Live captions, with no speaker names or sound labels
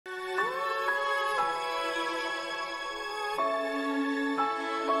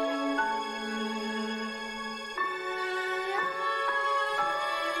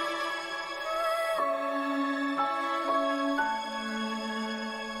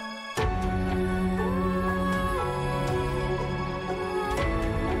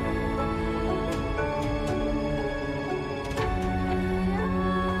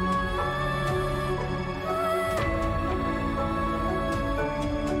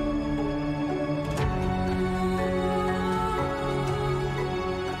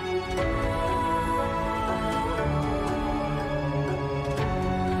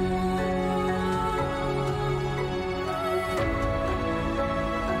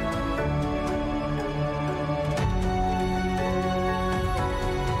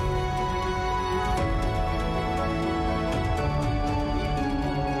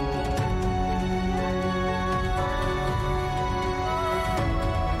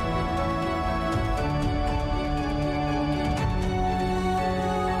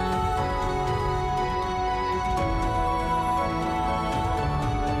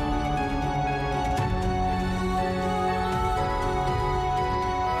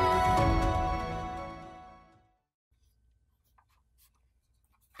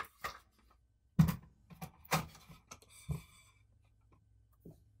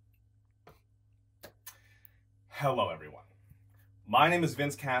Hello everyone. My name is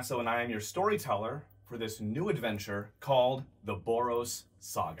Vince Casso and I am your storyteller for this new adventure called the Borros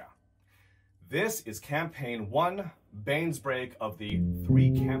Saga. This is campaign 1, Banesbreak of the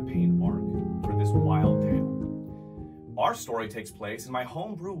 3-campaign arc for this wild tale. Our story takes place in my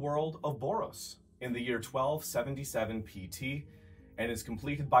homebrew world of Borros in the year 1277 PT and is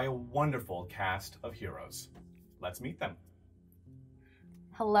completed by a wonderful cast of heroes. Let's meet them.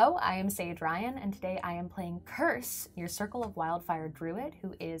 Hello, I am Sage Ryan, and today I am playing Curse, your Circle of Wildfire druid,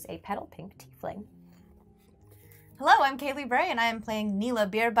 who is a petal pink tiefling. Hello, I'm Kaylee Bray, and I am playing Neela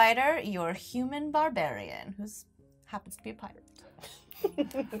Bearbiter, your human barbarian, who happens to be a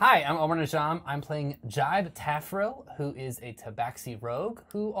pirate. Hi, I'm Omar Najam. I'm playing Jibe Tafro, who is a Tabaxi rogue,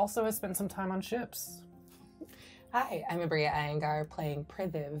 who also has spent some time on ships. Hi, I'm Abria Iyengar, playing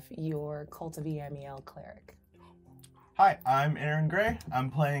Prithiv, your Cult of Emiel cleric. Hi, I'm Aaron Gray.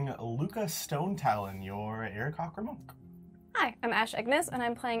 I'm playing Luca Stonetalon, your Aarakocra monk. Hi, I'm Ash Ignis, and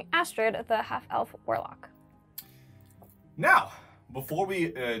I'm playing Astrid, the half-elf warlock. Now, before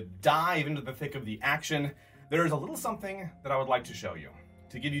we dive into the thick of the action, there is a little something that I would like to show you,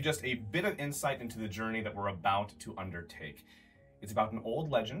 to give you just a bit of insight into the journey that we're about to undertake. It's about an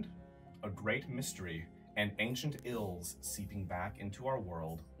old legend, a great mystery, and ancient ills seeping back into our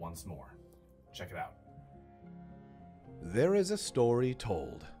world once more. Check it out. There is a story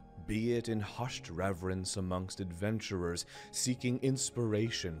told, be it in hushed reverence amongst adventurers seeking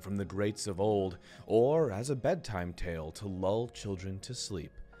inspiration from the greats of old, or as a bedtime tale to lull children to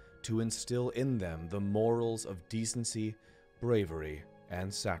sleep, to instill in them the morals of decency, bravery,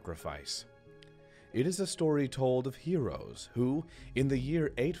 and sacrifice. It is a story told of heroes who, in the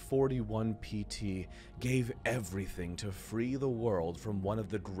year 841 PT, gave everything to free the world from one of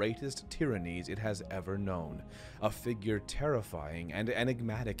the greatest tyrannies it has ever known, a figure terrifying and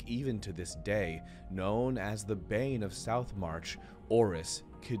enigmatic even to this day, known as the Bane of Southmarch, Oris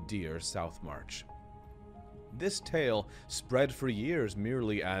Kadir Southmarch. This tale, spread for years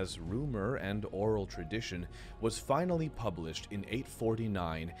merely as rumor and oral tradition, was finally published in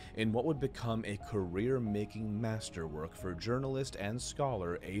 849 in what would become a career-making masterwork for journalist and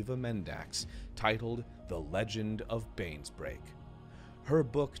scholar Ava Mendax, titled The Legend of Banesbreak. Her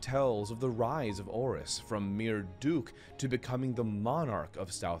book tells of the rise of Oris from mere duke to becoming the monarch of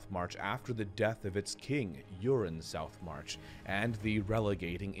Southmarch after the death of its king, Urin Southmarch, and the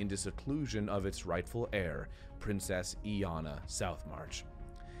relegating into seclusion of its rightful heir, Princess Iana Southmarch.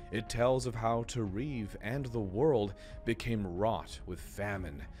 It tells of how Tarev and the world became wrought with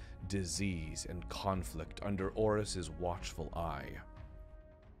famine, disease, and conflict under Oris's watchful eye.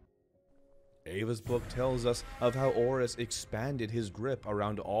 Ava's book tells us of how Oris expanded his grip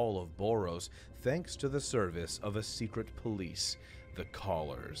around all of Borros thanks to the service of a secret police, the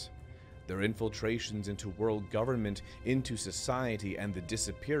Callers. Their infiltrations into world government, into society, and the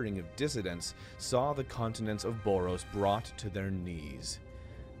disappearing of dissidents saw the continents of Borros brought to their knees.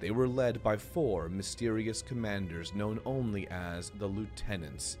 They were led by 4 mysterious commanders known only as the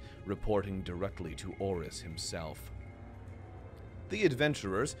Lieutenants, reporting directly to Oris himself. The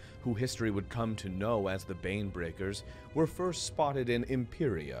adventurers, who history would come to know as the Banebreakers, were first spotted in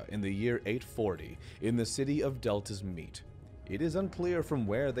Imperia in the year 840 in the city of Delta's Meat. It is unclear from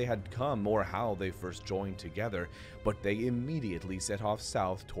where they had come or how they first joined together, but they immediately set off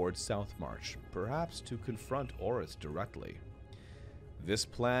south towards Southmarch, perhaps to confront Oris directly. This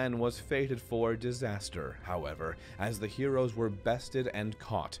plan was fated for disaster, however, as the heroes were bested and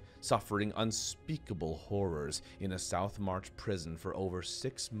caught, suffering unspeakable horrors in a Southmarch prison for over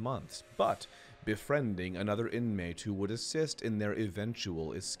 6 months, but befriending another inmate who would assist in their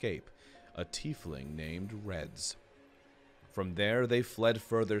eventual escape, a tiefling named Reds. From there, they fled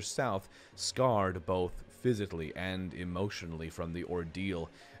further south, scarred both physically and emotionally from the ordeal,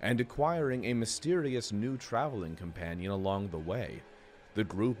 and acquiring a mysterious new traveling companion along the way. The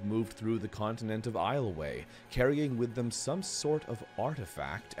group moved through the continent of Isleway, carrying with them some sort of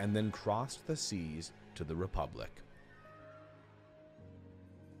artifact, and then crossed the seas to the Republic.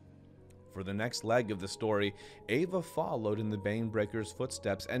 For the next leg of the story, Ava followed in the Banebreaker's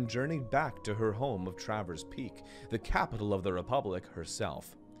footsteps and journeyed back to her home of Travers Peak, the capital of the Republic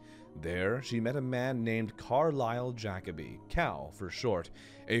herself. There, she met a man named Carlisle Jacoby, Cal for short,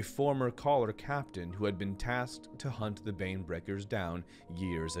 a former Caller captain who had been tasked to hunt the Banebreakers down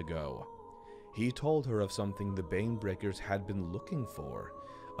years ago. He told her of something the Banebreakers had been looking for,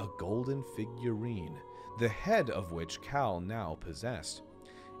 a golden figurine, the head of which Cal now possessed.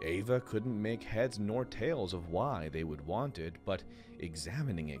 Ava couldn't make heads nor tails of why they would want it, but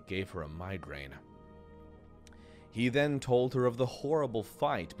examining it gave her a migraine. He then told her of the horrible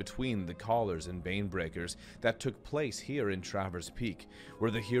fight between the Callers and Banesbreakers that took place here in Traverse Peak,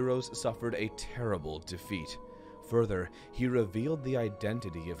 where the heroes suffered a terrible defeat. Further, he revealed the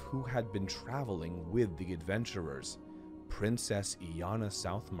identity of who had been traveling with the adventurers, Princess Iana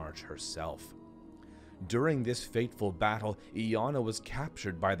Southmarch herself. During this fateful battle, Iana was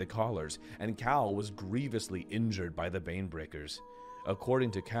captured by the Callers, and Cal was grievously injured by the Banesbreakers.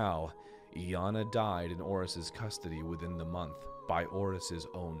 According to Cal, Iana died in Oris's custody within the month, by Oris's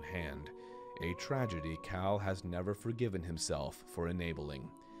own hand. A tragedy Cal has never forgiven himself for enabling.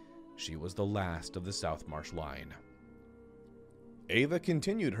 She was the last of the Southmarch line. Ava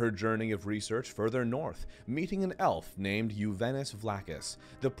continued her journey of research further north, meeting an elf named Juvenis Vlacus,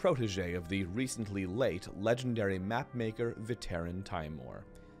 the protege of the recently late legendary mapmaker Viteran Timor.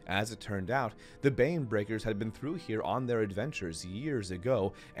 As it turned out, the Banesbreakers had been through here on their adventures years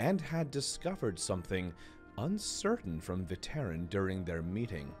ago and had discovered something uncertain from Viteran during their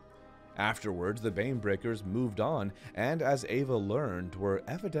meeting. Afterwards, the Banesbreakers moved on, and as Ava learned, were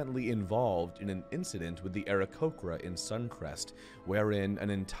evidently involved in an incident with the Aarakocra in Suncrest, wherein an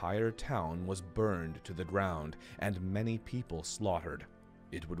entire town was burned to the ground and many people slaughtered.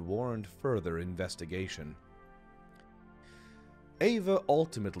 It would warrant further investigation. Ava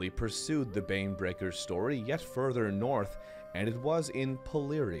ultimately pursued the Banesbreakers' story yet further north, and it was in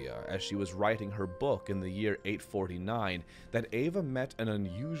Polyria, as she was writing her book in the year 849, that Ava met an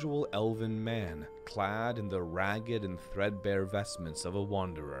unusual elven man, clad in the ragged and threadbare vestments of a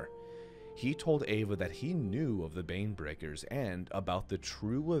wanderer. He told Ava that he knew of the Banesbreakers and about the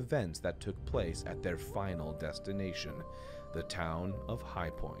true events that took place at their final destination, the town of High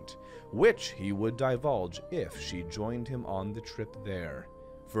Point, which he would divulge if she joined him on the trip there.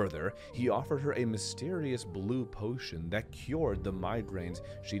 Further, he offered her a mysterious blue potion that cured the migraines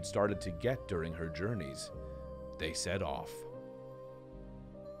she'd started to get during her journeys. They set off.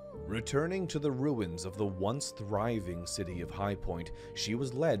 Returning to the ruins of the once thriving city of High Point, she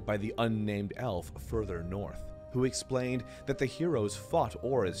was led by the unnamed elf further north, who explained that the heroes fought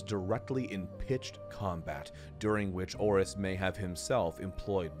Oris directly in pitched combat, during which Oris may have himself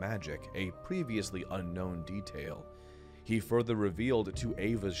employed magic, a previously unknown detail. He further revealed to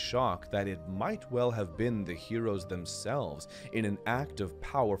Ava's shock that it might well have been the heroes themselves, in an act of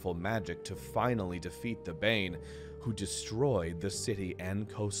powerful magic to finally defeat the Bane, who destroyed the city and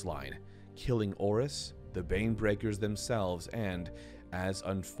coastline, killing Oris, the Banesbreakers themselves, and, as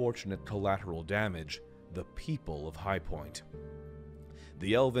unfortunate collateral damage, the people of High Point.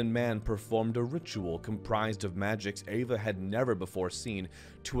 The elven man performed a ritual comprised of magics Ava had never before seen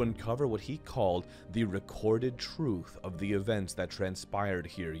to uncover what he called the recorded truth of the events that transpired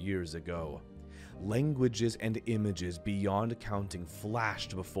here years ago. Languages and images beyond counting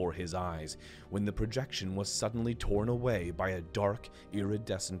flashed before his eyes when the projection was suddenly torn away by a dark,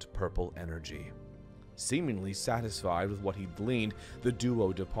 iridescent purple energy. Seemingly satisfied with what he'd gleaned, the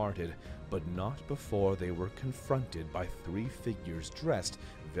duo departed, but not before they were confronted by three figures dressed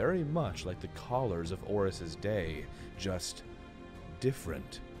very much like the Callers of Oris's day, just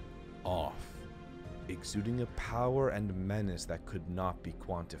different, off, exuding a power and menace that could not be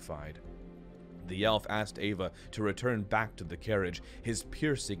quantified. The elf asked Ava to return back to the carriage, his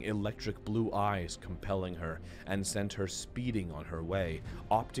piercing electric blue eyes compelling her, and sent her speeding on her way,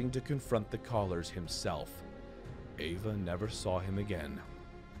 opting to confront the Callers himself. Ava never saw him again.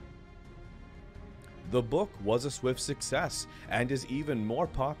 The book was a swift success, and is even more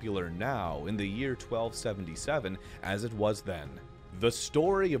popular now in the year 1277 as it was then. The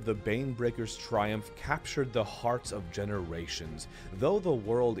story of the Banesbreakers' triumph captured the hearts of generations, though the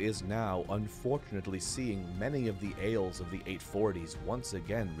world is now unfortunately seeing many of the ails of the 840s once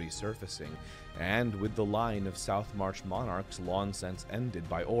again resurfacing, and with the line of Southmarch monarchs long since ended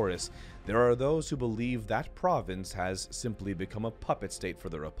by Oris, there are those who believe that province has simply become a puppet state for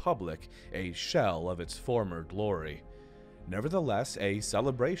the Republic, a shell of its former glory. Nevertheless, a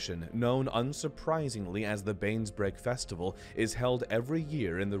celebration, known unsurprisingly as the Banesbreak Festival, is held every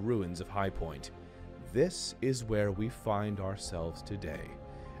year in the ruins of High Point. This is where we find ourselves today,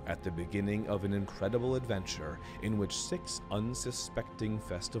 at the beginning of an incredible adventure in which 6 unsuspecting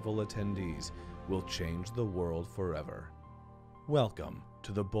festival attendees will change the world forever. Welcome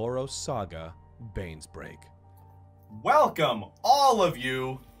to the Borros Saga, Banesbreak. Welcome, all of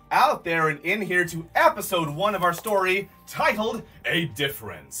you, out there and in here to episode 1 of our story titled A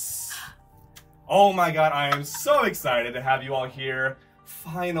Difference. Oh my god, I am so excited to have you all here.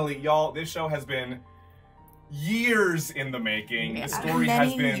 Finally, y'all, this show has been years in the making. Yeah, the story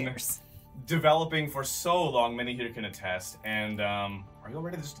has many been years. developing for so long, many here can attest, and Are you all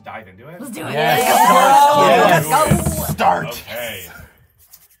ready to just dive into it? Let's do it. Yes. Let's go. Start. Okay.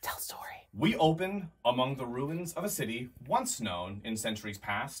 Tell story. We open among the ruins of a city once known in centuries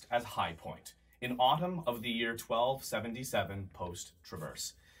past as High Point, in autumn of the year 1277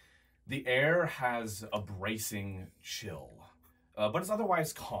 post-Traverse. The air has a bracing chill, but it's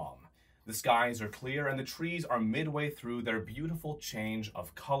otherwise calm. The skies are clear and the trees are midway through their beautiful change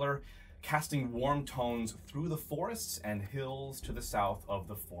of color, casting warm tones through the forests and hills to the south of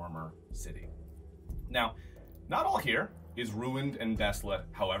the former city. Now, not all here is ruined and desolate,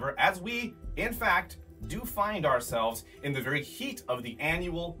 however, as we, in fact, do find ourselves in the very heat of the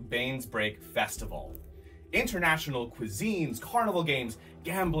annual Banesbreak Festival. International cuisines, carnival games,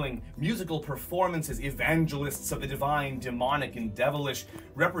 gambling, musical performances, evangelists of the divine, demonic, and devilish,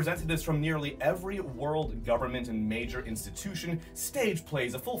 representatives from nearly every world government and major institution, stage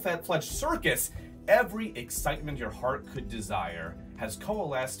plays, a full-fledged circus. Every excitement your heart could desire has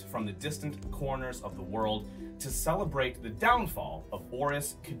coalesced from the distant corners of the world to celebrate the downfall of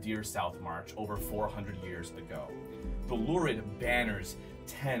Borros Saga March over 400 years ago. The lurid banners,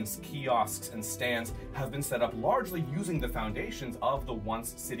 tents, kiosks, and stands have been set up largely using the foundations of the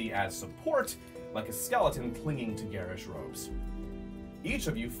once city as support, like a skeleton clinging to garish ropes. Each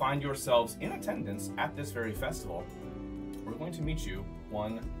of you find yourselves in attendance at this very festival. We're going to meet you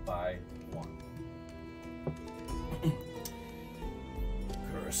one by one.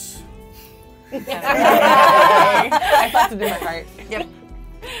 Curse. I felt it in my heart. Yep.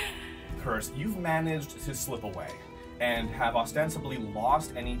 Curse, you've managed to slip away and have ostensibly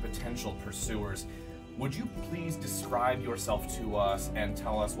lost any potential pursuers. Would you please describe yourself to us and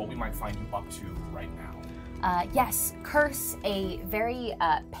tell us what we might find you up to right now? Yes, Curse, a very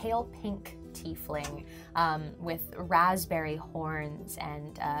pale pink tiefling with raspberry horns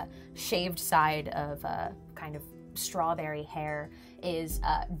and shaved side of kind of strawberry hair, is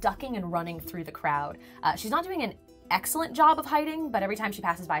ducking and running through the crowd. She's not doing an excellent job of hiding, but every time she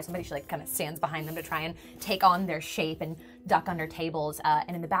passes by somebody, she like kind of stands behind them to try and take on their shape and duck under tables.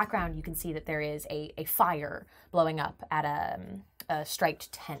 And in the background, you can see that there is a fire blowing up at a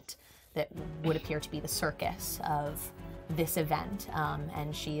striped tent that would appear to be the circus of this event.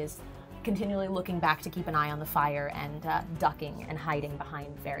 And she is continually looking back to keep an eye on the fire and ducking and hiding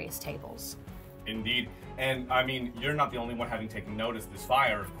behind various tables. Indeed. And I mean, you're not the only one having taken notice of this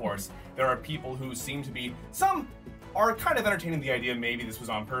fire, of course. There are people who seem to be, some are kind of entertaining the idea maybe this was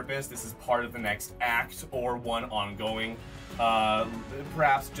on purpose, this is part of the next act or one ongoing.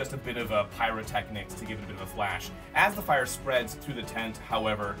 Perhaps just a bit of a pyrotechnics to give it a bit of a flash. As the fire spreads through the tent,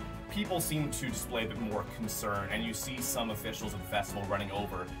 however, people seem to display a bit more concern, and you see some officials of the festival running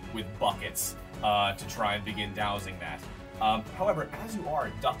over with buckets to try and begin dousing that. However, as you are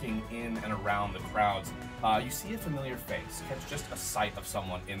ducking in and around the crowds, you see a familiar face, catch just a sight of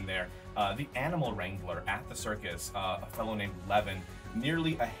someone in there. The animal wrangler at the circus, a fellow named Levin,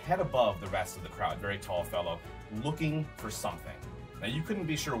 nearly a head above the rest of the crowd, very tall fellow, looking for something. Now, you couldn't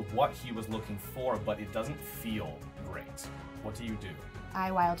be sure what he was looking for, but it doesn't feel great. What do you do? I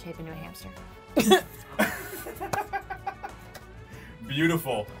wild shape into a hamster.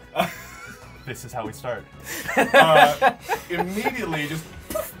 Beautiful. This is how we start. Immediately, just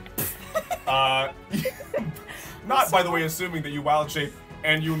not, by the way, assuming that you wild shape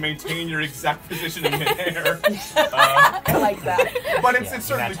and you maintain your exact position in midair. I like that. But it's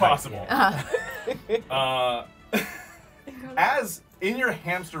certainly possible. As in your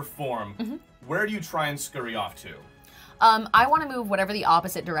hamster form, where do you try and scurry off to? I want to move whatever the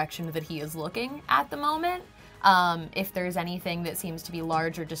opposite direction that he is looking at the moment. If there's anything that seems to be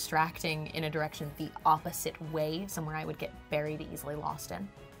large or distracting in a direction the opposite way, somewhere I would get buried, easily lost in.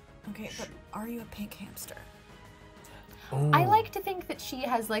 Okay, but are you a pink hamster? I like to think that she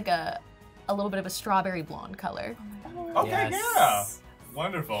has like a little bit of a strawberry blonde color. Okay, Yes. yeah.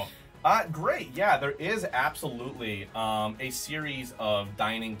 Wonderful. Great, yeah, there is absolutely a series of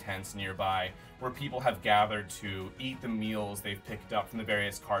dining tents nearby where people have gathered to eat the meals they've picked up from the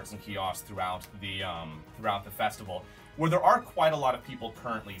various carts and kiosks throughout the festival, where there are quite a lot of people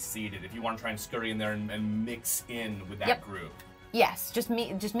currently seated if you want to try and scurry in there and mix in with that group. Yes, just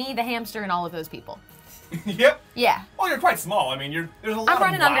me, the hamster, and all of those people. Yep. Yeah. Well, you're quite small. I mean, there's a lot of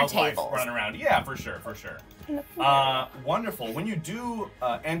running under wildlife tables. running around. Yeah, for sure. Wonderful. When you do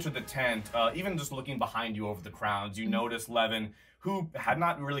enter the tent, even just looking behind you over the crowds, you notice Levin, who had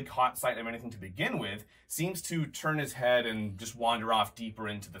not really caught sight of anything to begin with, seems to turn his head and just wander off deeper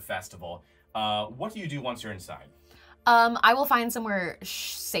into the festival. What do you do once you're inside? I will find somewhere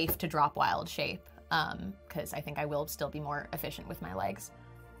safe to drop wild shape, because I think I will still be more efficient with my legs.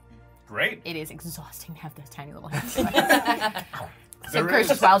 Great. It is exhausting to have those tiny little hands. So Chris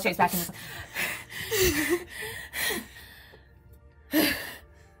just wild shapes back and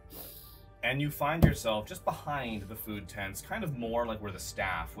And you find yourself just behind the food tents, kind of more like where the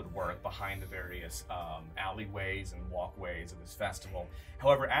staff would work, behind the various alleyways and walkways of this festival.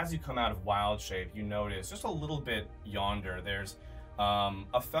 However, as you come out of Wild Shape, you notice just a little bit yonder, there's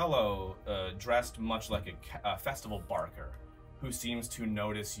a fellow dressed much like a festival barker who seems to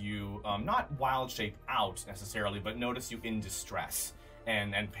notice you, not Wild Shape out necessarily, but notice you in distress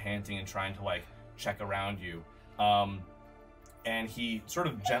and panting and trying to like check around you. And he sort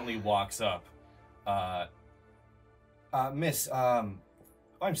of gently walks up. Miss, I'm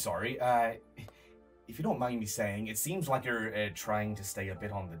sorry. If you don't mind me saying, it seems like you're trying to stay a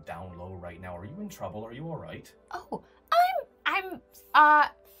bit on the down low right now. Are you in trouble? Are you all right? Oh,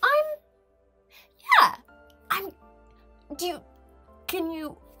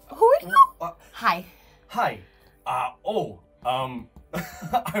 who are you? Hi. Hi.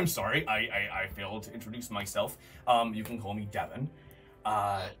 I'm sorry. I failed to introduce myself. You can call me Devin.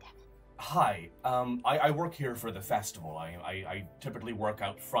 Hi. I work here for the festival. I typically work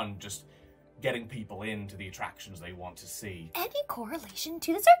out front, just getting people into the attractions they want to see. Any correlation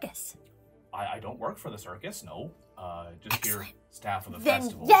to the circus? I don't work for the circus, no. Just Excellent. here, staff of the Then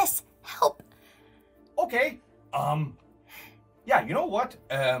festival. yes, help. Okay. Yeah, you know what?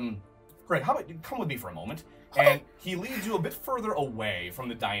 Great, how about you come with me for a moment? And he leads you a bit further away from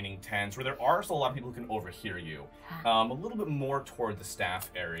the dining tents, where there are still a lot of people who can overhear you. A little bit more toward the staff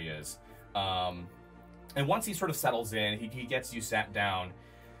areas. And once he sort of settles in, he gets you sat down.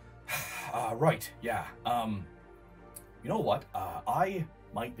 Right, yeah. You know what? I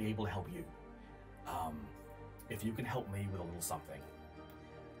might be able to help you. If you can help me with a little something.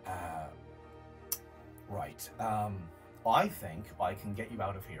 Right. I think I can get you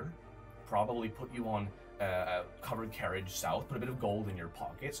out of here. Probably put you on a covered carriage south, put a bit of gold in your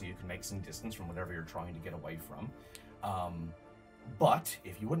pocket so you can make some distance from whatever you're trying to get away from. But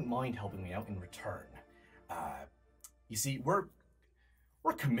if you wouldn't mind helping me out in return, you see, we're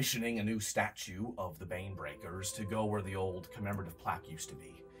commissioning a new statue of the Banesbreakers to go where the old commemorative plaque used to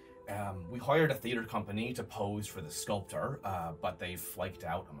be. We hired a theater company to pose for the sculptor, but they've flaked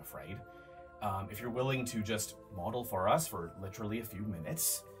out, I'm afraid. If you're willing to just model for us for literally a few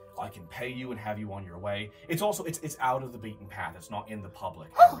minutes, I can pay you and have you on your way. It's also, it's out of the beaten path. It's not in the public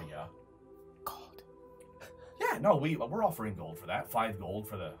area. Gold. Yeah, no, we're offering gold for that. 5 gold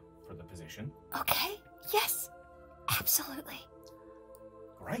for the position. Okay. Yes. Absolutely.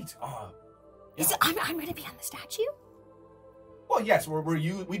 Great. Is it, I'm going to be on the statue? Well, yes,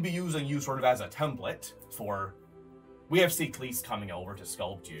 we'd be using you sort of as a template for. We have Cleese coming over to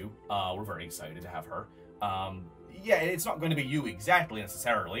sculpt you. We're very excited to have her. Yeah, it's not going to be you exactly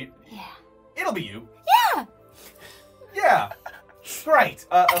necessarily. Yeah. It'll be you. Yeah. Yeah. Great.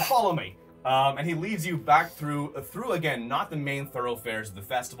 Follow me. And he leads you back through again, not the main thoroughfares of the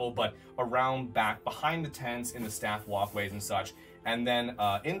festival, but around back behind the tents in the staff walkways and such, and then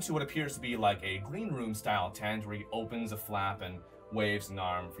into what appears to be like a green room style tent where he opens a flap and waves an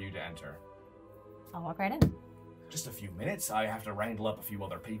arm for you to enter. I'll walk right in. Just a few minutes. I have to wrangle up a few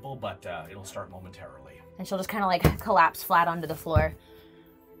other people, but it'll start momentarily. And she'll just kind of like collapse flat onto the floor.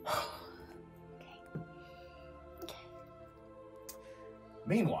 Okay.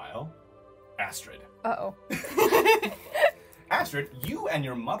 Meanwhile, Astrid. Uh-oh. Astrid, you and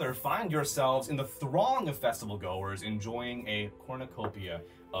your mother find yourselves in the throng of festival goers enjoying a cornucopia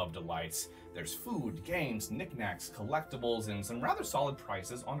of delights. There's food, games, knickknacks, collectibles, and some rather solid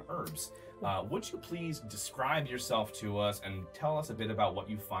prices on herbs. Would you please describe yourself to us and tell us a bit about what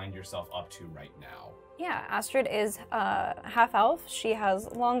you find yourself up to right now? Yeah, Astrid is half elf. She has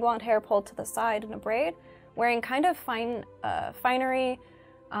long blonde hair pulled to the side in a braid, wearing kind of finery,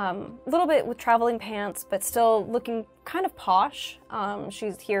 a little bit with traveling pants, but still looking kind of posh.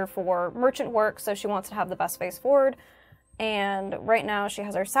 She's here for merchant work, so she wants to have the best face forward. And right now she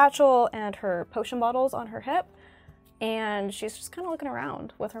has her satchel and her potion bottles on her hip, and she's just kind of looking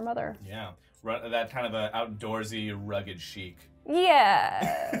around with her mother. Yeah, that kind of a outdoorsy, rugged chic.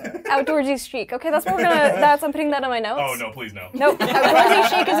 Yeah, outdoorsy chic. Okay, that's what we're gonna. I'm putting that on my notes. Oh no, please no. Nope, outdoorsy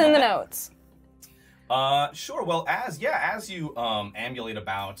chic is in the notes. Sure. Well, as you ambulate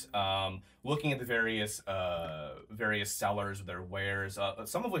about, looking at the various sellers of their wares,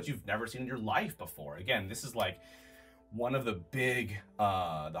 some of which you've never seen in your life before. Again, this is like one of the big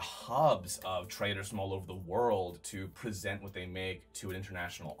the hubs of traders from all over the world to present what they make to an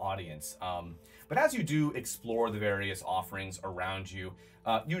international audience. But as you do explore the various offerings around you,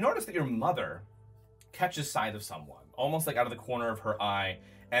 you notice that your mother catches sight of someone, almost like out of the corner of her eye,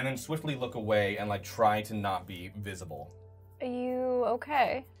 and then swiftly look away and like try to not be visible. Are you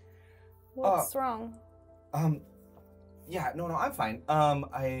okay? What's wrong? Yeah, no, I'm fine.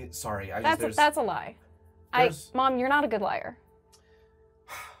 Sorry, That's a lie. Mom, you're not a good liar.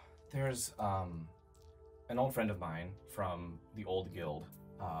 There's an old friend of mine from the old guild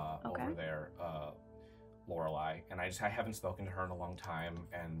over there, Lorelei, and I haven't spoken to her in a long time,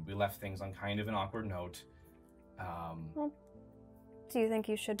 and we left things on kind of an awkward note. Well, do you think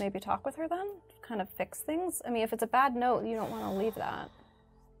you should maybe talk with her then? Kind of fix things? I mean, if it's a bad note, you don't want to leave that.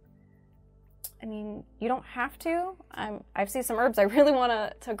 I mean, you don't have to. I've seen some herbs I really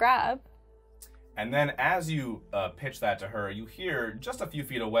want to grab. And then as you pitch that to her, you hear just a few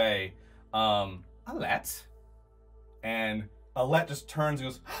feet away, Alette. And Alette just turns and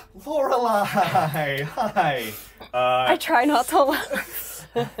goes, Lorelei, hi. I try not to laugh.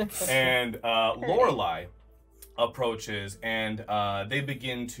 And Lorelei approaches and they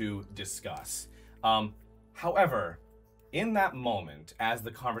begin to discuss. However, in that moment, as the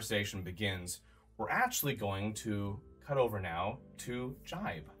conversation begins, we're actually going to cut over now to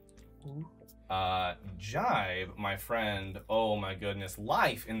Jibe. Jibe, my friend, oh my goodness,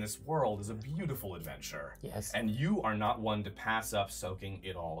 life in this world is a beautiful adventure. Yes. And you are not one to pass up soaking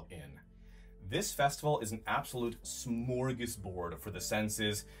it all in. This festival is an absolute smorgasbord for the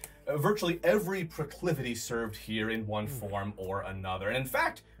senses. Virtually every proclivity served here in one form or another. And in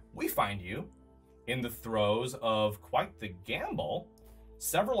fact, we find you in the throes of quite the gamble,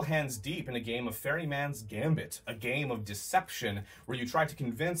 several hands deep in a game of Ferryman's Gambit, a game of deception where you try to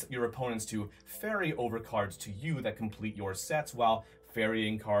convince your opponents to ferry over cards to you that complete your sets while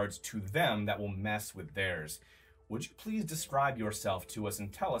ferrying cards to them that will mess with theirs. Would you please describe yourself to us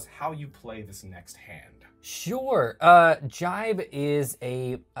and tell us how you play this next hand? Sure. Jibe is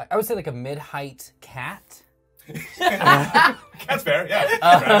I would say like a mid-height cat. That's fair,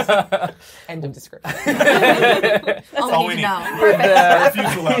 yeah. End of description. That's all we need to know. I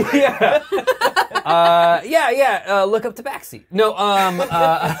refuse to elaborate. Look up Tabaxi. No,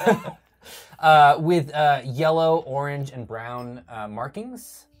 with yellow, orange, and brown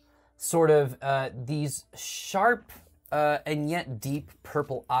markings. Sort of these sharp and yet deep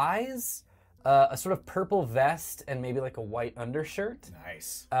purple eyes. A sort of purple vest and maybe like a white undershirt.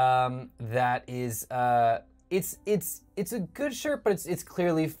 Nice. That is it's a good shirt, but it's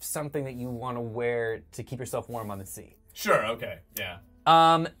clearly something that you want to wear to keep yourself warm on the sea. Sure, okay, yeah.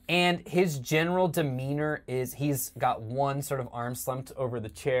 And his general demeanor is he's got one sort of arm slumped over the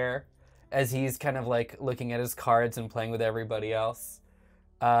chair as he's kind of like looking at his cards and playing with everybody else.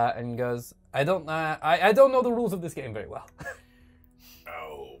 And goes, I don't know the rules of this game very well.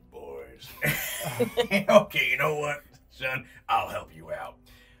 Oh, boys. Okay, you know what, son? I'll help you out.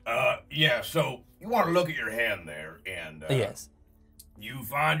 So you want to look at your hand there, and Yes. You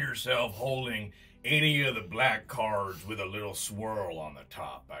find yourself holding any of the black cards with a little swirl on the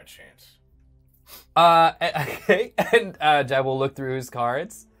top, by chance? Okay, and Jab will look through his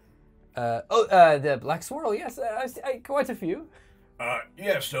cards. The black swirl, yes, I quite a few.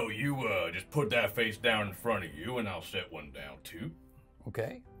 So you just put that face down in front of you, and I'll set one down too.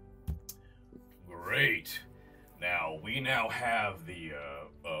 Okay. Great. Now, we now have the,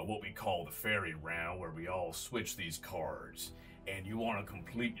 what we call the fairy round, where we all switch these cards. And you want to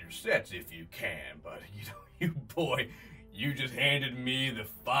complete your sets if you can, but you just handed me the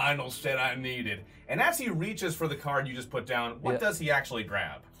final set I needed. And as he reaches for the card you just put down, what does he actually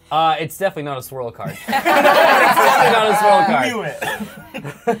grab? It's definitely not a swirl card. It's definitely not a swirl card. Knew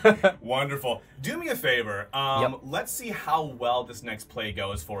it. Wonderful. Do me a favor. Let's see how well this next play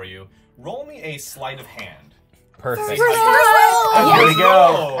goes for you. Roll me a sleight of hand. Perfect. There we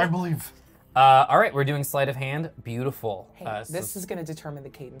go. I believe. All right, we're doing sleight of hand. Beautiful. Hey, this is going to determine the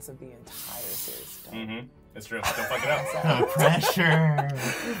cadence of the entire series. Mm-hmm. That's true. Don't fuck it up. Pressure.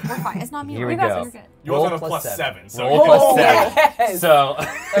 We're fine. It's not me. Here we You guys go. are good. You also have a +7. So Roll +7. Yes. So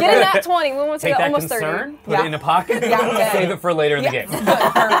Get in that 20. We want to take that almost concern, 30. put it in a pocket, Yeah. save it for later in the game.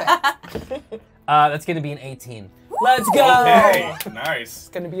 Perfect. That's going to be an 18. Let's go. Okay, nice. It's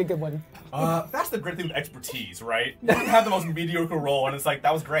going to be a good one. That's the great thing with expertise, right? You can have the most mediocre roll, and it's like,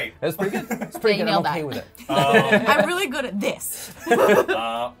 that was great. That's pretty good. That's pretty Yeah, good. you I'm nailed okay that. with it. I'm really good at this.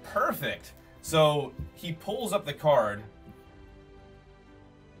 Perfect. So he pulls up the card.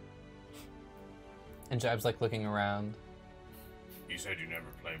 And Jibe's like looking around. You said you never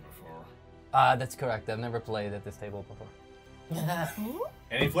played before. That's correct. I've never played at this table before.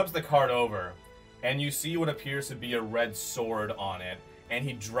 And he flips the card over, and you see what appears to be a red sword on it. And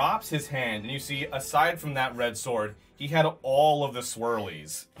he drops his hand, and you see, aside from that red sword, he had all of the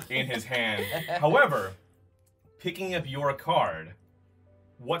swirlies in his hand. However, picking up your card,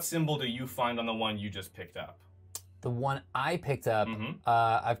 what symbol do you find on the one you just picked up? The one I picked up,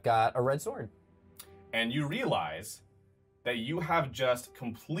 I've got a red sword. And you realize that you have just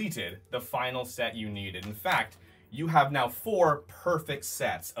completed the final set you needed. In fact, you have now 4 perfect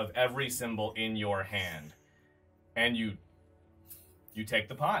sets of every symbol in your hand. And you take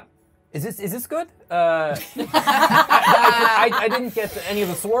the pot. Is this good? I didn't get any of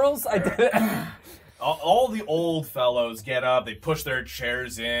the swirls. I did. All the old fellows get up, they push their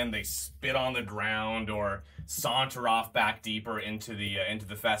chairs in, they spit on the ground or saunter off back deeper into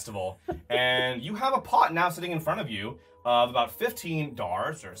the festival. And you have a pot now sitting in front of you of about 15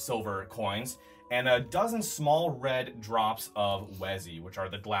 dars or silver coins and a dozen small red drops of Wezi, which are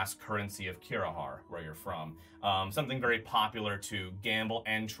the glass currency of Kirahar, where you're from. Something very popular to gamble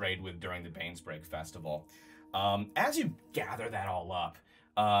and trade with during the Banesbreak festival. As you gather that all up,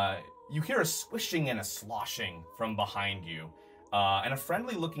 you hear a swishing and a sloshing from behind you, and a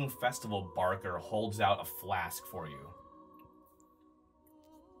friendly-looking festival barker holds out a flask for you.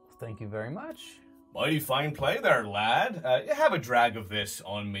 Thank you very much. Mighty fine play there, lad. You have a drag of this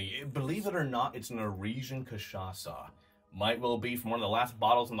on me. Believe it or not, it's Norwegian cachaça. Might well be from one of the last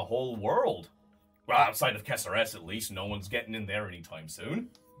bottles in the whole world. Well, outside of Kesseres, at least. No one's getting in there anytime soon.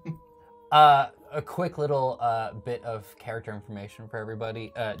 A quick little bit of character information for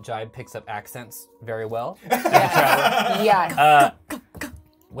everybody. Jibe picks up accents very well. Yes.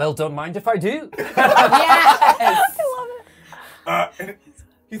 Well, don't mind if I do. Yes. I love it. And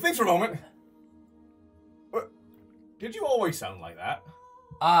he thinks for a moment. Did you always sound like that?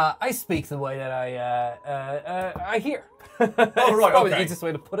 I speak the way that I hear. Oh, right, probably okay. the easiest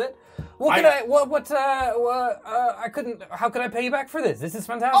way to put it. I couldn't, how can I pay you back for this? This is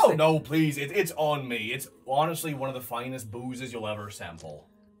fantastic. Oh, no, please. It's on me. It's honestly one of the finest boozes you'll ever sample.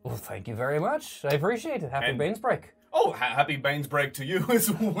 Well, thank you very much. I appreciate it. Happy Banesbreak. Oh, happy Banesbreak to you as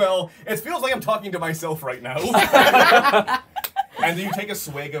well. It feels like I'm talking to myself right now. And do you take a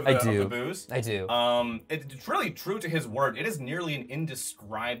swig of the booze? I do. It's really true to his word. It is nearly an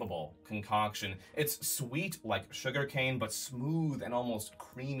indescribable concoction. It's sweet like sugarcane, but smooth and almost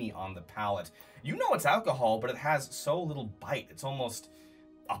creamy on the palate. You know it's alcohol, but it has so little bite. It's almost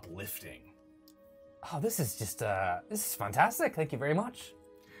uplifting. Oh, this is just, this is fantastic. Thank you very much.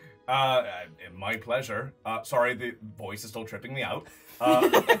 My pleasure. Sorry, the voice is still tripping me out.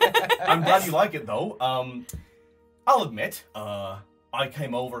 I'm glad you like it, though. I'll admit, I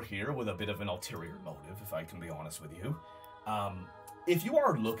came over here with a bit of an ulterior motive, if I can be honest with you. If you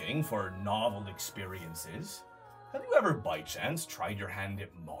are looking for novel experiences, have you ever, by chance, tried your hand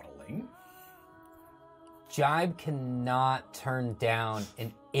at modeling? Jibe cannot turn down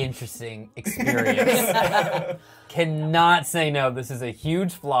an interesting experience. Cannot say no. This is a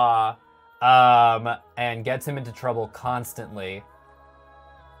huge flaw, and gets him into trouble constantly.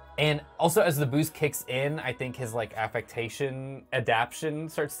 And also, as the booze kicks in, I think his adaptation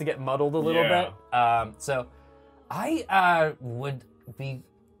starts to get muddled a little bit. So, I would be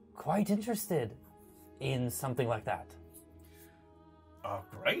quite interested in something like that.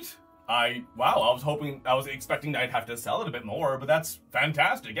 Great. I was expecting I'd have to sell it a bit more, but that's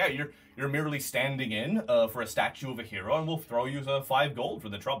fantastic. Yeah, you're merely standing in for a statue of a hero, and we'll throw you 5 gold for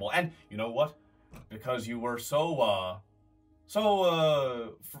the trouble. And you know what? Because you were so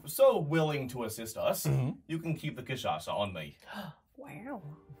willing to assist us, you can keep the cachaça on me. Wow.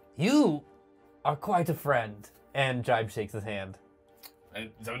 You are quite a friend. And Jibe shakes his hand.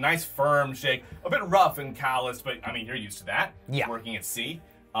 It's a nice firm shake, a bit rough and callous, but I mean, you're used to that. Yeah. Working at sea.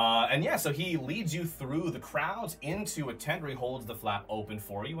 So he leads you through the crowds into a tent where he holds the flap open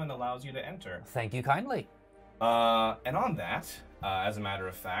for you and allows you to enter. Thank you kindly. And on that, as a matter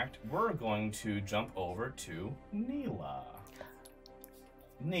of fact, we're going to jump over to Neela.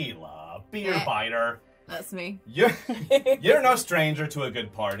 Neela, beer biter. That's me. You're no stranger to a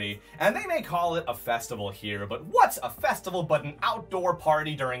good party, and they may call it a festival here, but what's a festival but an outdoor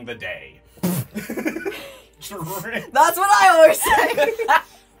party during the day? That's what I always say.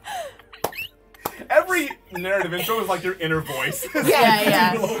 Every narrative intro is like your inner voice.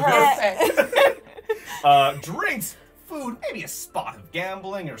 Yeah. Perfect. Drinks, food, maybe a spot of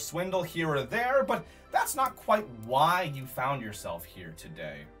gambling or swindle here or there, but that's not quite why you found yourself here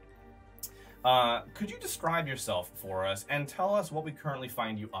today. Could you describe yourself for us and tell us what we currently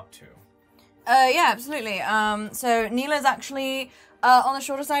find you up to? Yeah, absolutely. So Neela's actually on the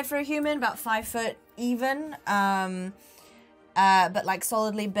shorter side for a human, about 5 foot even, but like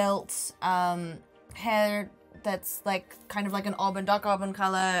solidly built, hair that's like kind of like an dark auburn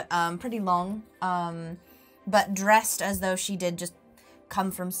color, pretty long, but dressed as though she did just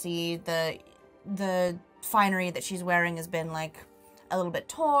come from sea. The finery that she's wearing has been like a little bit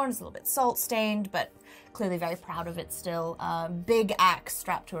torn, it's a little bit salt stained, but clearly very proud of it still. Big axe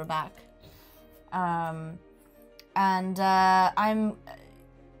strapped to her back. And I'm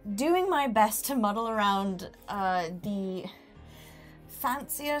doing my best to muddle around the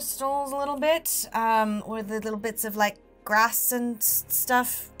fancier stalls a little bit, where the little bits of like grass and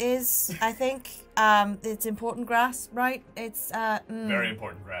stuff is, I think. It's important grass, right? It's Very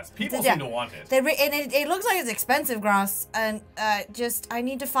important grass. People seem to want it. And it looks like it's expensive grass, and I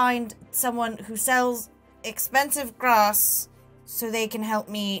need to find someone who sells expensive grass so they can help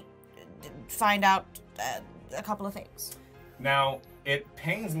me find out a couple of things. Now, it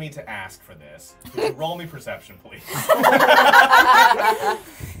pains me to ask for this. Could you roll me perception, please?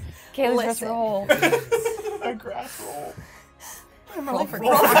 Kayla's just roll. A grass roll. Roll for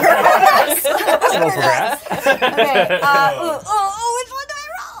Roll for grass. Okay. Which one do I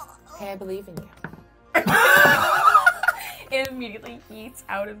roll? Hey, I believe in you. It immediately eats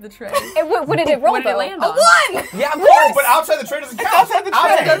out of the tray. What did it roll, What did it though? land A on? 1! Yeah, of course. But outside the tray doesn't count. outside the tray.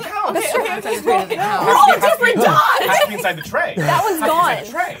 Outside doesn't count. Outside the tray doesn't count. Roll a different dot! It has to be inside the tray. That one's It has to be gone. inside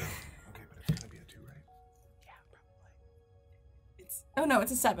the tray. Okay, but it's gonna be a 2, right? Oh no,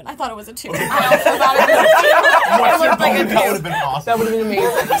 it's a 7. I thought it was a 2. What's your bonus? That would have been awesome. That would have been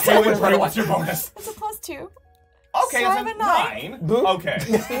amazing. Taylor, Trey, what's your bonus? It's a +2. Okay, So I it's have a a 9. 9. Okay.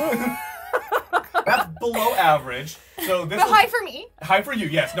 That's below average. So this But is high for me. high for you.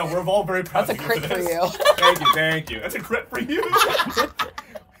 Yes. No, we're all very proud That's a of you crit for for this. you. Thank you. That's a crit for you.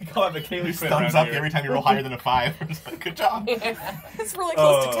 We call it the Kaylee spin Thumbs around up here. every time you roll higher than a 5. It's like, good job. It's really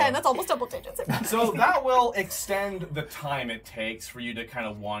close to 10. That's almost double digits. So that will extend the time it takes for you to kind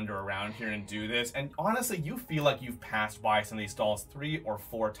of wander around here and do this. And honestly, you feel like you've passed by some of these stalls 3 or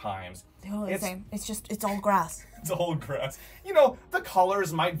 4 times. They're all the It's- same. It's all grass. It's all grass. You know, the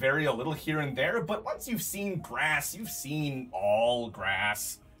colors might vary a little here and there, but once you've seen grass, you've seen all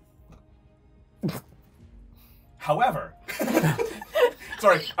grass. However,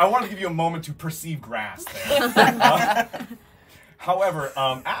 sorry, I wanted to give you a moment to perceive grass there. However,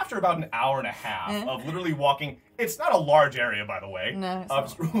 after about an hour and a half of literally walking, it's not a large area, by the way, No,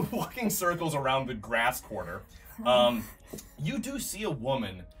 it's walking circles around the grass quarter, you do see a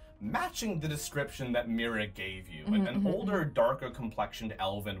woman matching the description that Mira gave you. An older, darker complexioned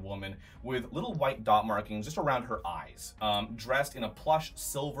elven woman with little white dot markings just around her eyes, dressed in a plush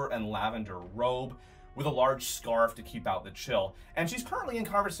silver and lavender robe with a large scarf to keep out the chill. And she's currently in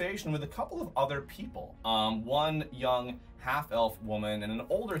conversation with a couple of other people. One young half-elf woman and an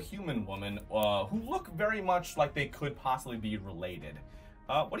older human woman who look very much like they could possibly be related.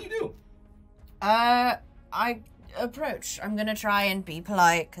 What do you do? I approach. I'm gonna try and be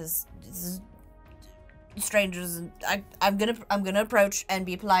polite because this is strangers, and I'm gonna approach and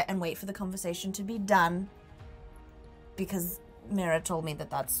be polite and wait for the conversation to be done because Mira told me that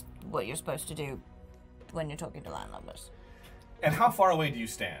that's what you're supposed to do when you're talking to landlubbers. And how far away do you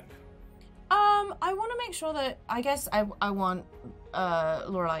stand? I want to make sure that I guess I want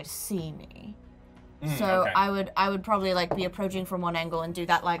Lorelai to see me. So okay. I would probably like be approaching from one angle and do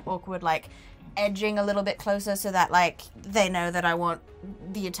that like awkward like edging a little bit closer so that like they know that I want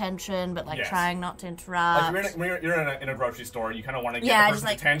the attention, but like Yes. trying not to interrupt. Like you're in a grocery store, you kind of want to get Yeah, the just person's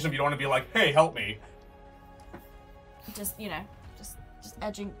like- attention, but you don't want to be like, hey, help me. Just just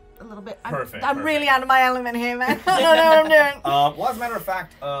edging a little bit. Perfect, I'm perfect. really out of my element here, man. I don't know what I'm doing. Well, as a matter of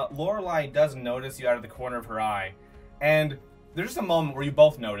fact, Lorelai does notice you out of the corner of her eye, and there's just a moment where you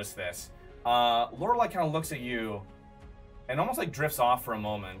both notice this. Lorelai kind of looks at you, and almost like drifts off for a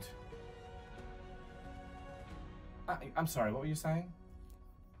moment. I'm sorry, what were you saying?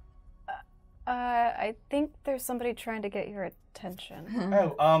 I think there's somebody trying to get your attention.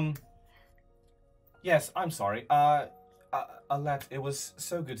 Oh, yes, I'm sorry. Alette, it was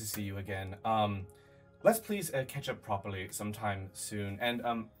so good to see you again. Let's please catch up properly sometime soon. And,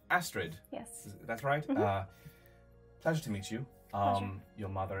 Astrid. Yes. That's right? Pleasure to meet you. Your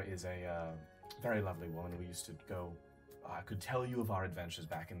mother is a very lovely woman. We used to go, I could tell you of our adventures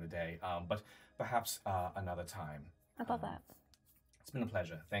back in the day, but perhaps another time. I love that. It's been a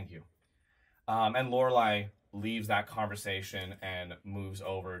pleasure. Thank you. And Lorelai leaves that conversation and moves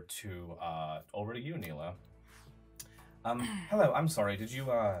over to you, Neela. Hello, I'm sorry. Did you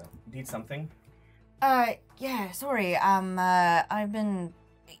need something? Yeah, sorry. I've been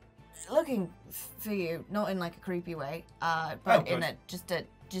looking for you, not in like a creepy way, but in good.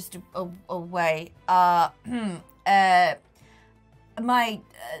 a way. My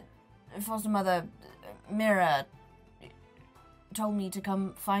foster mother, Mira, told me to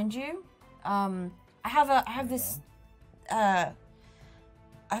come find you. I have this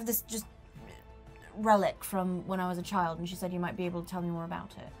just relic from when I was a child, and she said you might be able to tell me more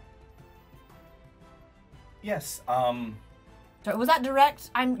about it. Yes. Sorry, was that direct?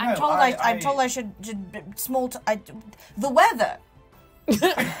 I'm No, told I'm told I should the weather.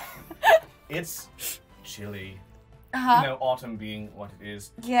 It's chilly. Uh-huh. You know, autumn being what it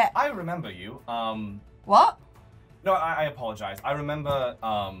is. Yeah. I remember you. What? No, I apologize. I remember.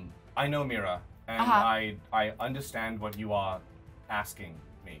 I know Mira, and Uh-huh. I understand what you are asking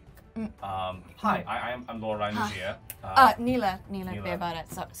me. Hi, I'm Laura Najia. Neela Neela.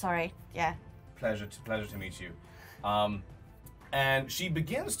 Bearbutter. Sorry. Yeah. Pleasure to meet you. And she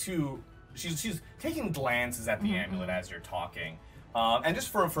begins to. She's taking glances at the amulet as you're talking. And just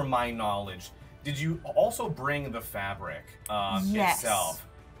for my knowledge, did you also bring the fabric Yes. itself?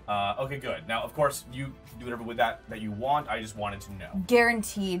 Okay, good. Now, of course, you can do whatever with that you want. I just wanted to know.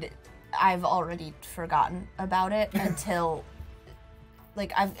 Guaranteed, I've already forgotten about it until,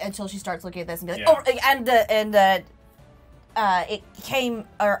 until she starts looking at this and be like, Yeah.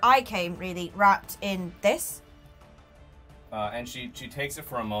 I came really wrapped in this. And she takes it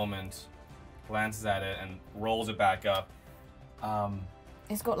for a moment, glances at it, and rolls it back up.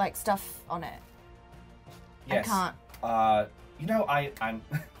 It's got like stuff on it. Yes. I can't. You know, I'm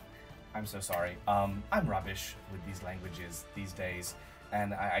I'm so sorry. I'm rubbish with these languages these days,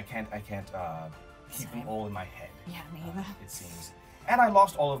 and I can't keep them all in my head. Yeah, me either. It seems. And I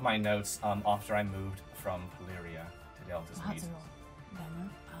lost all of my notes after I moved from Valyria to Delta's That's Meet. a lot.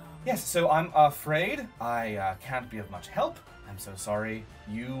 Yes, so I'm afraid I can't be of much help. I'm so sorry.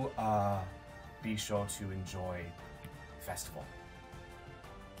 You be sure to enjoy the festival.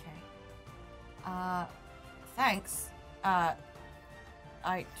 Okay. Thanks.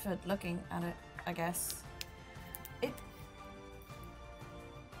 For looking at it, I guess. Do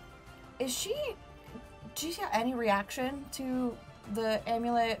you see any reaction to the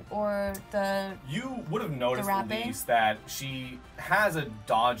amulet or the... You would have noticed at wrapping? least that she has a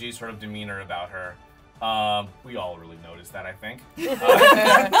dodgy sort of demeanor about her. We all really noticed that, I think.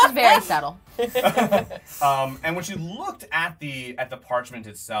 It's very subtle. And when she looked at the parchment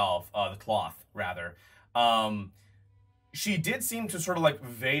itself, the cloth rather, she did seem to sort of like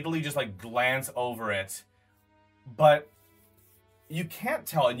vaguely just like glance over it, but you can't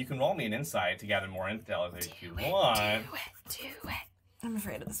tell, and you can roll me an insight to gather more intel if you want. Do it. I'm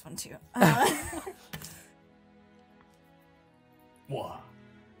afraid of this one too. What?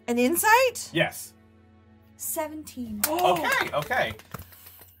 An insight? Yes. 17. Okay.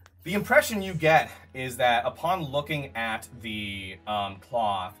 The impression you get is that upon looking at the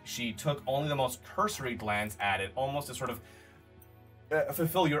cloth, she took only the most cursory glance at it, almost to sort of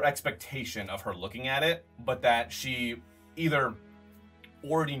fulfill your expectation of her looking at it, but that she either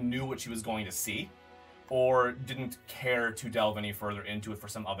already knew what she was going to see, or didn't care to delve any further into it for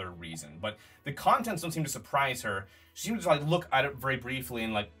some other reason. But the contents don't seem to surprise her. She seems to like look at it very briefly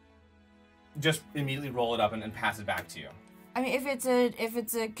and like just immediately roll it up and pass it back to you. I mean, if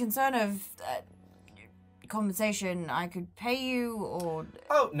it's a concern of compensation, I could pay you, or...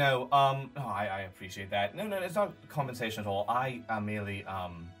 Oh, no, I appreciate that. No, it's not compensation at all. I merely,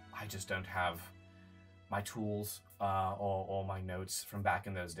 I just don't have my tools, or my notes from back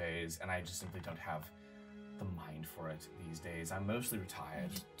in those days, and I just simply don't have the mind for it these days. I'm mostly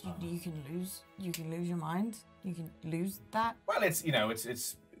retired. You can lose your mind? You can lose that? Well, it's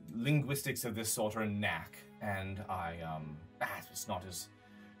linguistics of this sort are a knack, and it's not as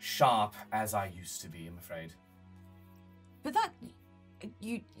sharp as I used to be, I'm afraid. But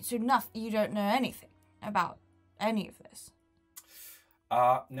you don't know anything about any of this?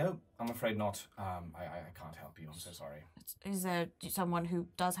 No, I'm afraid not. I can't help you, I'm so sorry. Is there someone who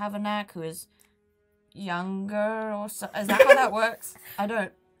does have a knack, who is younger, or so? Is that how that works? I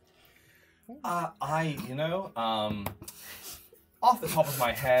don't. Off the top of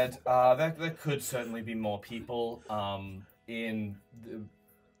my head, there could certainly be more people in the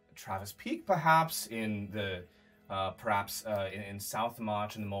Travis Peak, perhaps in the in South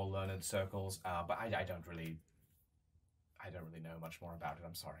March in the more learned circles, but I don't really know much more about it.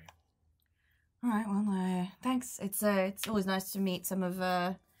 I'm sorry. All right. Well, thanks. It's always nice to meet some of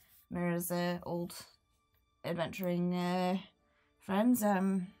Mira's old adventuring friends.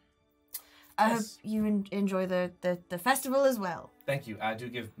 I hope you enjoy the festival as well. Thank you. I do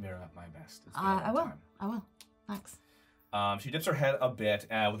give Mira my best. It's been a long I will. time. I will. Thanks. She dips her head a bit,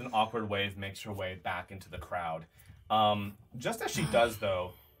 with an awkward wave, makes her way back into the crowd. Just as she does,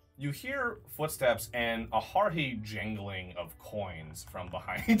 though, you hear footsteps and a hearty jingling of coins from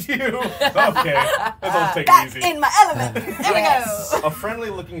behind you. Okay, let's all take it easy. In my element. There we go. A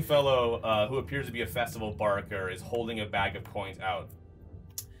friendly-looking fellow who appears to be a festival barker is holding a bag of coins out.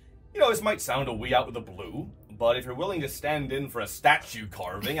 this might sound a wee out of the blue, but if you're willing to stand in for a statue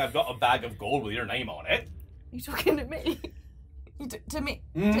carving, I've got a bag of gold with your name on it. You talking to me? To me?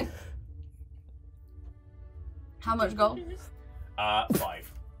 How much gold?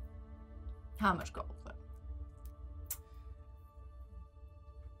 5. How much gold?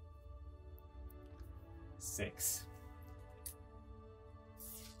 6.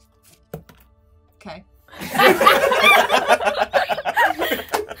 Okay.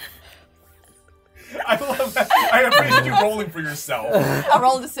 I love that. I appreciate you rolling for yourself. I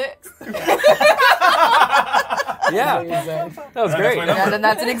rolled a 6. Yeah, that was great. And then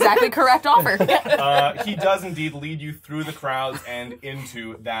that's an exactly correct offer. He does indeed lead you through the crowds and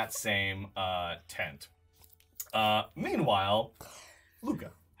into that same tent. Meanwhile,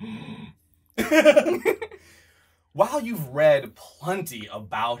 Luca. While you've read plenty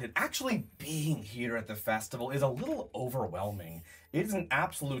about it, actually being here at the festival is a little overwhelming. It is an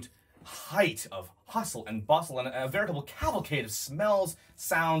absolute height of hustle and bustle and a veritable cavalcade of smells,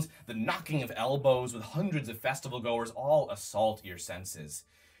 sounds, the knocking of elbows with hundreds of festival goers all assault your senses.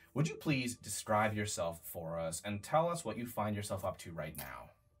 Would you please describe yourself for us and tell us what you find yourself up to right now?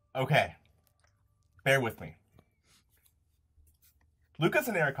 Okay. Bear with me. Luca's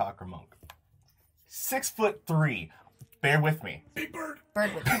an Aarakocra monk. 6'3". Bear with me. Big bird.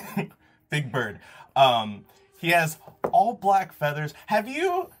 Bird with me. Big bird. He has all black feathers. Have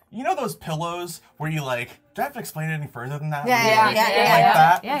you know those pillows where you like, do I have to explain it any further than that? Yeah.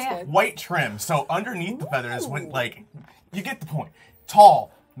 That? Yeah. White trim. So underneath the feathers, when like, you get the point.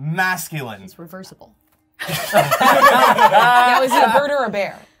 Tall, masculine. It's reversible. Now, is it a bird or a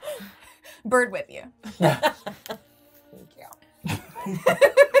bear? Bird with you. Thank you.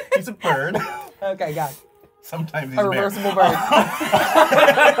 He's a bird. Okay, got it. Sometimes he's A a bear. reversible bird.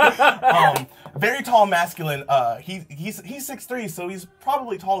 Very tall, masculine. He's 6'3", so he's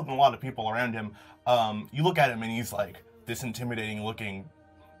probably taller than a lot of people around him. You look at him and he's like this intimidating looking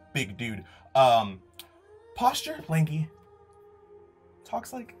big dude. Posture, lanky.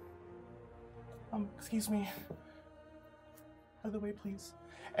 Talks like, excuse me. Other way, please.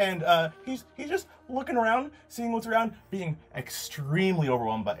 And he's just looking around, seeing what's around, being extremely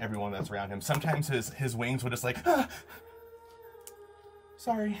overwhelmed by everyone that's around him. Sometimes his wings would just like,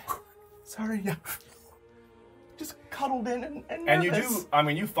 sorry, yeah. Just cuddled in and And you nervous. do, I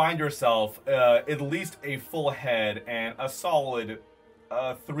mean, you find yourself at least a full head and a solid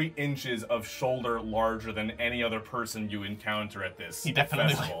 3 inches of shoulder larger than any other person you encounter at this He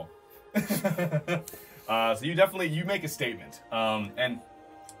definitely festival. So you make a statement. And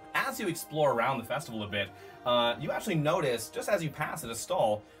as you explore around the festival a bit, you actually notice, just as you pass at a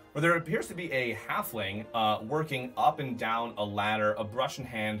stall, where there appears to be a halfling working up and down a ladder, a brush in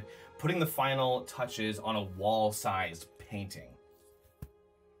hand, putting the final touches on a wall-sized painting.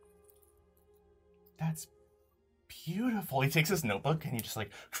 That's beautiful. He takes his notebook and he just like,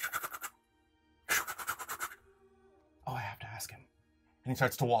 oh, I have to ask him. And he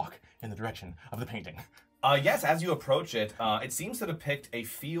starts to walk in the direction of the painting. Yes, as you approach it, it seems to depict a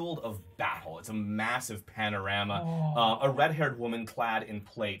field of battle. It's a massive panorama. A red-haired woman clad in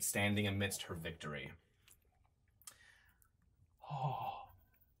plate standing amidst her victory.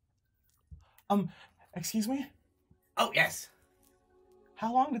 Excuse me? Oh, yes.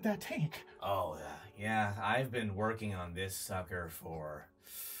 How long did that take? Oh, yeah, I've been working on this sucker for,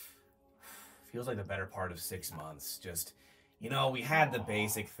 feels like the better part of 6 months. Just, we had the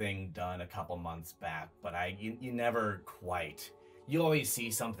basic thing done a couple months back, but you never quite. You always see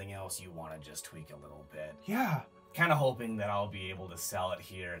something else you want to just tweak a little bit. Yeah. Kind of hoping that I'll be able to sell it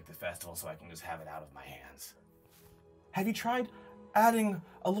here at the festival so I can just have it out of my hands. Have you tried adding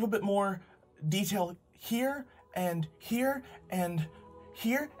a little bit more detail here and here and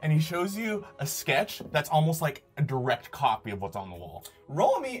here? And he shows you a sketch that's almost like a direct copy of what's on the wall.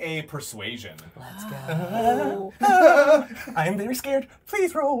 Roll me a persuasion. Let's go. I am very scared.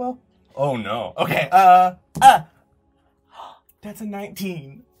 Please roll well. Oh no. Okay, that's a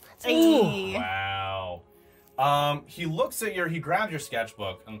 19. Wow. He looks at he grabs your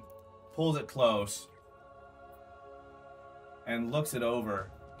sketchbook and pulls it close and looks it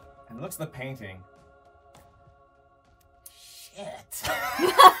over and looks at the painting. Shit.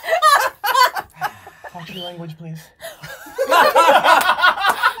 Talk your language, please.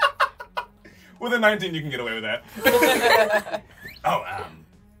 With a 19, you can get away with that.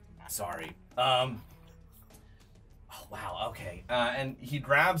 Sorry. Oh, wow, okay. And he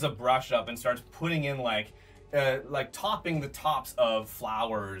grabs a brush up and starts putting in like topping the tops of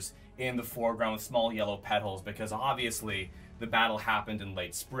flowers in the foreground with small yellow petals, because obviously the battle happened in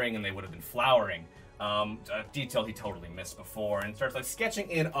late spring and they would have been flowering. A detail he totally missed before, and starts like sketching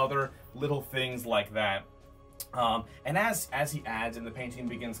in other little things like that. And as he adds and the painting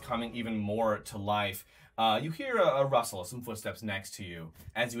begins coming even more to life, you hear a rustle, some footsteps next to you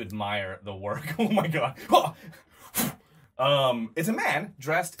as you admire the work. Oh my god. It's a man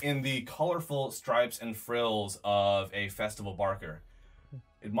dressed in the colorful stripes and frills of a festival barker.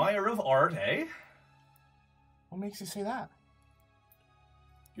 Admirer of art, eh? What makes you say that?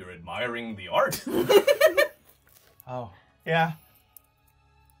 You're admiring the art. Oh, yeah.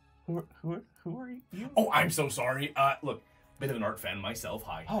 Who are you? Oh, I'm so sorry. Look, bit of an art fan myself.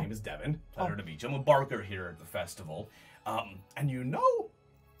 Hi, my name is Devin. Pleasure to meet you. I'm a barker here at the festival. And you know,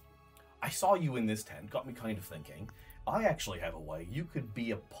 I saw you in this tent. Got me kind of thinking. I actually have a way you could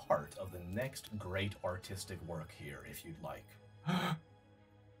be a part of the next great artistic work here if you'd like.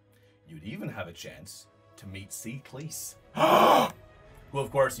 You'd even have a chance to meet C. Cleese. Who, of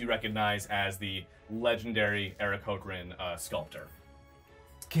course, you recognize as the legendary Eric Hochrin sculptor.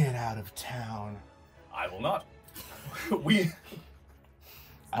 Get out of town. I will not.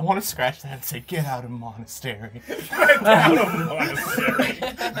 I want to scratch that and say, get out of monastery. Get out of monastery.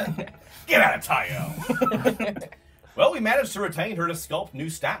 Get out of Tayo. Well, we managed to retain her to sculpt new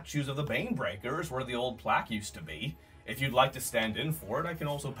statues of the Banesbreakers where the old plaque used to be. If you'd like to stand in for it, I can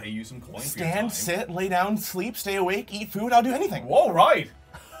also pay you some coin for your time. Stand, sit, lay down, sleep, stay awake, eat food, I'll do anything. Whoa, right.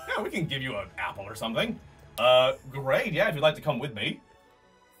 Yeah, we can give you an apple or something. Great, yeah, if you'd like to come with me.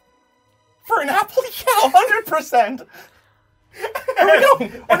 For an apple? Yeah, 100%. Where do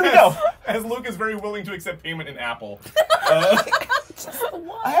we go? As Luke is very willing to accept payment in apple.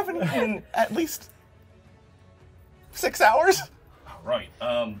 I haven't eaten in at least 6 hours. Right,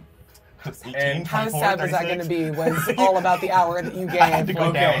 And How sad was that going to 36? be? Was all about the hour that you gave. I had to go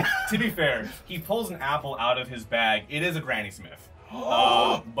okay, down. to be fair, he pulls an apple out of his bag. It is a Granny Smith.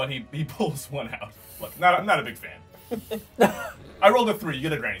 But he pulls one out. Look, I'm not a big fan. I rolled a 3, you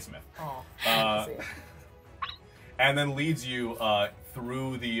get a Granny Smith. Oh, And then leads you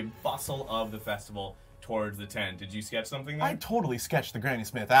through the bustle of the festival towards the tent. Did you sketch something there? I totally sketched the Granny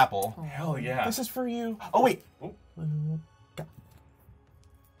Smith apple. Hell yeah. This is for you. Oh, wait. Oh.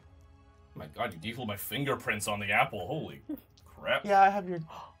 My god, you detailed my fingerprints on the apple. Holy crap. Yeah, I have your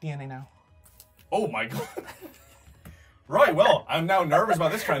DNA now. Oh my god. Right, well, I'm now nervous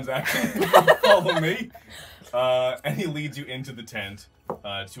about this transaction. Follow me. And he leads you into the tent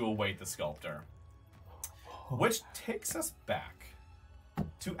to await the sculptor. Which takes us back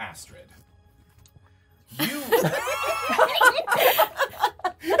to Astrid. You...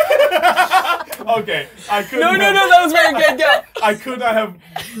 Okay, I could No, that was very good. Go. I could not have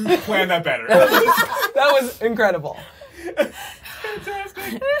planned that better. That was incredible.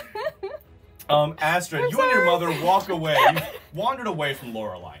 Fantastic. Astrid, you and your mother walk away. You've wandered away from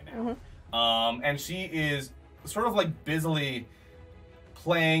Lorelei now. And she is sort of like busily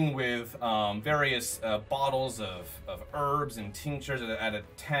playing with various bottles of herbs and tinctures at a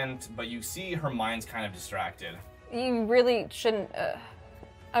tent, but you see her mind's kind of distracted. You really shouldn't.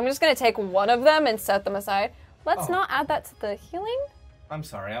 I'm just gonna take one of them and set them aside. Let's not add that to the healing. I'm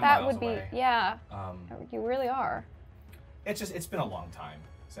sorry, I'm That miles would be, away. yeah. You really are. It's been a long time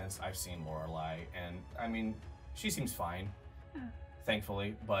since I've seen Lorelei, and I mean, she seems fine,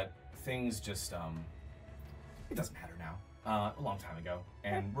 thankfully, but things just, it doesn't matter now. A long time ago,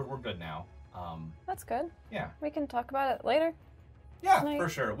 and we're good now. That's good. Yeah. We can talk about it later. Yeah, Tonight. for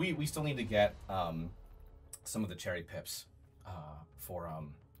sure. We still need to get some of the cherry pips for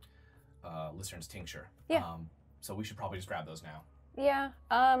Lysern's tincture. Yeah. So we should probably just grab those now. Yeah.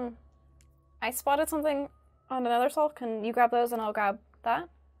 I spotted something on another stall. Can you grab those and I'll grab that?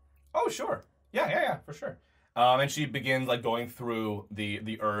 Oh, sure. Yeah, for sure. And she begins like going through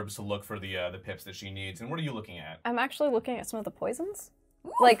the herbs to look for the pips that she needs. And what are you looking at? I'm actually looking at some of the poisons.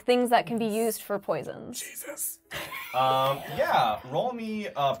 Like things that can be used for poisons. Jesus. Yeah. Roll me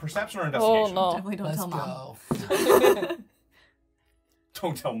perception or investigation. Oh, no. Definitely don't tell mom.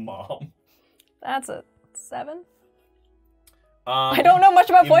 Don't tell mom. That's a 7. I don't know much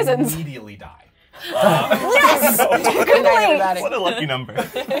about poisons. Immediately die. Yes! Quickly! What a lucky number.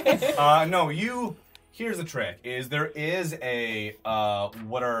 No, here's the trick, is there is a,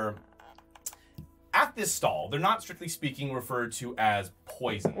 what are, at this stall, they're not strictly speaking referred to as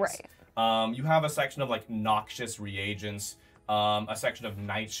poisons. Right. You have a section of like noxious reagents, a section of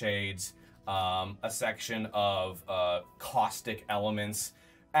nightshades, a section of caustic elements,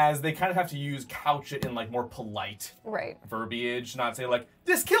 as they kind of have to couch it in like more polite verbiage, not say like,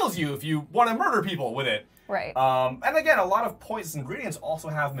 this kills you if you want to murder people with it. Right. And again, a lot of poison ingredients also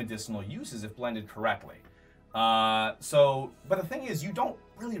have medicinal uses if blended correctly. But the thing is, you don't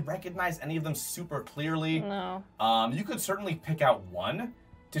really recognize any of them super clearly. No. You could certainly pick out one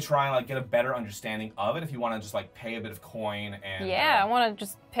to try and like get a better understanding of it if you want to just like pay a bit of coin and. Yeah, I want to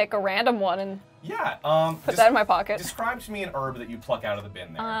just pick a random one and yeah. put that in my pocket. Describe to me an herb that you pluck out of the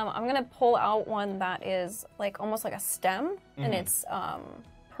bin there. I'm gonna pull out one that is like almost like a stem, and it's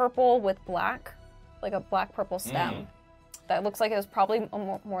purple with black, like a black purple stem. That looks like it was probably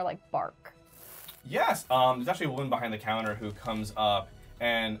more like bark. Yes, there's actually a woman behind the counter who comes up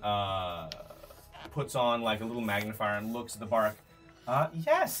and puts on like a little magnifier and looks at the bark.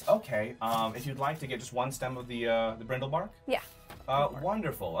 Yes, okay. If you'd like to get just one stem of the brindle bark. Yeah.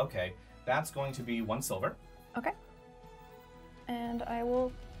 Wonderful. Okay, that's going to be 1 silver. Okay. And I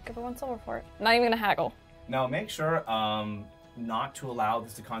will give her 1 silver for it. Not even gonna haggle. Now make sure not to allow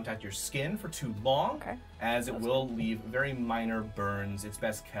this to contact your skin for too long, Okay. as it will leave very minor burns. It's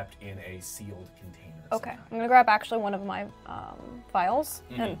best kept in a sealed container. of some Okay. kind. I'm gonna grab actually one of my files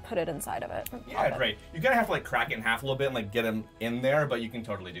and put it inside of it. Yeah, great. You're gonna have to like crack it in half a little bit and like get them in there, but you can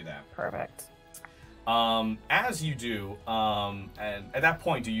totally do that. Perfect. As you do, and at that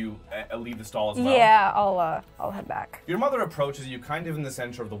point, do you leave the stall as well? Yeah, I'll head back. Your mother approaches you kind of in the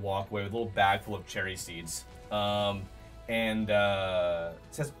center of the walkway with a little bag full of cherry seeds, and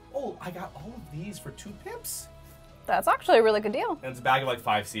says, "Oh, I got all of these for 2 pips." That's actually a really good deal. And it's a bag of like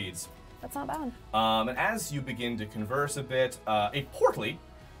 5 seeds. That's not bad. And as you begin to converse a bit, a portly,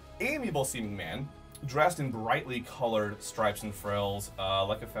 amiable-seeming man, dressed in brightly colored stripes and frills,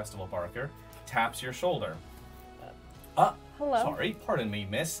 like a festival barker, taps your shoulder. Hello. Sorry, pardon me,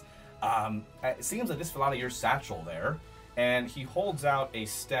 miss. It seems like this fell out of your satchel there. And he holds out a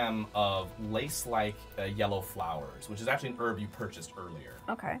stem of lace-like yellow flowers, which is actually an herb you purchased earlier.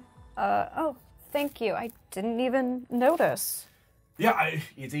 Okay. Oh, thank you. I didn't even notice. Yeah,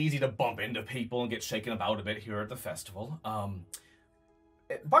 it's easy to bump into people and get shaken about a bit here at the festival.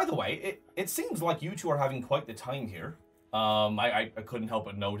 By the way, it seems like you two are having quite the time here. I couldn't help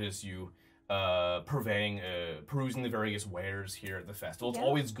but notice you perusing the various wares here at the festival. It's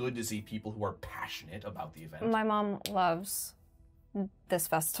always good to see people who are passionate about the event. My mom loves this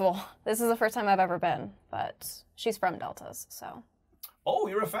festival. This is the first time I've ever been, but she's from Deltas, so. Oh,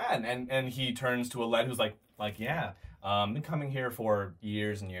 you're a fan. And he turns to Aled, who's like, yeah, been coming here for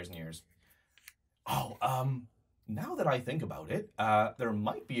years and years and years. Oh, now that I think about it, there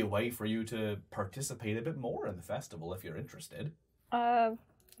might be a way for you to participate a bit more in the festival if you're interested.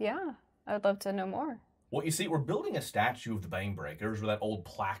 Yeah, I'd love to know more. Well, you see, we're building a statue of the Banesbreakers where that old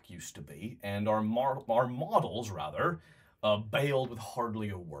plaque used to be, and our models, bailed with hardly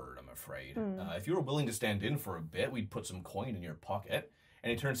a word, I'm afraid. If you were willing to stand in for a bit, we'd put some coin in your pocket. And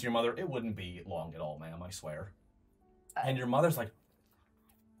he turns to your mother, "It wouldn't be long at all, ma'am, I swear." And your mother's like,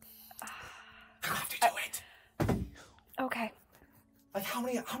 "You have to do it." Okay. Like, how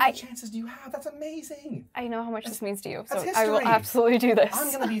many chances do you have? That's amazing. I know how much this means to you, so that's I will history. absolutely do this.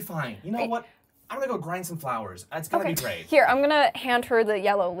 I'm gonna be fine. You know what? I'm gonna go grind some flowers. It's gonna be great. Here, I'm gonna hand her the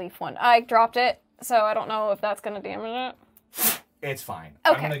yellow leaf one. I dropped it, so I don't know if that's gonna damage it. It's fine.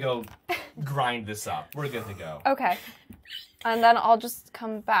 Okay. I'm gonna go grind this up. We're good to go. Okay. And then I'll just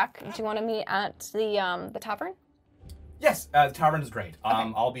come back. Do you want to meet at the tavern? Yes, the tavern is great.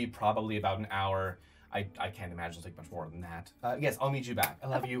 I'll be probably about an hour. I can't imagine it'll take much more than that. Yes, I'll meet you back. I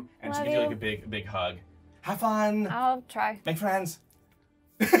love you. And she gives you like a big hug. Have fun. I'll try. Make friends.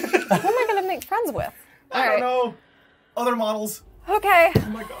 Who am I gonna make friends with? I don't know. Other models. Okay. Oh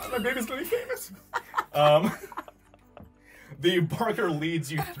my god, my baby's gonna be famous. The barker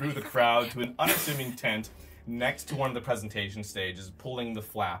leads you through the crowd to an unassuming tent next to one of the presentation stages, pulling the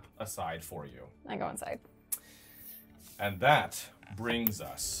flap aside for you. I go inside. And that brings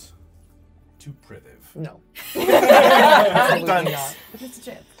us to Priviv. No. Absolutely not. But it's a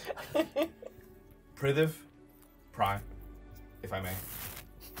chance. Priviv, Pry, if I may.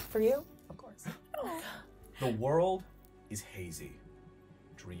 For you? Of course. The world is hazy,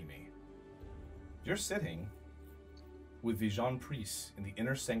 dreamy. You're sitting with Vijan Priest in the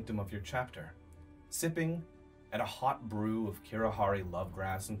inner sanctum of your chapter, sipping at a hot brew of Kirahari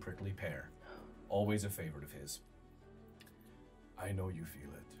lovegrass and prickly pear, always a favorite of his. I know you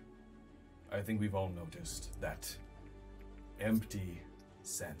feel it. I think we've all noticed that empty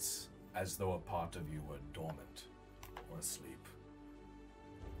sense, as though a part of you were dormant or asleep.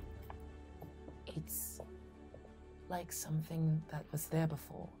 It's like something that was there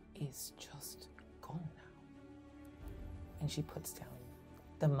before is just gone now. And she puts down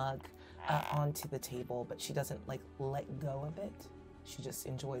the mug onto the table, but she doesn't like let go of it. She just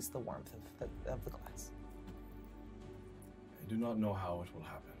enjoys the warmth of the glass. I do not know how it will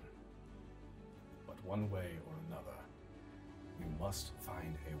happen, but one way or another, You must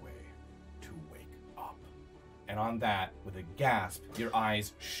find a way to wake up. And on that, with a gasp, your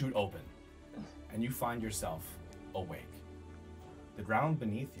eyes shoot open, and you find yourself awake. The ground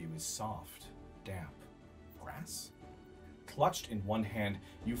beneath you is soft, damp grass. Clutched in one hand,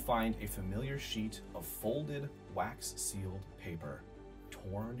 you find a familiar sheet of folded, wax-sealed paper,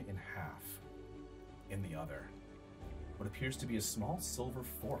 torn in half. In the other, what appears to be a small silver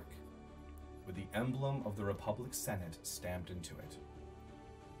fork with the emblem of the Republic Senate stamped into it.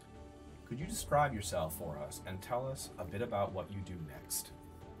 Could you describe yourself for us and tell us a bit about what you do next?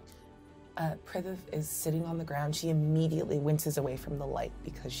 Prithv is sitting on the ground. She immediately winces away from the light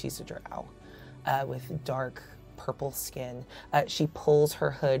because she's a drow with dark purple skin. She pulls her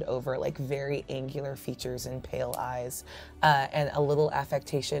hood over, like very angular features and pale eyes, and a little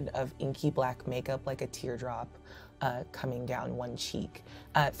affectation of inky black makeup, like a teardrop coming down one cheek.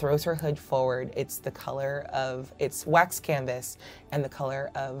 Throws her hood forward. It's the color of, it's wax canvas and the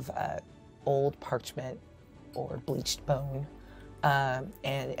color of old parchment or bleached bone. And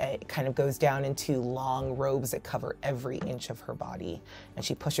it kind of goes down into long robes that cover every inch of her body. And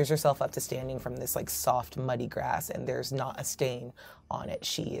she pushes herself up to standing from this like soft, muddy grass, and there's not a stain on it.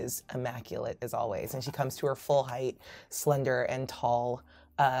 She is immaculate as always. And she comes to her full height, slender and tall,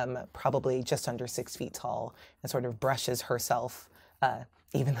 probably just under 6 feet tall, and sort of brushes herself,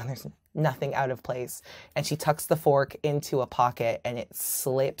 even though there's nothing out of place. And she tucks the fork into a pocket, and it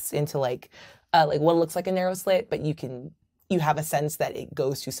slips into like what looks like a narrow slit, but you have a sense that it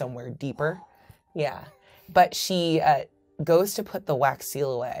goes to somewhere deeper. Yeah. But she goes to put the wax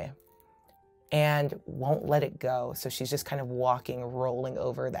seal away and won't let it go. So she's just kind of walking, rolling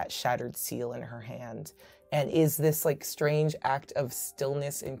over that shattered seal in her hand. And is this like strange act of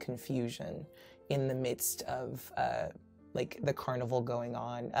stillness and confusion in the midst of like the carnival going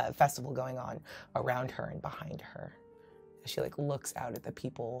on, festival going on around her and behind her. She like looks out at the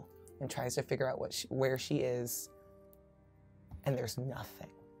people and tries to figure out where she is. And there's nothing.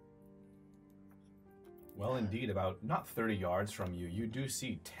 Well, indeed, about not 30 yards from you, you do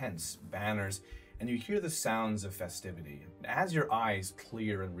see tents, banners, and you hear the sounds of festivity. As your eyes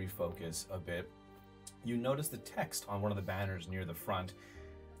clear and refocus a bit, you notice the text on one of the banners near the front.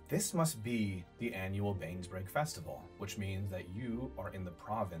 This must be the annual Banesbreak Festival, which means that you are in the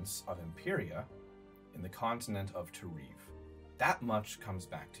province of Imperia, in the continent of Tariv. That much comes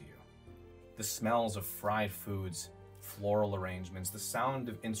back to you. The smells of fried foods, floral arrangements, the sound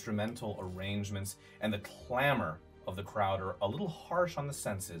of instrumental arrangements, and the clamor of the crowd are a little harsh on the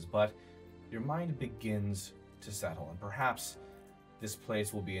senses, but your mind begins to settle, and perhaps this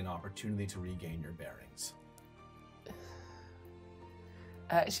place will be an opportunity to regain your bearings.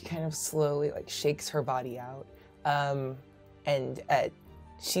 She kind of slowly like shakes her body out, and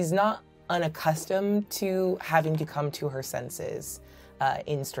she's not unaccustomed to having to come to her senses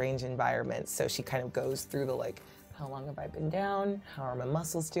in strange environments, so she kind of goes through the like, how long have I been down? How are my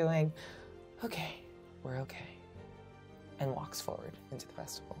muscles doing? Okay, we're okay. And walks forward into the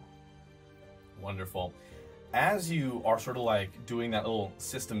festival. Wonderful. As you are sort of like doing that little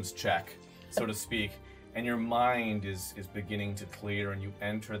systems check, so to speak, and your mind is beginning to clear and you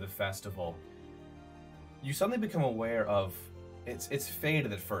enter the festival, you suddenly become aware of, it's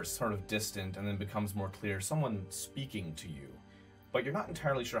faded at first, sort of distant, and then becomes more clear, someone speaking to you. But you're not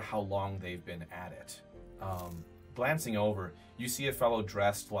entirely sure how long they've been at it. Glancing over, you see a fellow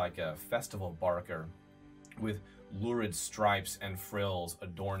dressed like a festival barker with lurid stripes and frills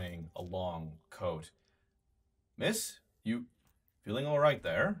adorning a long coat. Miss, you feeling all right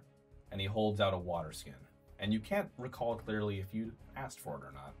there? And he holds out a water skin. And you can't recall clearly if you asked for it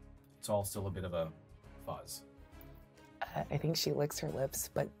or not. It's all still a bit of a fuzz. I think she licks her lips,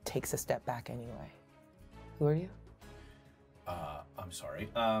 but takes a step back anyway. Who are you? I'm sorry.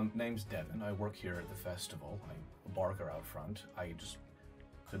 Name's Devin. I work here at the festival. I'm a barker out front. I just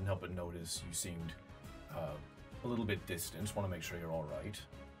couldn't help but notice you seemed a little bit distant. Just want to make sure you're all right.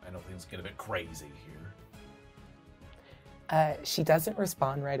 I know things get a bit crazy here. She doesn't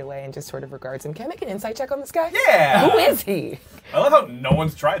respond right away and just sort of regards him. Can I make an insight check on this guy? Yeah! Who is he? I love how no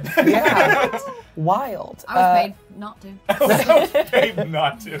one's tried that. Yeah. Wild. I was paid not to. I was paid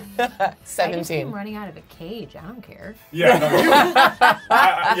not to. I just 17. came running out of a cage. I don't care. Yeah, no,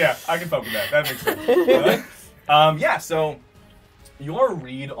 yeah, I can fuck with that. That makes sense. Yeah, so your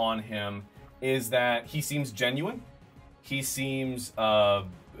read on him is that he seems genuine. He seems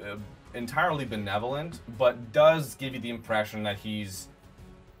entirely benevolent, but does give you the impression that he's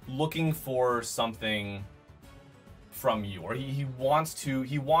looking for something from you, or he wants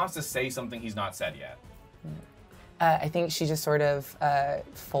to say something he's not said yet. I think she just sort of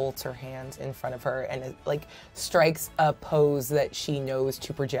folds her hands in front of her and like strikes a pose that she knows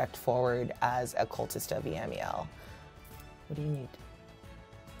to project forward as a cultist of Yamiel. What do you need?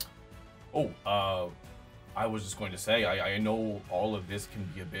 Oh, I was just going to say, I know all of this can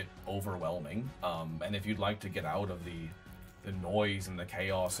be a bit overwhelming, and if you'd like to get out of the noise and the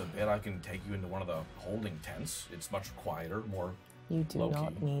chaos a bit, I can take you into one of the holding tents. It's much quieter, more You do low-key.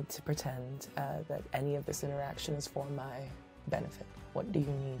 not need to pretend that any of this interaction is for my benefit. What do you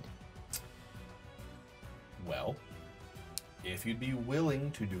need? Well, if you'd be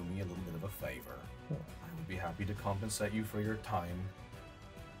willing to do me a little bit of a favor, I would be happy to compensate you for your time,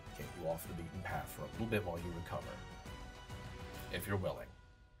 get you off the beaten path for a little bit while you recover. If you're willing.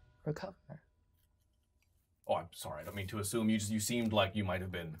 Recover. Oh, I'm sorry. I don't mean to assume. You seemed like you might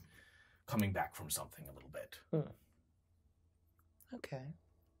have been coming back from something a little bit. Okay.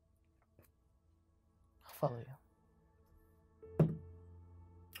 I'll follow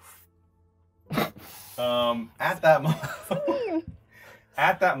you.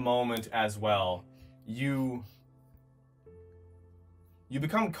 At that moment as well, you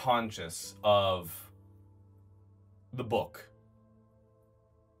become conscious of the book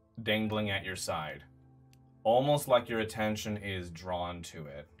dangling at your side, almost like your attention is drawn to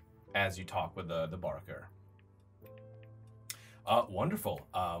it as you talk with the barker. Wonderful.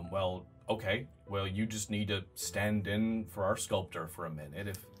 Well, okay. Well, you just need to stand in for our sculptor for a minute.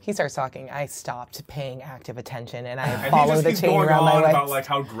 If He starts talking. I stopped paying active attention and I and follow the he's chain going around my on legs. about like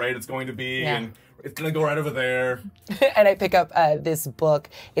how great it's going to be, Yeah. and it's gonna go right over there. And I pick up this book.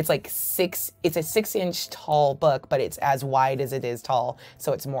 It's like it's a 6-inch tall book, but it's as wide as it is tall.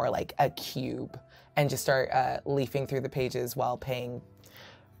 So it's more like a cube. And just start leafing through the pages while paying.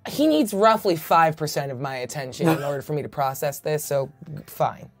 He needs roughly 5% of my attention in order for me to process this, so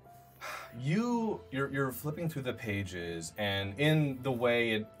fine. You're flipping through the pages, and in the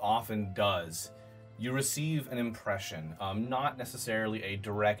way it often does, you receive an impression, not necessarily a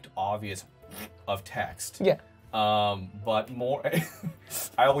direct, obvious of text. Yeah. But more.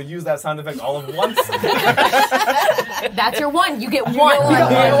 I will use that sound effect all at once. That's your one. You get one.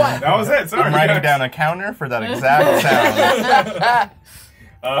 That was it. Sorry. I'm writing down a counter for that exact sound.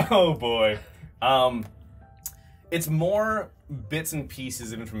 Oh boy. It's more bits and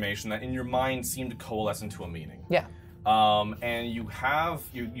pieces of information that in your mind seem to coalesce into a meaning. Yeah. And you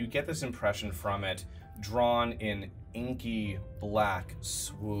get this impression from it, drawn in inky black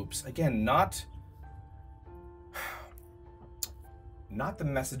swoops. Again, not the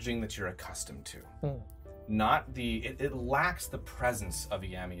messaging that you're accustomed to. Not it lacks the presence of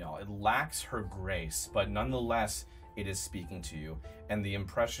Yamiel. It lacks her grace, but nonetheless, it is speaking to you. And the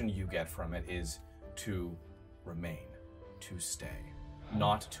impression you get from it is to remain, to stay,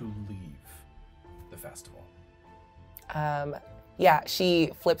 not to leave the festival. Yeah,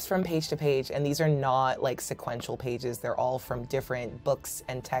 she flips from page to page, and these are not like sequential pages. They're all from different books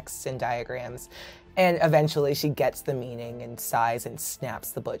and texts and diagrams. And eventually she gets the meaning and sighs and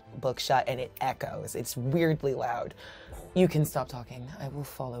snaps the book shut, and it echoes. It's weirdly loud. You can stop talking. I will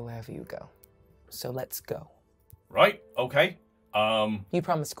follow wherever you go. So let's go. Right, okay. You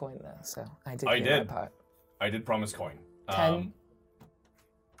promised coin though, so I did I hear did. that part. I did promise coin. 10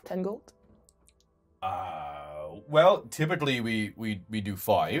 gold? Well, typically we do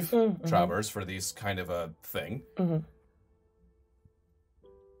 5 Travers for these kind of a thing.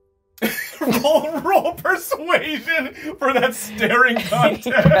 roll persuasion for that staring contest.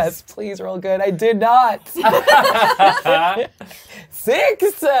 Yes, please roll good. I did not.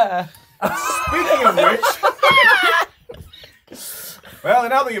 6! Speaking of which, well,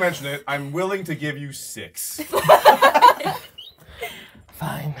 now that you mention it, I'm willing to give you 6.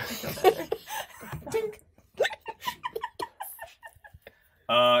 Fine.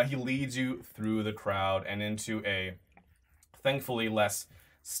 He leads you through the crowd and into a, thankfully, less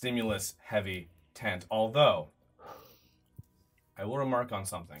stimulus-heavy tent. Although, I will remark on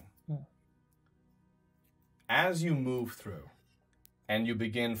something. As you move through, and you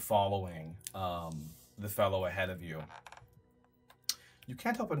begin following the fellow ahead of you, you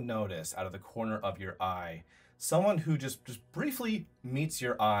can't help but notice out of the corner of your eye someone who just briefly meets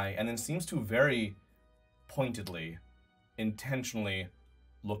your eye and then seems to very pointedly, intentionally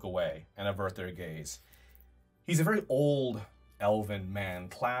look away and avert their gaze. He's a very old elven man,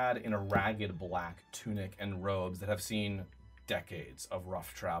 clad in a ragged black tunic and robes that have seen decades of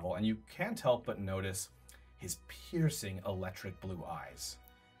rough travel, and you can't help but notice his piercing electric blue eyes.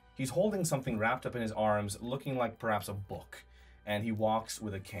 He's holding something wrapped up in his arms, looking like perhaps a book, and he walks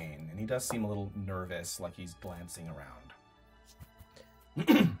with a cane, and he does seem a little nervous, like he's glancing around.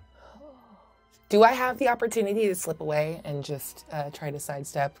 Do I have the opportunity to slip away and just try to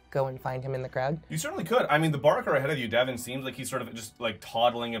sidestep, go and find him in the crowd? You certainly could. I mean, the barker ahead of you, Devin, seems like he's sort of just like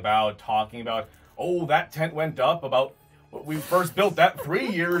toddling about, talking about, oh, that tent went up about we first built that 3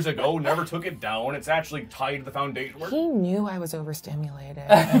 years ago, never took it down. It's actually tied to the foundation. He knew I was overstimulated.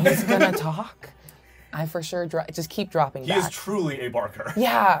 And he's gonna talk. I for sure just keep dropping back. He is truly a barker.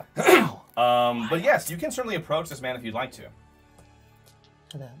 Yeah. But yes, you can certainly approach this man if you'd like to.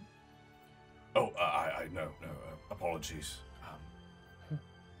 Hello. Oh, no, apologies.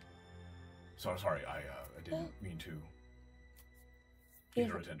 Sorry, I didn't mean to get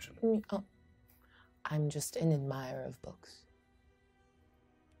your attention. Oh, I'm just an admirer of books.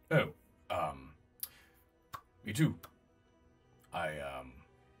 Oh, me too. I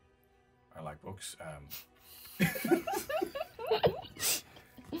like books.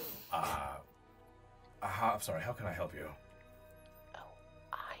 Sorry, how can I help you?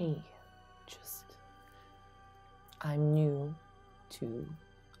 Oh, I'm new to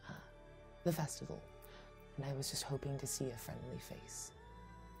the festival, and I was just hoping to see a friendly face.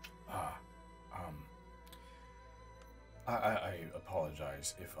 I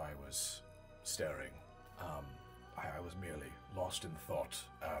apologize if I was staring. I was merely lost in thought,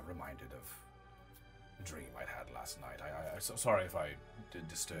 reminded of a dream I'd had last night. I'm so sorry if I did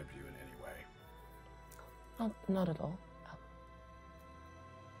disturb you in any way. Oh, not at all.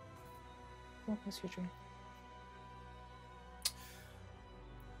 What was your dream?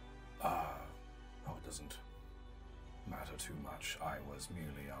 It doesn't matter too much. I was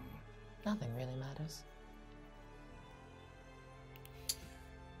merely, Nothing really matters.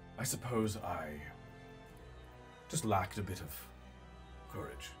 I suppose I just lacked a bit of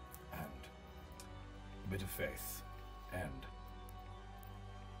courage and a bit of faith, and,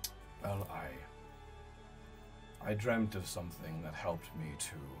 well, I dreamt of something that helped me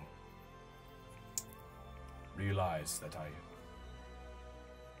to realize that I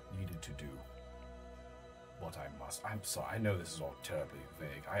needed to do what I must. I'm sorry, I know this is all terribly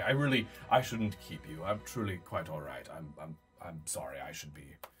vague. I shouldn't keep you. I'm truly quite all right. I'm sorry, I should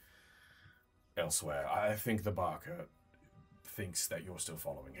be elsewhere. I think the barker thinks that you're still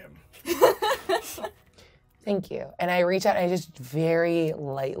following him. Thank you. And I reach out and I just very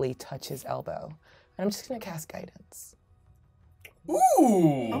lightly touch his elbow. And I'm just gonna cast guidance.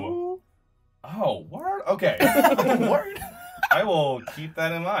 Ooh! Oh, word? Okay. Word? I will keep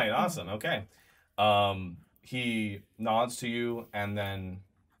that in mind. Awesome, okay. He nods to you and then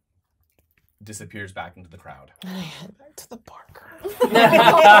disappears back into the crowd. And I head back to the barker.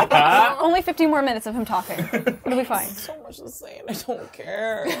 Only 15 more minutes of him talking. It'll be fine. So much to say and I don't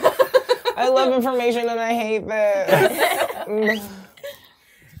care. I love information and I hate this.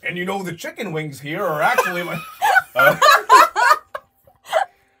 And you know the chicken wings here are actually my...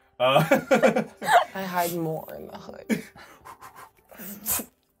 I hide more in the hood.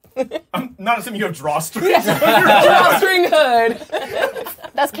 I'm not assuming you have drawstring. Drawstring hood.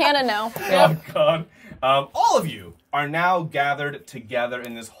 That's canon now. Oh, God. All of you are now gathered together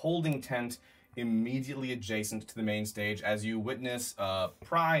in this holding tent immediately adjacent to the main stage as you witness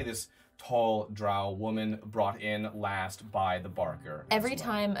Pry, this tall drow woman brought in last by the barker. Every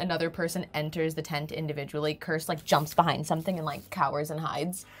time another person enters the tent individually, Curse like jumps behind something and like cowers and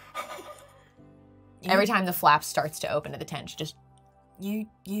hides. Every time the flap starts to open to the tent, she just... You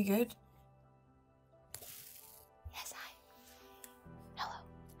good? Yes, hi. Hello.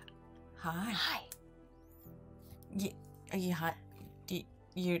 Hi. Hi. Are you hot?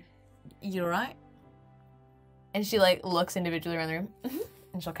 You alright? And she like looks individually around the room,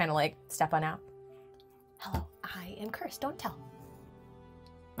 and she'll kind of like step on out. Hello, I am Curse. Don't tell.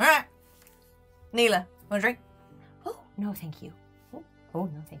 Alright. Neela, want a drink? Oh, no, thank you. Oh,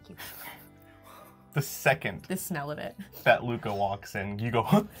 no, thank you. The second The smell of it. that Luca walks in, you go,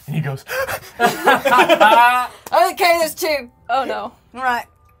 huh? And he goes, Okay, there's two. Oh no. Alright.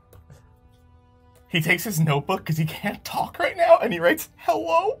 he takes his notebook because he can't talk right now, and he writes,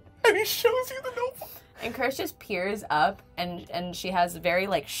 hello, and he shows you the notebook. And Curse just peers up, and she has very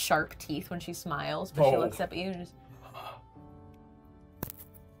like sharp teeth when she smiles, but she looks up at you and just...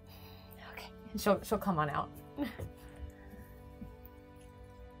 Okay. And she'll come on out.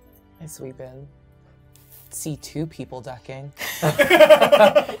 I sweep in. See two people ducking.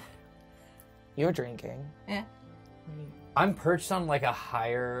 You're drinking. Yeah. I'm perched on like a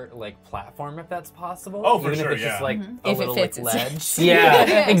higher like platform if that's possible. Oh, for even sure, if it's just like a If it little fits, like it's- ledge. Yeah,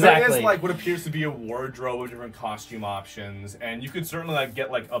 There exactly. is like what appears to be a wardrobe of different costume options, and you could certainly like get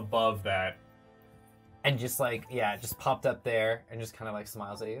like above that. And just like, yeah, just popped up there and just kind of like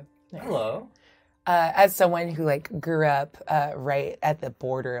smiles at you. Hello. As someone who like grew up right at the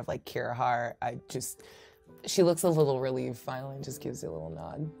border of like Kirihar, she looks a little relieved finally and just gives you a little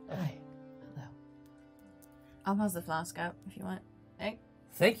nod. Hi. Hello. I'll pass the flask out if you want. Hey.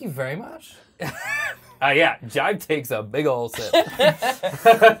 Thank you very much. Yeah, Jive takes a big ol' sip.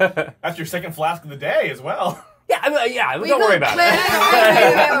 That's your second flask of the day as well. Yeah, don't worry about it.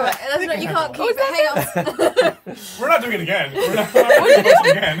 That's not, you can't keep it. Hang on. We're not doing it again. We're not doing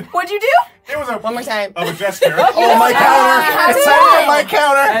it again. What'd you do? It was One more time. a gesture. Oh, my counter! It's time to get my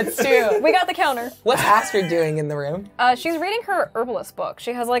counter! That's two. We got the counter. What's Astrid doing in the room? She's reading her herbalist book.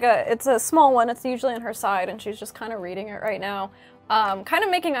 She has it's a small one. It's usually on her side, and she's just kind of reading it right now. Kind of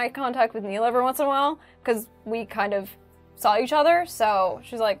making eye contact with Neil every once in a while, because we kind of saw each other, so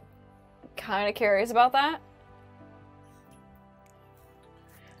she's like kind of curious about that.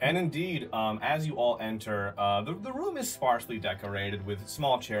 And indeed, as you all enter, the room is sparsely decorated with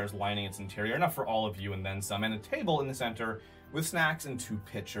small chairs lining its interior, enough for all of you and then some, and a table in the center with snacks and 2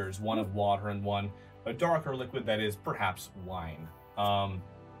 pitchers, one of water and one a darker liquid that is perhaps wine.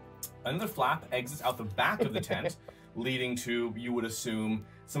 Another flap exits out the back of the tent, leading to, you would assume,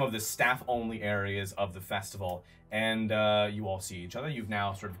 some of the staff-only areas of the festival. And you all see each other. You've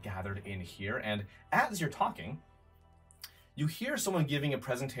now sort of gathered in here, and as you're talking, you hear someone giving a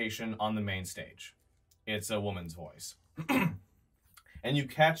presentation on the main stage. It's a woman's voice. And you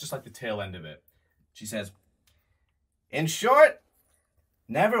catch just like the tail end of it. She says, "In short,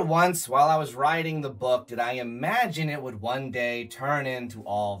 never once while I was writing the book did I imagine it would one day turn into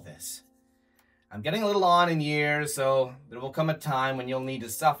all this. I'm getting a little on in years, so there will come a time when you'll need to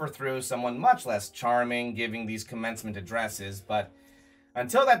suffer through someone much less charming giving these commencement addresses, but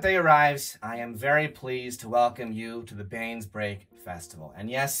until that day arrives, I am very pleased to welcome you to the Banesbreak Festival. And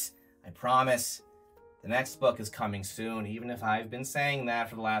yes, I promise, the next book is coming soon, even if I've been saying that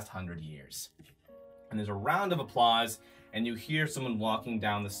for the last 100 years. And there's a round of applause, and you hear someone walking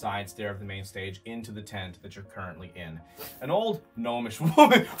down the side stair of the main stage into the tent that you're currently in. An old gnomish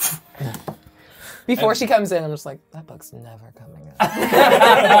woman. Before she comes in, I'm just like, that book's never coming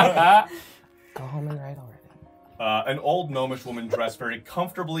out. Go home and write already. An old gnomish woman dressed very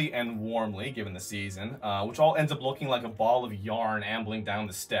comfortably and warmly, given the season, which all ends up looking like a ball of yarn ambling down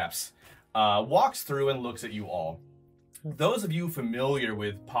the steps, walks through and looks at you all. Those of you familiar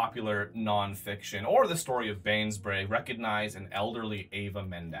with popular nonfiction or the story of Banesbreak recognize an elderly Ava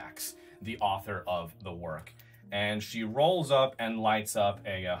Mendax, the author of the work. And she rolls up and lights up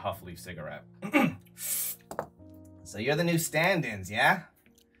a Huffleaf cigarette. So you're the new stand-ins, yeah?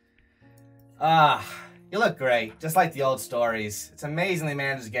 You look great, just like the old stories. It's amazingly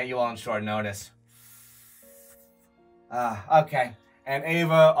managed to get you all on short notice. Okay. And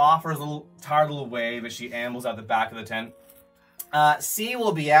Ava offers a little tired little wave as she ambles out the back of the tent. C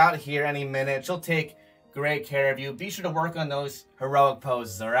will be out here any minute. She'll take great care of you. Be sure to work on those heroic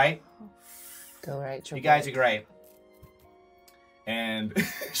poses, all right? Go right. You guys are great. And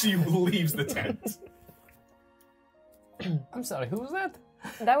she leaves the tent. I'm sorry, who was that?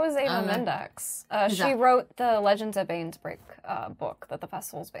 That was Ava Mendax. She that? wrote the Legends of Banesbreak book that the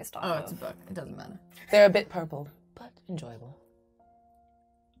festival's based off Oh, of. it's a book. It doesn't matter. They're a bit purple, but enjoyable.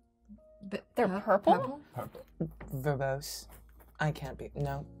 They're purple? Purple. Verbose. I can't be.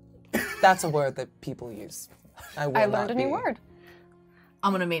 No. That's a word that people use. I learned a new word.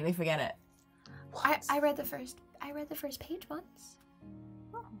 I'm gonna immediately forget it. I read the first page once.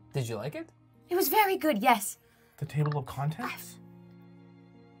 Did you like it? It was very good, yes. The table of contents?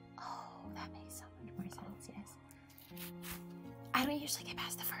 Oh, that makes so much more sense, yes. I don't usually get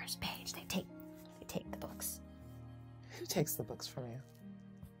past the first page. They take the books. Who takes the books from you?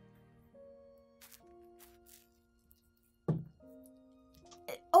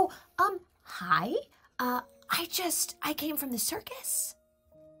 Hi. I came from the circus.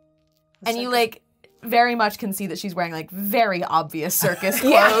 And you like very much can see that she's wearing like very obvious circus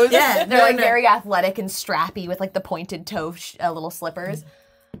clothes. Yeah, they're like very athletic and strappy with like the pointed toe little slippers.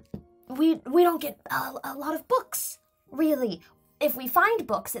 We don't get a lot of books, really. If we find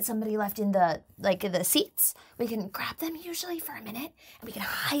books that somebody left in the seats, we can grab them usually for a minute and we can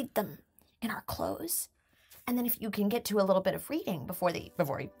hide them in our clothes. And then if you can get to a little bit of reading before he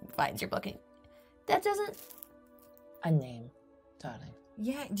finds your book, that doesn't. A name, darling.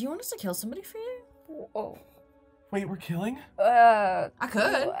 Yeah, do you want us to kill somebody for you? Oh. Wait, we're killing? I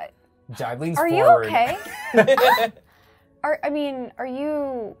could. Jive leans Are you forward. okay? Are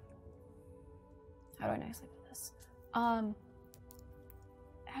you... How do I nicely put this?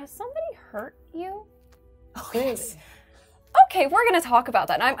 Has somebody hurt you? Oh, yes. Okay, we're gonna talk about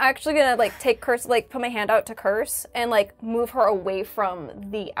that. And I'm actually gonna like take Curse, like put my hand out to Curse and like move her away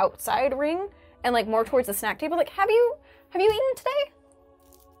from the outside ring and like more towards the snack table. Like, have you eaten today?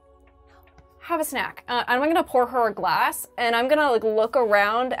 Have a snack. I'm gonna pour her a glass, and I'm gonna like look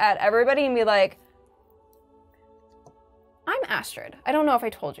around at everybody and be like, I'm Astrid. I don't know if I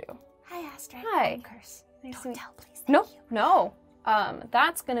told you. Hi, Astrid. Hi. I'm Curse. Nice Don't to meet tell, please. No.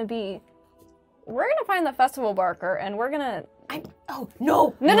 That's gonna be. We're gonna find the festival barker, and we're gonna.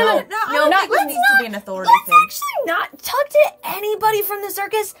 No. No. I don't think this needs to be an authority thing. Let's actually not talk to anybody from the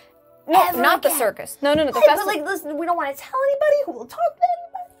circus. No, ever not the again. circus. No. The But festival. like, listen, we don't want to tell anybody who will talk to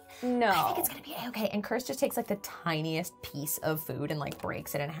anybody. No. I think it's gonna be okay. And Curse just takes like the tiniest piece of food and like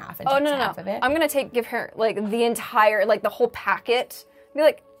breaks it in half and Oh takes no. half of it. I'm gonna give her like the entire the whole packet. Be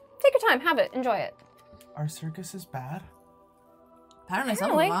like, take your time, have it, enjoy it. Our circus is bad. Apparently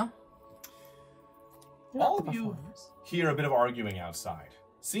some of them are. All of you hear a bit of arguing outside,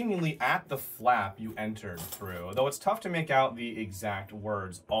 seemingly at the flap you entered through, though it's tough to make out the exact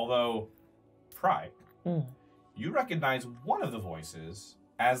words. Although, Pry, you recognize one of the voices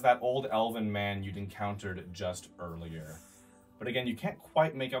as that old elven man you'd encountered just earlier. But again, you can't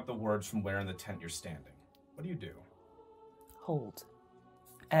quite make out the words from where in the tent you're standing. What do you do? Hold.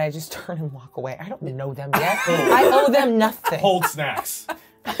 And I just turn and walk away. I don't know them yet. I owe them nothing. Hold snacks.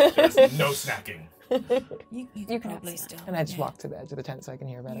 There's no snacking. You can probably have still. And I just walk to the edge of the tent so I can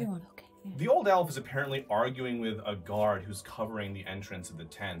hear better. You're on okay. The old elf is apparently arguing with a guard who's covering the entrance of the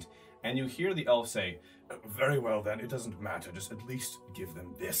tent, and you hear the elf say, "Very well then, it doesn't matter, just at least give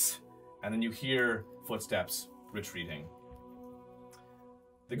them this." And then you hear footsteps retreating.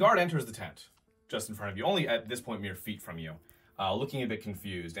 The guard enters the tent, just in front of you, only at this point mere feet from you, looking a bit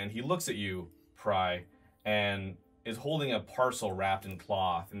confused, and he looks at you, Pry, and is holding a parcel wrapped in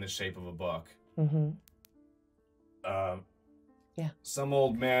cloth in the shape of a book. Mm-hmm. Yeah. Some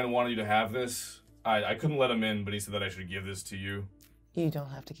old man wanted you to have this. I couldn't let him in, but he said that I should give this to you. You don't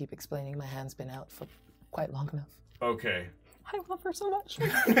have to keep explaining. My hand's been out for quite long enough. Okay. I love her so much.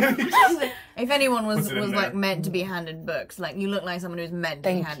 If anyone was Puts it in like there. meant to be handed books, like you look like someone who's meant to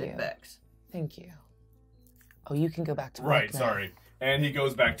be Thank handed you. books. Thank you. Oh, you can go back to work Right, now. sorry. And he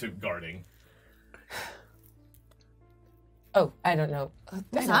goes back to guarding. Oh, I don't know. I What's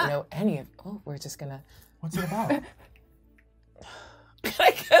don't that? know any of. Oh, we're just gonna. What's it about?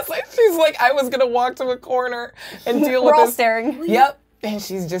 I guess she's like, I was gonna walk to a corner and deal We're with all this. staring. Yep. And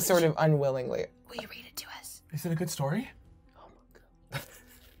she's just sort of unwillingly. Will you read it to us? Is it a good story? Oh my god.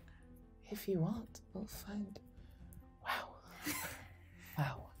 If you want, we'll find. Wow.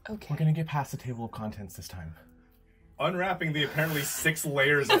 Wow. Okay. We're gonna get past the table of contents this time. Unwrapping the apparently 6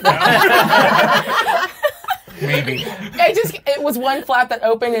 layers of that. Maybe. It was one flap that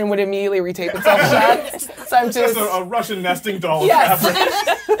opened and would immediately retape itself shut. So I'm Just just. a Russian nesting doll. Yes.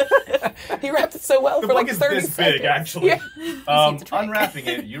 fabric. He wrapped it so well The for book like is 30 this seconds. big, actually. Yeah. Unwrapping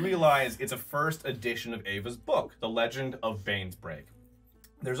it, you realize it's a first edition of Ava's book, The Legend of Banesbreak.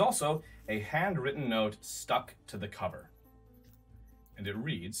 There's also a handwritten note stuck to the cover. And it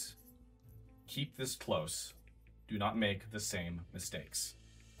reads, "Keep this close. Do not make the same mistakes."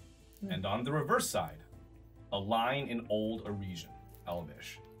 And on the reverse side, a line in Old Aresian,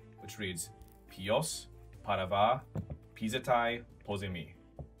 Elvish, which reads, "Pios, parava, pizetai, posemi."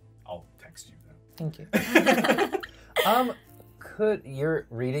 I'll text you that. Thank you. You're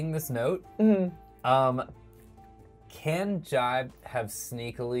reading this note? Can Jibe have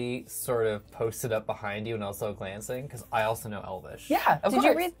sneakily sort of posted up behind you and also glancing? Because I also know Elvish. Yeah, of Did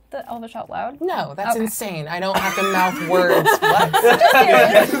course. you read the Elvish out loud? No, that's Okay. insane. I don't have to mouth words. What?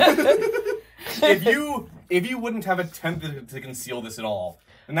 If you wouldn't have attempted to conceal this at all,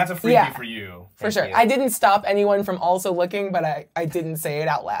 then that's a freebie Yeah. for you. For sure. I didn't stop anyone from also looking, but I didn't say it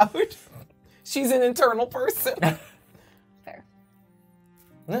out loud. She's an internal person. Fair.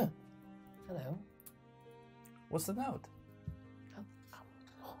 Yeah. Hello. What's the note?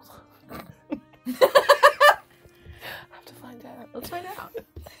 I have to find out. Let's find out.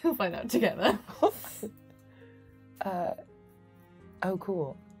 We'll find out together. Oh,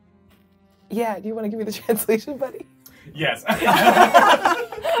 cool. Yeah, do you want to give me the translation, buddy? Yes.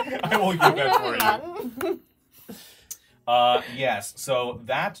 I will give that for you. Yes, so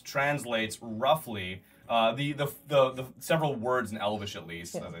that translates roughly, the several words in Elvish at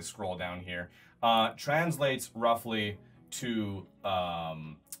least, as I scroll down here, translates roughly to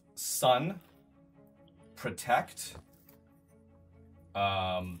sun, protect,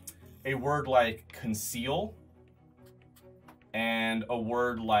 a word like conceal, and a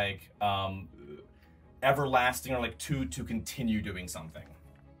word like everlasting, or like to continue doing something.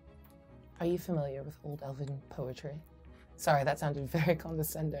 Are you familiar with old elven poetry? Sorry, that sounded very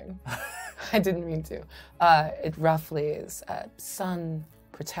condescending. I didn't mean to. It roughly is sun,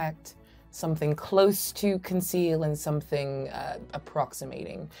 protect, something close to conceal and something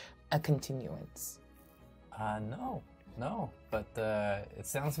approximating a continuance? No, but it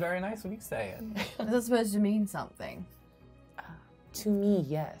sounds very nice when you say it. Is that supposed to mean something? To me,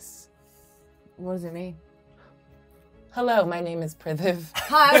 yes. What does it mean? Hello, my name is Prithiv.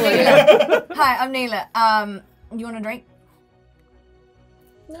 Hi, I'm Neela. Hi, I'm Neela. You want a drink?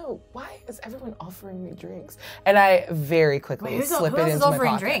 No, why is everyone offering me drinks? And I very quickly slip it into my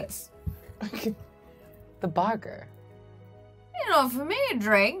offering pocket. drinks? The barker. You know, for me a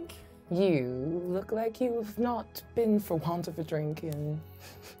drink. You look like you've not been for want of a drink in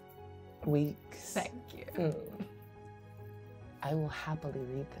weeks. Thank you. I will happily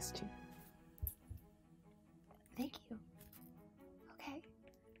read this to you. Thank you. Okay.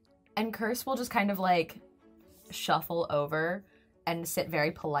 And Curse will just kind of like shuffle over and sit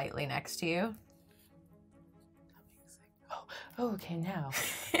very politely next to you. Oh, okay, now.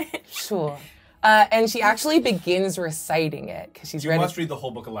 Sure. And she actually begins reciting it because she's You ready. must read the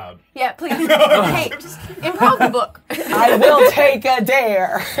whole book aloud. Yeah, please. Hey, improv the book. I will take a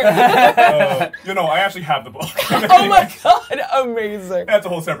dare. I actually have the book. Oh my god, amazing. That's a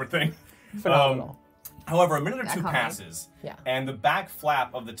whole separate thing. Phenomenal. However, a minute or two passes, Yeah. and the back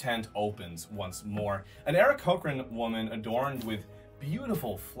flap of the tent opens once more. An Aarakocran woman adorned with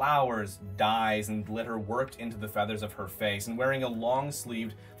beautiful flowers, dyes, and glitter worked into the feathers of her face, and wearing a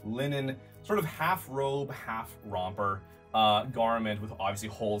long-sleeved linen, sort of half-robe, half-romper garment with obviously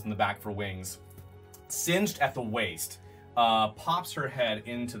holes in the back for wings, singed at the waist, pops her head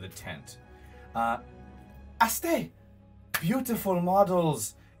into the tent. Aste! Beautiful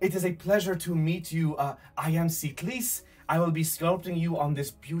models! It is a pleasure to meet you. I am Siklis. I will be sculpting you on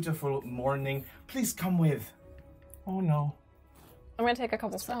this beautiful morning. Please come with. Oh no. I'm gonna take a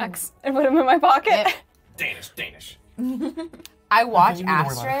couple snacks and put them in my pocket. Danish. I watch you need to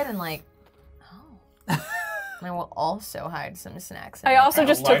worry about Astrid and like, and I will also hide some snacks. In I my also pouch.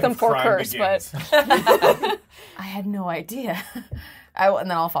 just took them for Crime Curse, begins. but I had no idea. And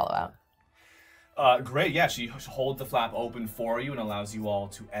then I'll follow out. Great, yeah, she holds the flap open for you and allows you all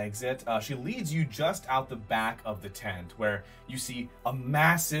to exit. She leads you just out the back of the tent where you see a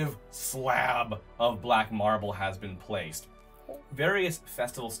massive slab of black marble has been placed. Various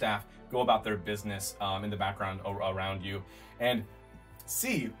festival staff go about their business in the background around you, and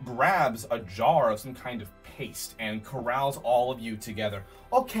C grabs a jar of some kind of paste and corrals all of you together.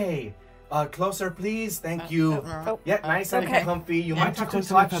 Okay, closer please, thank you. Yeah, nice and comfy. You might have to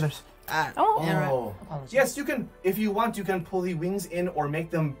touch. Oh, yes, you can. If you want, you can pull the wings in or make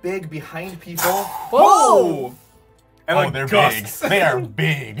them big behind people. Whoa! And they're gusts. big. They are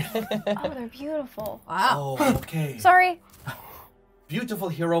big. oh, they're beautiful. Wow. Oh, okay. Sorry. Beautiful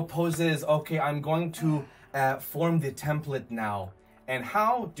hero poses. Okay, I'm going to form the template now. And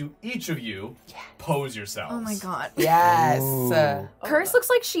how do each of you pose yourselves? Oh my god. Yes. Curse looks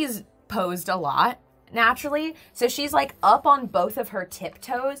like she's posed a lot naturally. So she's like up on both of her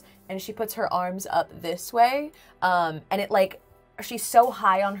tiptoes and she puts her arms up this way. And it like, she's so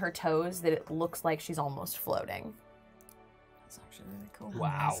high on her toes that it looks like she's almost floating. That's actually really cool.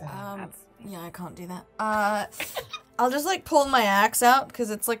 Wow. Yeah, I can't do that. I'll just like pull my axe out because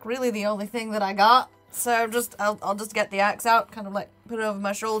it's like really the only thing that I got. So I'll just get the axe out, kind of like put it over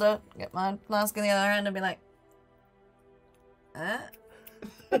my shoulder, get my flask in the other hand, and be like, I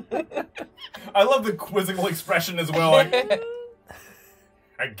love the quizzical expression as well. Like,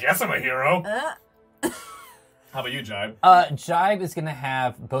 I guess I'm a hero. How about you, Jibe? Jibe is gonna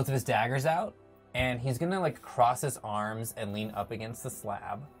have both of his daggers out, and he's gonna like cross his arms and lean up against the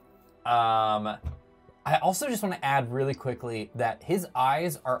slab. I also just want to add really quickly that his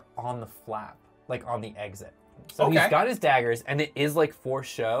eyes are on the flap, like on the exit. So he's got his daggers, and it is like for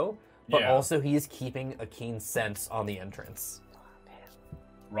show, but also he's keeping a keen sense on the entrance.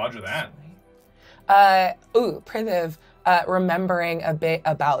 Roger that. Prithiv, remembering a bit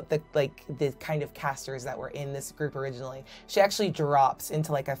about the kind of casters that were in this group originally, she actually drops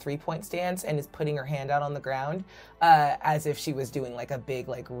into like a 3-point stance and is putting her hand out on the ground as if she was doing like a big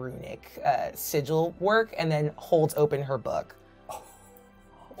like runic sigil work, and then holds open her book.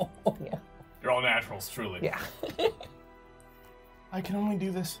 Yeah. You're all naturals, truly. Yeah. I can only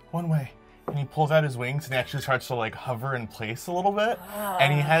do this one way. And he pulls out his wings and he actually starts to like hover in place a little bit.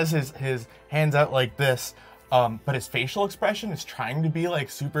 And he has his hands out like this. But his facial expression is trying to be like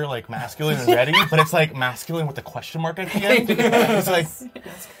super like masculine and ready, but it's like masculine with a question mark at the end. He's like,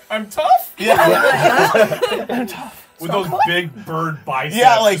 I'm tough? yeah. I'm tough. With those big bird biceps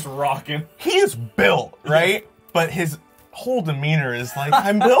Yeah, like- just rocking. He is built, right? But his whole demeanor is like,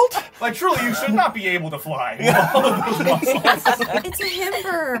 I'm built. Like, truly, you should not be able to fly. It's a him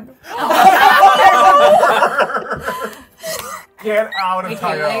verb. Get out of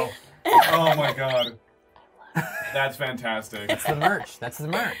Tyrell. Oh my god. That's fantastic. That's the merch. That's the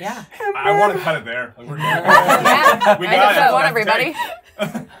merch. Yeah. I want to cut it there. We Yeah, got I just it. want That's everybody.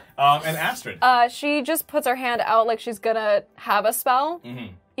 great. And Astrid. She just puts her hand out like she's gonna have a spell.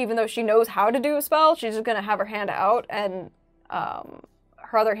 Even though she knows how to do a spell, she's just gonna have her hand out and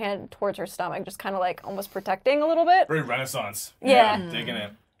her other hand towards her stomach, just kind of like almost protecting a little bit. Very Renaissance. Yeah. Digging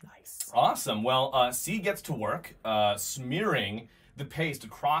it. Nice. Awesome. Well, C gets to work smearing the paste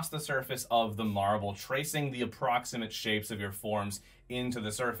across the surface of the marble, tracing the approximate shapes of your forms into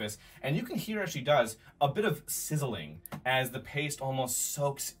the surface. And you can hear as she does a bit of sizzling as the paste almost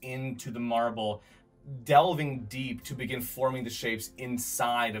soaks into the marble, delving deep to begin forming the shapes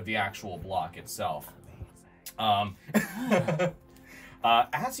inside of the actual block itself. As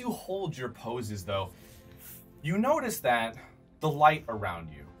you hold your poses, though, you notice that the light around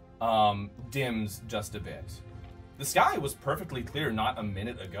you dims just a bit. The sky was perfectly clear not a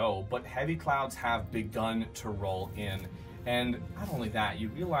minute ago, but heavy clouds have begun to roll in. And not only that, you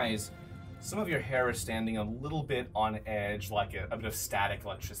realize some of your hair is standing a little bit on edge, like a bit of static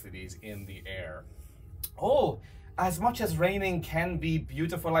electricity is in the air. Oh, as much as raining can be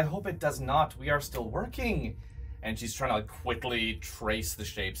beautiful, I hope it does not. We are still working. And she's trying to like, quickly trace the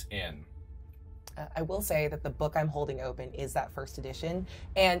shapes in. I will say that the book I'm holding open is that first edition,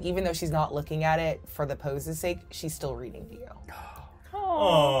 and even though she's not looking at it for the pose's sake, she's still reading to you.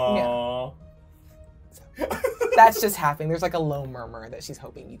 Aww. That's just happening. There's like a low murmur that she's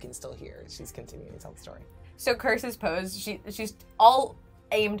hoping you can still hear as she's continuing to tell the story. So Curse's pose, she's all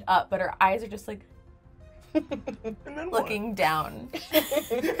aimed up, but her eyes are just like looking down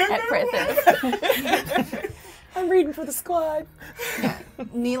at Prithip. I'm reading for the squad.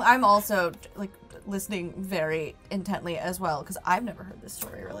 Neil, I'm also like listening very intently as well because I've never heard this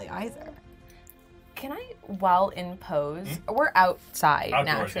story really either. Can I, while in pose, we're outside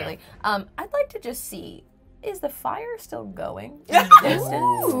Outdoors, naturally. I'd like to just see, is the fire still going in the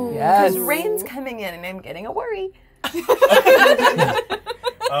distance? Yes. Because rain's coming in and I'm getting a worry.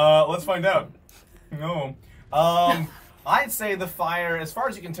 Let's find out. No. I'd say the fire, as far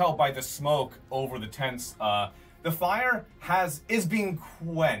as you can tell by the smoke over the tents, the fire is being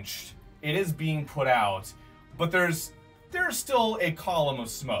quenched. It is being put out, but there's still a column of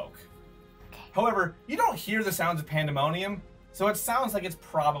smoke. Okay. However, you don't hear the sounds of pandemonium, so it sounds like it's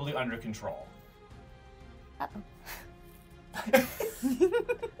probably under control.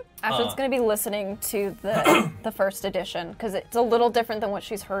 Astrid's going to be listening to the first edition because it's a little different than what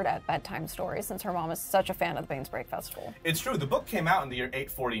she's heard at Bedtime Stories since her mom is such a fan of the Banesbreak Festival. It's true. The book came out in the year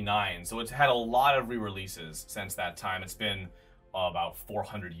 849, so it's had a lot of re-releases since that time. It's been about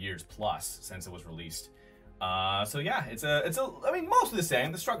 400 years plus since it was released. So yeah, I mean, mostly the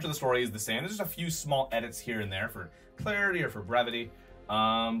same. The structure of the story is the same. There's just a few small edits here and there for clarity or for brevity.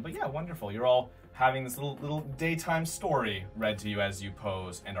 But yeah, wonderful. You're all having this little daytime story read to you as you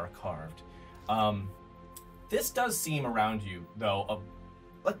pose and are carved. This does seem around you, though,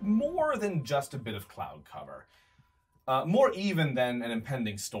 like more than just a bit of cloud cover. More even than an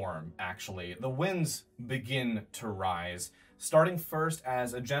impending storm, actually. The winds begin to rise, starting first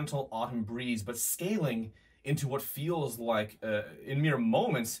as a gentle autumn breeze, but scaling into what feels like, in mere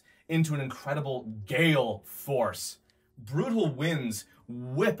moments, into an incredible gale force. Brutal winds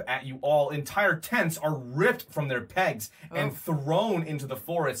whip at you all. Entire tents are ripped from their pegs and thrown into the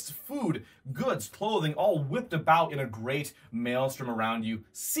forests. Food, goods, clothing, all whipped about in a great maelstrom around you.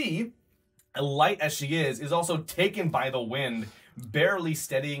 C, light as she is also taken by the wind, barely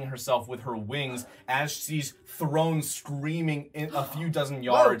steadying herself with her wings as she's thrown screaming in a few dozen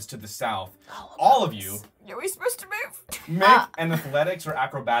yards to the south. All of you, Are we supposed to move? make an athletics or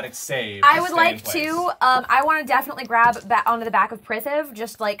acrobatics save. I to would stay like in place. to, I want to definitely grab onto the back of Prithip,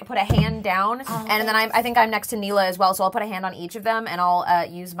 just like put a hand down, and then I think I'm next to Neela as well, so I'll put a hand on each of them, and I'll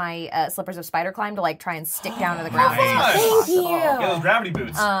use my slippers of spider climb to like try and stick down to the ground as much as possible. Get those gravity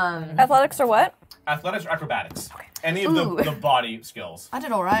boots. Athletics or what? Athletics or acrobatics. Any of the body skills. I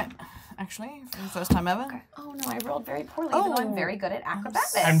did all right, actually, for the first time ever. Oh no, I rolled very poorly, even though I'm very good at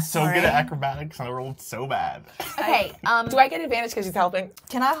acrobatics. I'm so good at acrobatics and I rolled so bad. Okay, Do I get advantage because she's helping?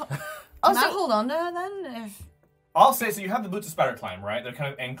 Can I hold on to her then? If... I'll say, so you have the boots of spider climb, right? They're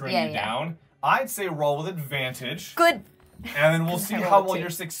kind of anchoring you Yeah. down. I'd say roll with advantage. good. And then we'll see rolled how a well 2. your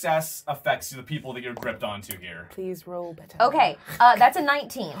success affects the people that you're gripped onto here. Please roll better. Okay, that's a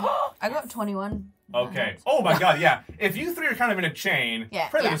 19. I got 21. Okay. Oh my god, yeah. If you three are kind of in a chain, Yeah,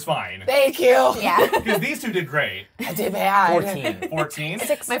 Predator yeah. is fine. Thank you. Yeah. Because these two did great. I did bad. 14. 14.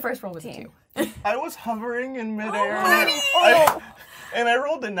 My first roll was a 2. I was hovering in midair. Oh. And I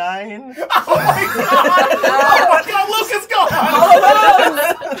rolled a 9. Oh my god, Lucas, go on!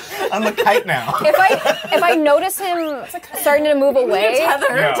 I'm the kite now. If I notice him starting to move away,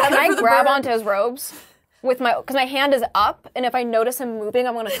 Yeah. can I grab onto his robes with because my hand is up, and if I notice him moving,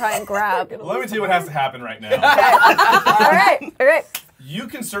 I'm gonna try and grab. Let me tell you what has to happen right now. All right. You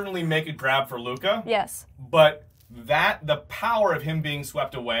can certainly make a grab for Luca, Yes. but the power of him being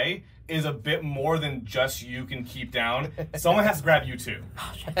swept away is a bit more than just you can keep down. Someone has to grab you too.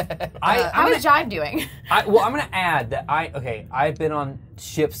 How is Jive doing? I'm gonna add that I've been on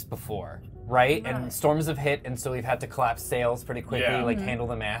ships before, right? And storms have hit, and so we've had to collapse sails pretty quickly, Yeah. like handle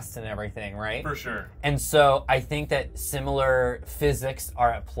the masts and everything, right? For sure. And so I think that similar physics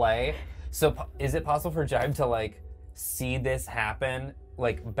are at play. So is it possible for Jive to like see this happen,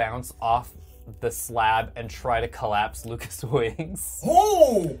 like bounce off the slab and try to collapse Lucas' wings?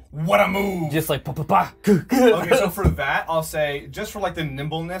 Oh, what a move! Just like pa. Okay, so for that, I'll say, just for like the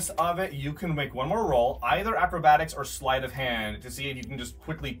nimbleness of it, you can make one more roll, either acrobatics or sleight of hand, to see if you can just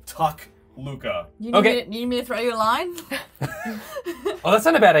quickly tuck Luca. You need me to throw you a line? Oh, that's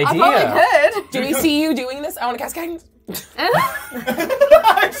not a bad idea. I probably could. Do we see you doing this? I want to cast guidance.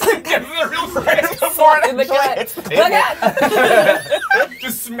 I just get there real fast before In the cut.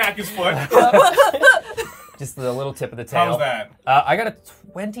 just smack his foot. Just the little tip of the tail. How's that? I got a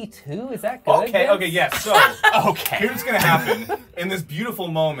 22. Is that good? Okay, yes. So, here's what's gonna happen. In this beautiful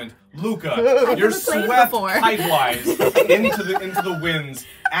moment, Luca, you're swept kite-wise into the winds.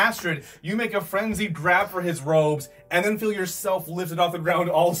 Astrid, you make a frenzied grab for his robes, and then feel yourself lifted off the ground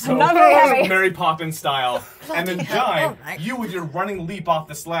also. Not very heavy. Mary Poppins style. And then Jive, you with your running leap off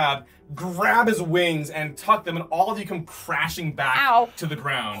the slab, grab his wings and tuck them, and all of you come crashing back to the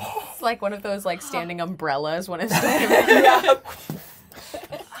ground. It's like one of those like standing umbrellas when it's standing.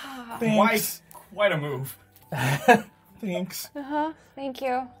 Quite a move. Thanks. Thank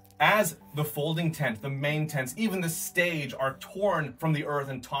you. As the folding tent, the main tents, even the stage are torn from the earth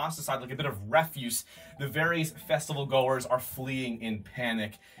and tossed aside like a bit of refuse, the various festival goers are fleeing in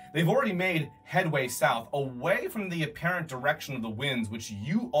panic. They've already made headway south, away from the apparent direction of the winds, which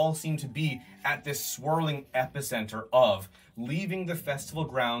you all seem to be at this swirling epicenter of, leaving the festival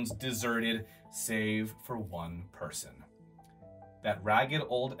grounds deserted, save for one person. That ragged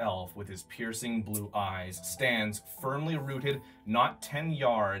old elf with his piercing blue eyes stands firmly rooted not 10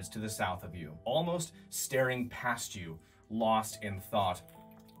 yards to the south of you, almost staring past you, lost in thought.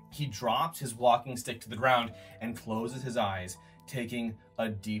 He drops his walking stick to the ground and closes his eyes, taking a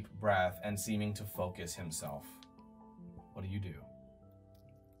deep breath and seeming to focus himself. What do you do?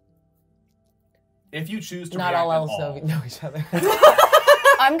 If you choose to Not react all at elves all, know each other.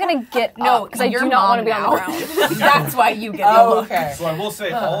 I'm gonna get up because I do not want to be on the ground. That's why you get the look. Okay. So I will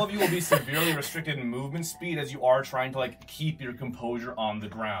say, all of you will be severely restricted in movement speed as you are trying to like keep your composure on the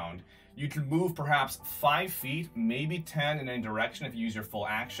ground. You can move perhaps 5 feet, maybe 10 in any direction if you use your full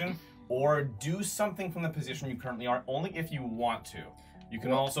action, or do something from the position you currently are, only if you want to. You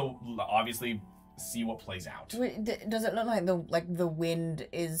can also obviously see what plays out. Wait, does it look like the wind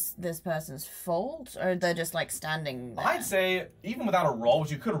is this person's fault, or they're just like standing there? I'd say even without a roll,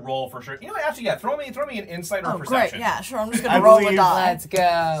 which you could roll for sure. You know what? Actually, yeah. Throw me an insight or Oh, perception. great! Yeah, sure. I'm just I gonna roll a believe- die. Let's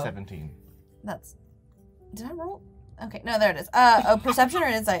go. 17. That's. Did I roll? Okay, no, there it is. Perception or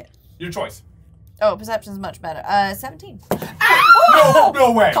insight? Your choice. Oh, perception's much better. 17.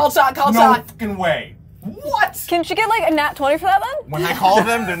 No way. Call shot, call no shot. fucking way. What? Can she get like a nat 20 for that then? When I call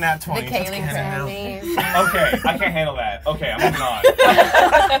them, they're not 20. The Kaling family. Okay, I can't handle that. Okay, I'm moving on.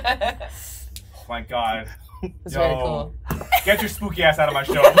 Oh my god. It's very cool. Get your spooky ass out of my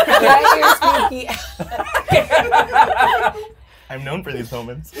show. Right, you're spooky. I'm known for these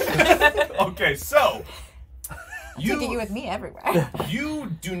moments. Okay, so Taking you with me everywhere. you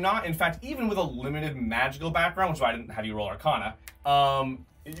do not, in fact, even with a limited magical background, which is why I didn't have you roll Arcana,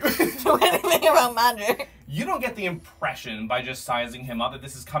 Know anything about magic? you don't get the impression by just sizing him up that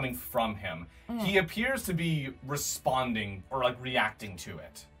this is coming from him. He appears to be responding or like reacting to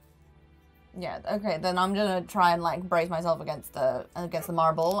it. Yeah. Okay. Then I'm gonna try and like brace myself against the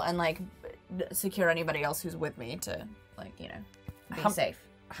marble and like secure anybody else who's with me to like be safe.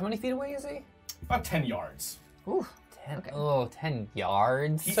 How many feet away is he? About 10 yards. Ooh. 10. Okay. Oh, 10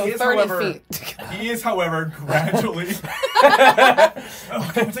 yards. He So is, 30 however, feet. He is, however, gradually.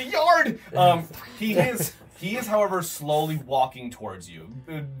 Oh, it's a yard. He is, however, slowly walking towards you,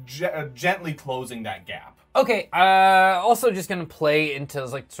 gently closing that gap. Okay, also just gonna play into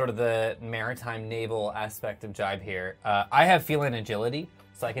like sort of the maritime naval aspect of Jibe here. I have feline agility,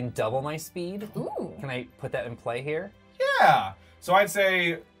 so I can double my speed. Ooh. Can I put that in play here? Yeah. So I'd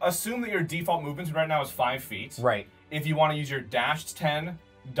say, assume that your default movement right now is 5 feet. Right. If you want to use your dashed 10,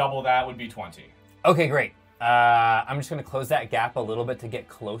 double that would be 20. Okay, great. I'm just gonna close that gap a little bit to get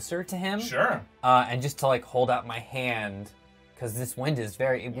closer to him. Sure. And just to like hold out my hand, because this wind is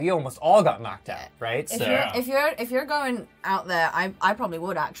we almost all got knocked out, right? If you're going out there, I probably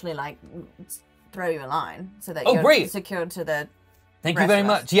would actually like throw you a line so that Oh, you're great. secured to the. Thank you rest very of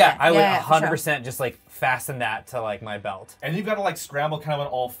us. much. Yeah, I would for 100% just like fasten that to like my belt. And you've got to like scramble kind of on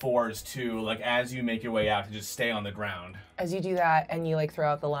all fours too, like as you make your way out to just stay on the ground. As you do that and you like throw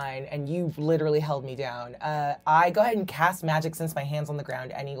out the line and you literally held me down, I go ahead and cast magic since my hand's on the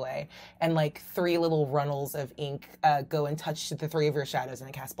ground anyway. And like 3 little runnels of ink go and touch the 3 of your shadows and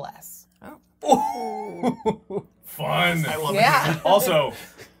I cast Bless. Oh. Fun. I love Yeah. it. Also,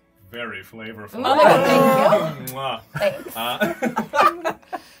 very flavorful. Oh my god, Mwah. thanks.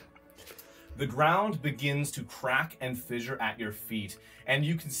 The ground begins to crack and fissure at your feet, and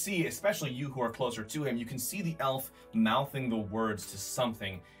you can see, especially you who are closer to him, you can see the elf mouthing the words to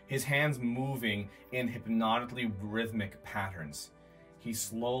something, his hands moving in hypnotically rhythmic patterns. He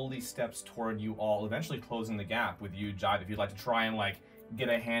slowly steps toward you all, eventually closing the gap with you, Jive, if you'd like to try and like get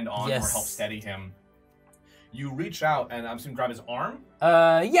a hand on or help steady him. You reach out, and I'm just gonna grab his arm.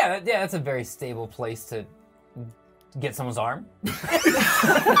 Yeah, that's a very stable place to get someone's arm.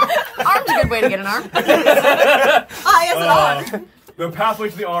 Arm's a good way to get an arm. Yes, an arm. The pathway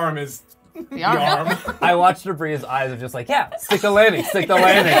to the arm is The arm. I watched Abria's eyes of just like, yeah, stick the landing,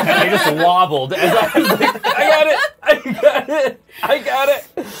 and they just wobbled as I was like, I got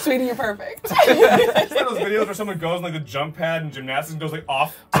it. Sweetie, you're perfect. It's one of those videos where someone goes on like the jump pad and gymnastics and goes like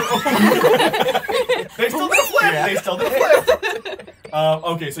off. They still did a flip. Yeah. They still did a flip.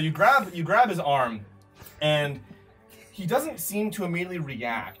 Okay, so you grab his arm, and he doesn't seem to immediately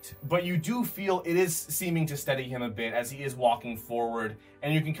react, but you do feel it is seeming to steady him a bit as he is walking forward,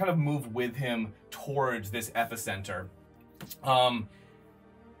 and you can kind of move with him towards this epicenter.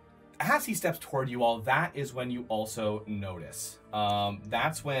 As he steps toward you all, that is when you also notice.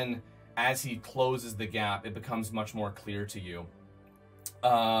 That's when, as he closes the gap, it becomes much more clear to you.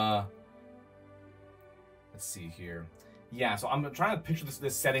 Let's see here. Yeah, so I'm trying to picture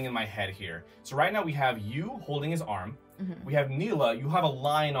this setting in my head here. So right now we have you holding his arm. Mm-hmm. We have Neela. You have a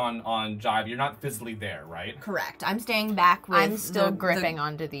line on Jive. You're not physically there, right? Correct. I'm staying back with I'm still the gripping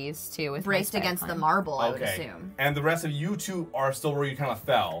onto these two with braced my against spare the climb. marble, I would assume. And the rest of you two are still where you kind of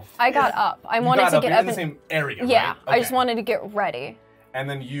fell. I got up. I You wanted got to up. get You're up. in the same area, yeah, right? I just Okay. wanted to get ready. And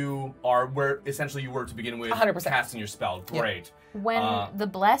then you are where essentially you were to begin with, 100%. casting your spell. Great. When the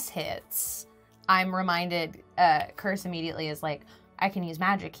bless hits, I'm reminded, Curse immediately is like, I can use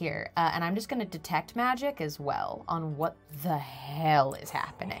magic here, and I'm just going to detect magic as well on what the hell is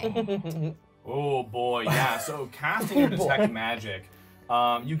happening. Oh boy, yeah. So casting your detect magic,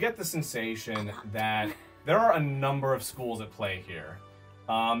 you get the sensation that there are a number of schools at play here.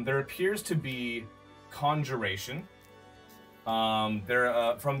 There appears to be conjuration. From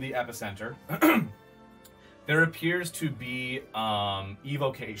the epicenter. There appears to be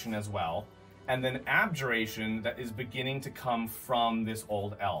evocation as well. And then abjuration that is beginning to come from this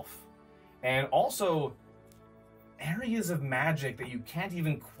old elf. And also areas of magic that you can't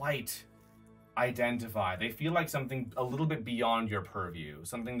even quite identify. They feel like something a little bit beyond your purview,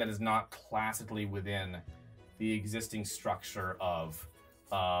 something that is not classically within the existing structure of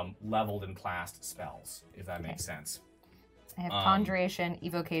leveled and classed spells, if that makes sense. I have conjuration,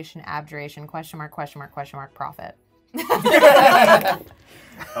 evocation, abjuration, question mark, profit.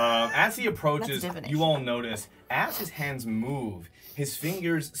 As he approaches, That's divination. you all notice, as his hands move, his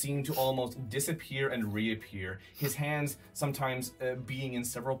fingers seem to almost disappear and reappear. His hands sometimes being in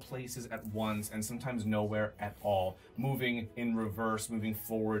several places at once and sometimes nowhere at all, moving in reverse, moving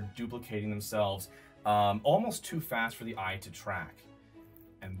forward, duplicating themselves, almost too fast for the eye to track.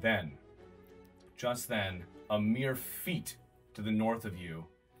 And then, just then, a mere feet to the north of you,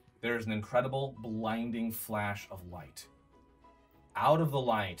 there is an incredible, blinding flash of light. Out of the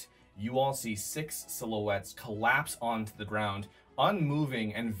light, you all see 6 silhouettes collapse onto the ground,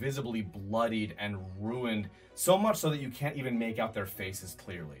 unmoving and visibly bloodied and ruined, so much so that you can't even make out their faces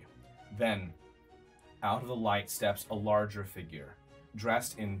clearly. Then, out of the light steps a larger figure,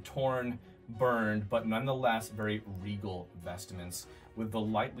 dressed in torn, burned, but nonetheless very regal vestments, with the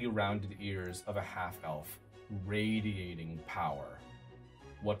lightly rounded ears of a half-elf, radiating power.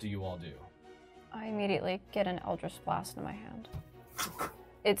 What do you all do? I immediately get an Eldritch Blast in my hand.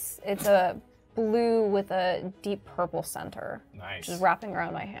 It's a blue with a deep purple center. Nice. Just wrapping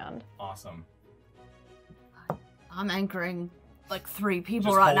around my hand. Awesome. I'm anchoring like 3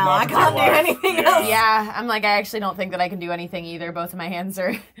 people Just right holding now. on I to can't your do life. anything Yeah. else. Yeah, I'm like, I actually don't think that I can do anything either. Both of my hands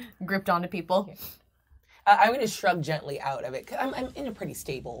are gripped onto people. I'm going to shrug gently out of it. 'Cause I'm in a pretty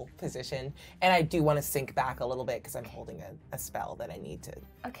stable position, and I do want to sink back a little bit because I'm holding a spell that I need to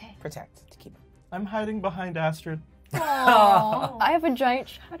Okay. protect to keep. I'm hiding behind Astrid. I have a giant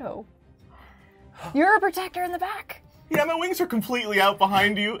shadow. You're a protector in the back. Yeah, my wings are completely out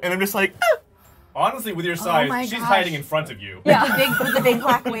behind you, and I'm just like, "Ah." Honestly, with your size, my she's gosh. hiding in front of you. Yeah. With the big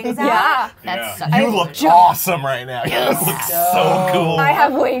black wings out. Yeah. That's Yeah. such You look awesome right now. You look so cool. I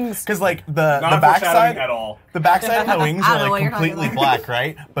have wings. Because like the Not backside, foreshadowing at all. the backside of my wings I don't are know what like you're talking completely about. black,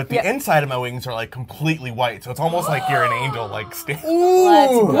 right? But the inside of my wings are like completely white, so it's almost like you're an angel, like standing.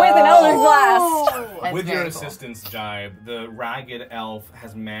 With an Eldritch Blast. That's With your very cool. assistance, Jibe, the ragged elf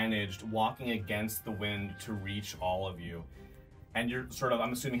has managed, walking against the wind, to reach all of you. And you're sort of,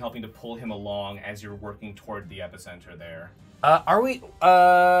 I'm assuming, helping to pull him along as you're working toward the epicenter there. Are we?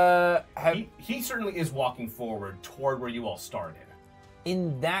 He certainly is walking forward toward where you all started.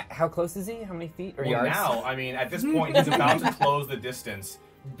 In that, how close is he? How many feet or Well, yards? now, I mean, at this point, he's about to close the distance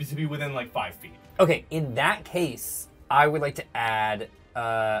to be within like 5 feet. Okay, in that case, I would like to add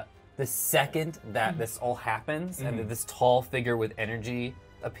the second that this all happens and that this tall figure with energy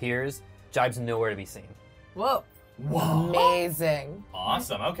appears, Jibe's nowhere to be seen. Whoa. Amazing.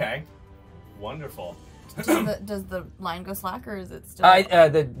 Awesome. Okay. Wonderful. Does the line go slack or is it still?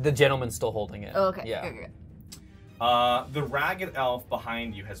 The gentleman's still holding it. Oh, okay. Yeah. Okay. The ragged elf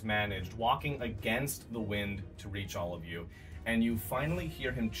behind you has managed, walking against the wind, to reach all of you, and you finally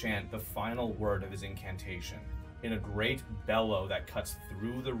hear him chant the final word of his incantation in a great bellow that cuts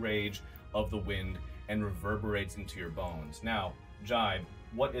through the rage of the wind and reverberates into your bones. Now, Jibe,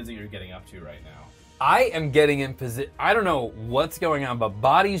 what is it you're getting up to right now? I am getting in position. I don't know what's going on, but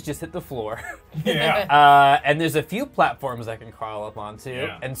bodies just hit the floor. Yeah. And there's a few platforms I can crawl up onto.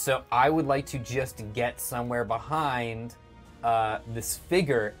 Yeah. And so I would like to just get somewhere behind this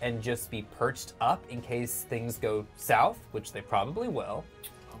figure and just be perched up in case things go south, which they probably will,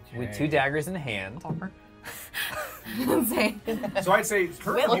 with 2 daggers in hand. So I'd say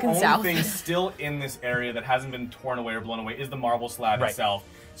currently the Looking only south. thing still in this area that hasn't been torn away or blown away is the marble slab Right. itself.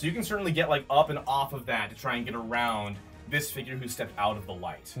 So you can certainly get like up and off of that to try and get around this figure who stepped out of the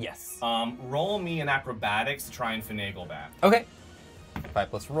light. Yes. Roll me an acrobatics to try and finagle that. Okay. 5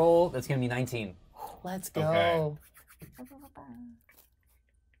 plus roll. That's going to be 19. Let's go.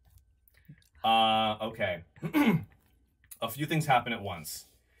 Okay. Okay. A few things happen at once.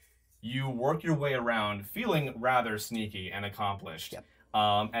 You work your way around, feeling rather sneaky and accomplished,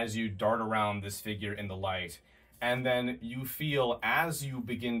 as you dart around this figure in the light. And then you feel, as you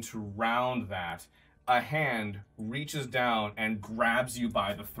begin to round that, a hand reaches down and grabs you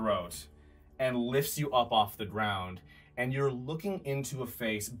by the throat and lifts you up off the ground. And you're looking into a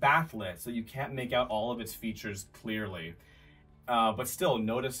face, backlit, so you can't make out all of its features clearly. But still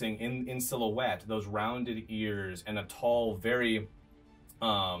noticing in silhouette those rounded ears and a tall,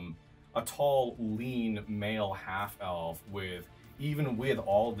 lean male half-elf with, even with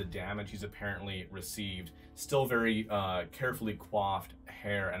all the damage he's apparently received, still very carefully coiffed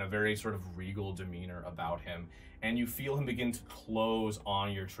hair and a very sort of regal demeanor about him. And you feel him begin to close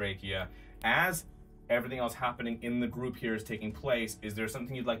on your trachea. As everything else happening in the group here is taking place, is there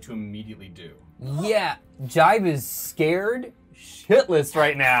something you'd like to immediately do? Yeah, Jibe is scared shitless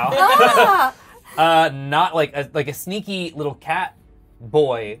right now. Not like a sneaky little cat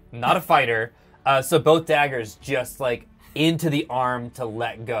boy, not a fighter. So both daggers just like into the arm to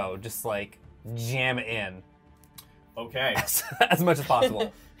let go, just like jam it in Okay. as much as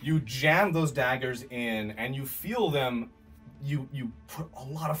possible. You jam those daggers in, and you feel them. You put a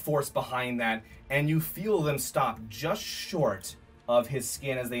lot of force behind that, and you feel them stop just short of his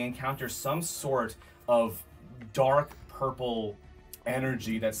skin as they encounter some sort of dark purple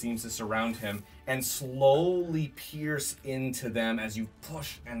energy that seems to surround him, and slowly pierce into them as you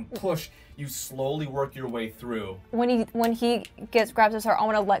push and push. You slowly work your way through. When he grabs his heart, I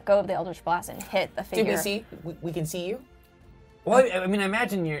want to let go of the Eldritch Blast and hit the figure. Did we see? We can see you? Well, I mean, I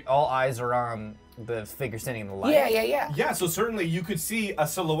imagine all eyes are on the figure standing in the light. Yeah. Yeah, so certainly you could see a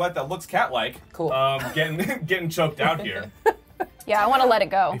silhouette that looks cat-like. Cool. Getting choked out here. Yeah, I want to let it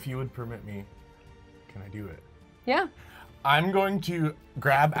go. If you would permit me, can I do it? Yeah. I'm going to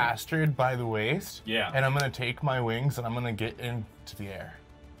grab Astrid by the waist. Yeah. And I'm going to take my wings and I'm going to get into the air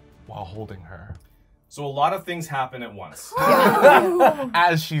while holding her. So a lot of things happen at once.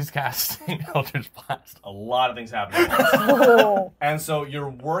 As she's casting Eldritch Blast. A lot of things happen at once. And so you're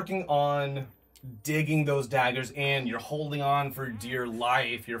working on digging those daggers in. You're holding on for dear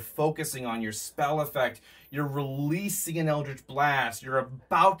life. You're focusing on your spell effect. You're releasing an Eldritch Blast. You're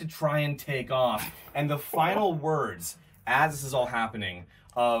about to try and take off. And the final words, as this is all happening,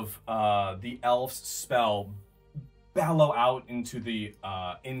 of the elf's spell bellow out into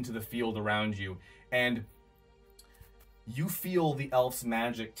the field around you. And you feel the elf's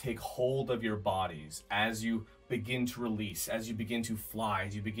magic take hold of your bodies as you begin to release, as you begin to fly,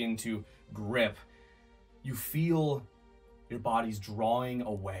 as you begin to grip. You feel your bodies drawing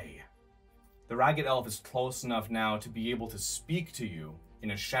away. The ragged elf is close enough now to be able to speak to you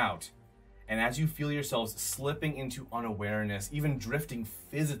in a shout. And as you feel yourselves slipping into unawareness, even drifting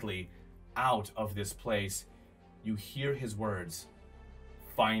physically out of this place, you hear his words,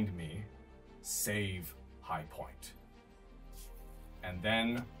 "Find me. Save High Point." And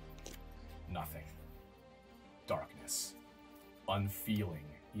then, nothing. Darkness. Unfeeling,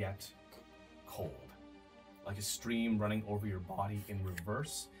 yet cold. Like a stream running over your body in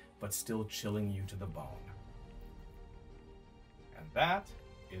reverse, but still chilling you to the bone. And that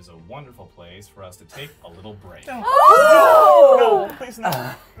is a wonderful place for us to take a little break. No, please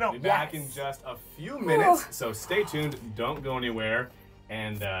no. We'll be back in just a few minutes, so stay tuned, don't go anywhere,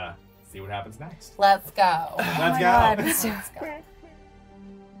 and see what happens next. Let's go. Let's go. Let's go.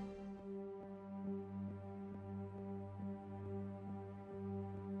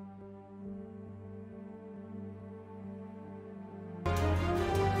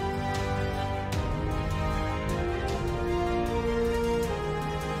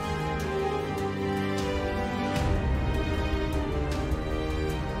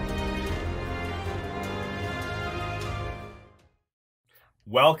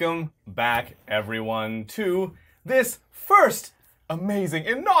 Welcome back, everyone, to this first amazing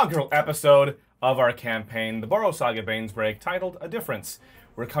inaugural episode of our campaign, the Borros Saga Banesbreak, titled A Difference.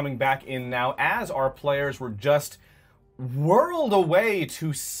 We're coming back in now as our players were just whirled away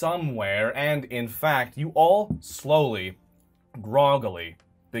to somewhere, and in fact, you all slowly, groggily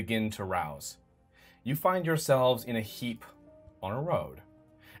begin to rouse. You find yourselves in a heap on a road.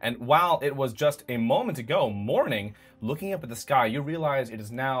 And while it was just a moment ago morning, looking up at the sky, you realize it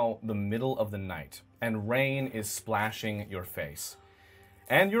is now the middle of the night, and rain is splashing your face.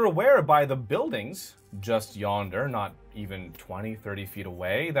 And you're aware by the buildings just yonder, not even 20, 30 feet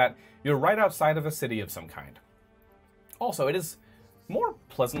away, that you're right outside of a city of some kind. Also, it is more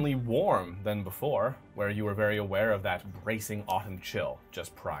pleasantly warm than before, where you were very aware of that bracing autumn chill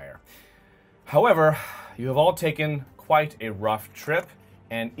just prior. However, you have all taken quite a rough trip,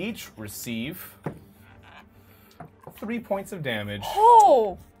 and each receive 3 points of damage.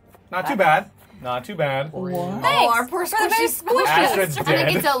 Oh! Not too bad. Not too bad. Thanks. Oh, our poor squishy Astrid's I mean,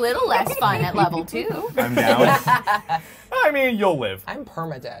 dead. it's a little less fun at level 2. I'm down. I mean, you'll live. I'm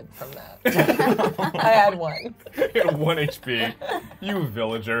permadead from that. I had one. You have 1 HP. You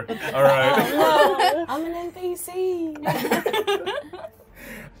villager. All right. No, I'm an NPC.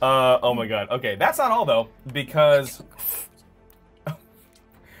 Oh my god. Okay, that's not all though, because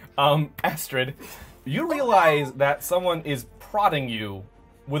Astrid, you realize that someone is prodding you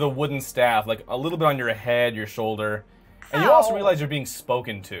with a wooden staff, like a little bit on your head, your shoulder, and you also realize you're being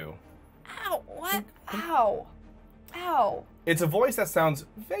spoken to. Ow, what? Ow. Ow. It's a voice that sounds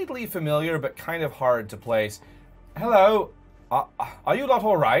vaguely familiar, but kind of hard to place. Hello, are you not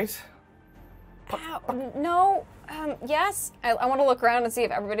all right? Ow. No. Yes. I want to look around and see if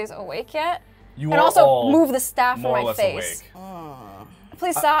everybody's awake yet. You And are also all move the staff more or from my less face. awake.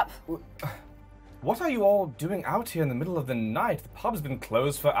 Please stop. What are you all doing out here in the middle of the night? The pub's been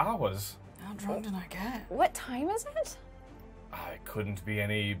closed for hours. How drunk did I get? What time is it? It couldn't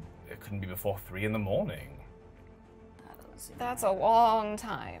be before 3 in the morning. That's a long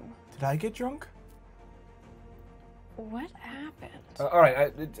time. Did I get drunk? What happened? All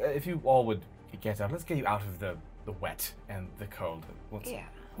right, if you all would get out, let's get you out of the wet and the cold. Well, it's Yeah.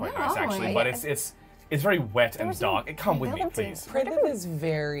 quite No, nice actually, yeah. but it's very wet and was dark. Come with me, building. please. Privet is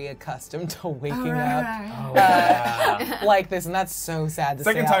very accustomed to waking Right. Oh, yeah. like this, and that's so sad to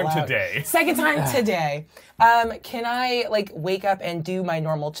Second say out time loud. today. Second time today. Can I wake up and do my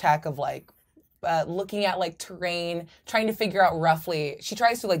normal check of looking at terrain, trying to figure out roughly? She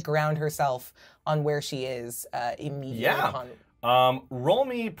tries to ground herself on where she is immediately Yeah. upon. Roll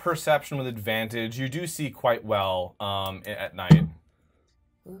me perception with advantage. You do see quite well at night.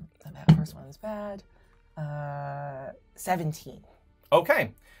 Ooh, that first one's bad. 17.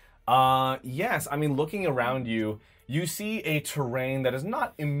 Okay. Yes, I mean, looking around you, you see a terrain that is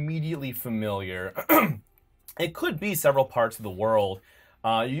not immediately familiar. It could be several parts of the world.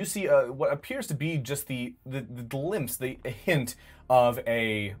 You see what appears to be just the glimpse, the hint of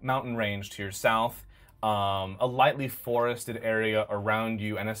a mountain range to your south, a lightly forested area around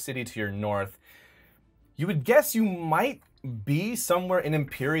you, and a city to your north. You would guess you might be somewhere in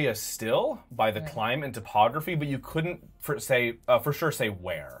Imperia still by the climate and topography, but you couldn't for sure say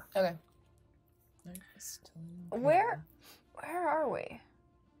where. Okay. Where are we?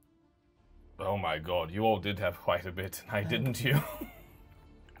 Oh my god, you all did have quite a bit tonight, didn't you?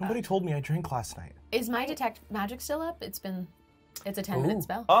 Nobody told me I drank last night. Is my detect magic still up? It's a 10-minute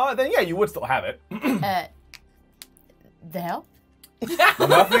spell. Then yeah, you would still have it. The hell?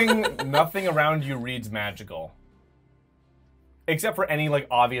 Nothing around you reads magical. Except for any, like,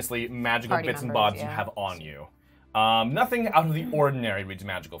 obviously magical Party bits and members, bobs you yeah. have on you. Nothing out of the ordinary reads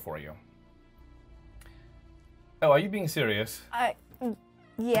magical for you. Oh, are you being serious?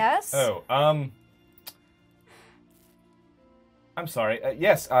 Yes. Oh, I'm sorry.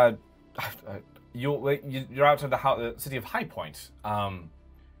 Yes, you're out of the city of High Point.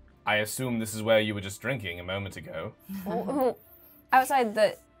 I assume this is where you were just drinking a moment ago. Outside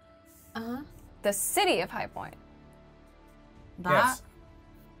the city of High Point. Yes.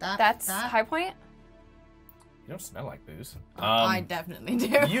 That's High Point? You don't smell like booze. I definitely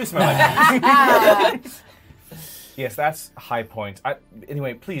do. You smell like booze. Yes, that's High Point.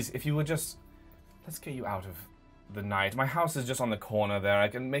 Anyway, please, if you would just... Let's get you out of the night. My house is just on the corner there. I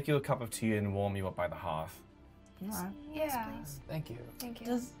can make you a cup of tea and warm you up by the hearth. Alright. Yeah. Thank you. Thank you.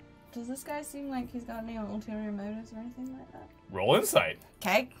 Does this guy seem like he's got any ulterior motives or anything like that? Roll insight.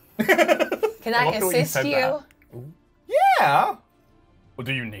 Okay. Can I love the way you assist said you? that. Yeah. Well,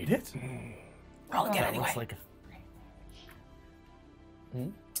 do you need it? Roll again anyway. Looks like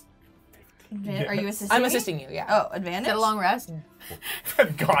Are you assisting I'm me? assisting you, yeah. Oh, advantage? Is it a long rest?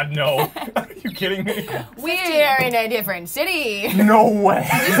 God, no. Are you kidding me? We're in a different city. no way.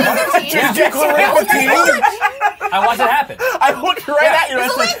 Just get I watched it happen. I looked right at you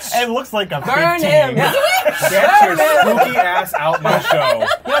and I said, it looks like a Burn 15. him! Get your spooky ass out my show.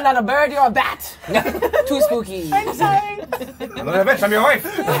 You're not a bird, you're a bat! Too spooky. I'm sorry. Another bitch, I'm your wife.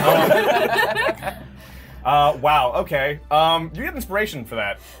 Wow, okay. You get inspiration for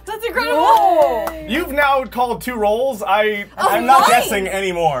that. That's incredible. You've now called 2 rolls. I'm not mine? guessing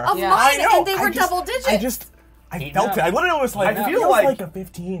anymore. Of Yeah. mine, I know. and they were double digits. I felt it. I literally was like, I it feel feels like- like a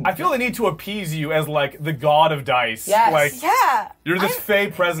 15. I feel the need to appease you as, like, the god of dice. Yes. Like, Yeah. you're this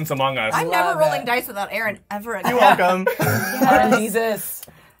fey presence among us. I'm Love never rolling it. dice without Aaron ever again. You're welcome. Lord Jesus.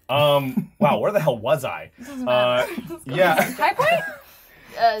 Wow, where the hell was I? Yeah. High Point?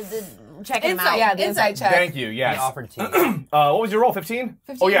 Checking them Insight. out. Yeah, the inside check. Thank you, I yes. offered tea. What was your roll, 15?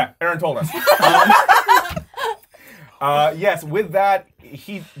 Oh, yeah, Aaron told us. Yes, with that,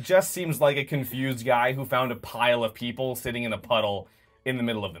 he just seems like a confused guy who found a pile of people sitting in a puddle in the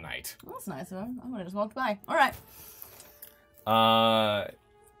middle of the night. That's nice of him. I'm gonna just walk by. All right.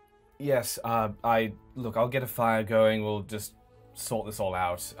 Yes, I'll get a fire going, we'll just sort this all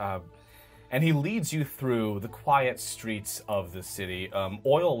out. And he leads you through the quiet streets of the city.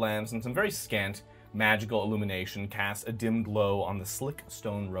 Oil lamps and some very scant magical illumination cast a dim glow on the slick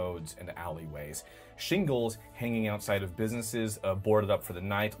stone roads and alleyways. Shingles hanging outside of businesses boarded up for the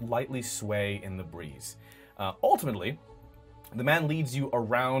night lightly sway in the breeze. Ultimately, the man leads you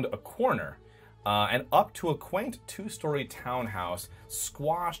around a corner and up to a quaint 2-story townhouse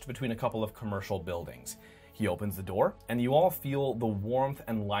squashed between a couple of commercial buildings. He opens the door, and you all feel the warmth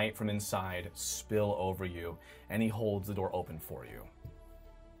and light from inside spill over you, and he holds the door open for you.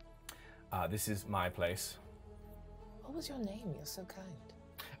 This is my place. What was your name? You're so kind.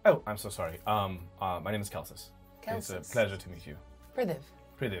 Oh, I'm so sorry. My name is Kelsis. It's a Kelsis. pleasure to meet you. Pridiv.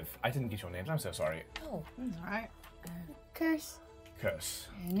 Pridiv. I didn't get your names. I'm so sorry. Oh. All right. Curse. Curse.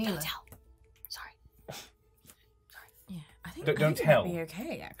 Neela. Sorry. Yeah, I think Don't I think it tell. might be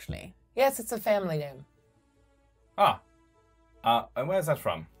okay, actually. Yes, it's a family name. And where's that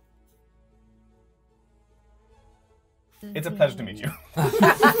from? It's a pleasure to meet you. From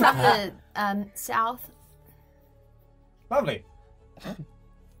the south Lovely.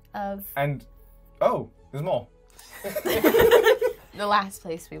 of And, oh, there's more. the last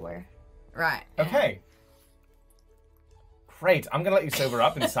place we were. Right. Okay. Great. I'm gonna let you sober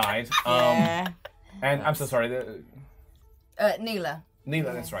up inside. Yeah. And I'm so sorry. Neela.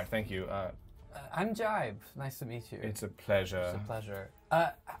 Neela, that's right. Thank you. I'm Jive. Nice to meet you. It's a pleasure. It's a pleasure.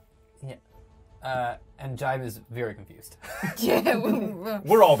 Yeah. And Jive is very confused. Yeah.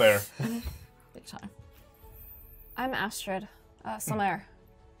 We're all there. Big time. I'm Astrid. Samaire.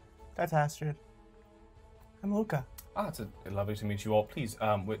 That's Astrid. I'm Luca. Ah, it's lovely to meet you all. Please,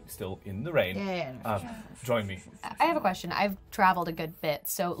 we're still in the rain. Yeah. Join me. I have a question. I've traveled a good bit,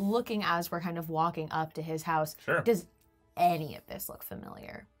 so looking as we're kind of walking up to his house, Sure. does any of this look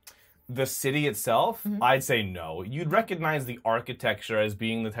familiar? The city itself, I'd say no. You'd recognize the architecture as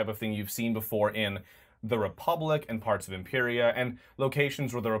being the type of thing you've seen before in the Republic and parts of Imperia, and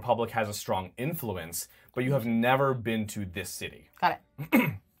locations where the Republic has a strong influence, but you have never been to this city. Got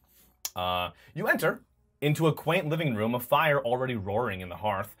it. You enter into a quaint living room, a fire already roaring in the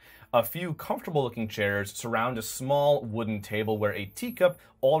hearth. A few comfortable-looking chairs surround a small wooden table where a teacup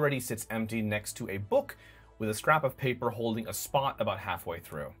already sits empty next to a book with a scrap of paper holding a spot about halfway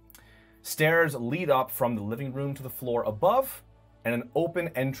through. Stairs lead up from the living room to the floor above, and an open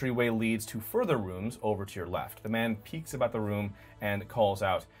entryway leads to further rooms over to your left. The man peeks about the room and calls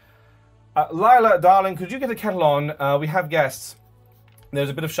out, Lila, darling, could you get a kettle on? We have guests. There's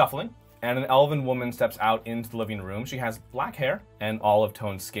a bit of shuffling, and an elven woman steps out into the living room. She has black hair and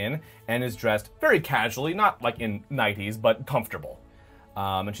olive-toned skin, and is dressed very casually, not like in nighties, but comfortable.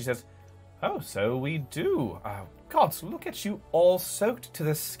 And she says, oh, so we do. God, look at you all soaked to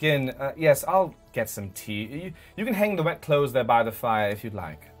the skin. Yes, I'll get some tea. You can hang the wet clothes there by the fire if you'd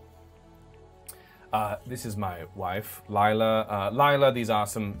like. This is my wife, Lila. Lila, these are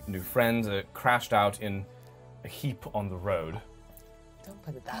some new friends crashed out in a heap on the road. Don't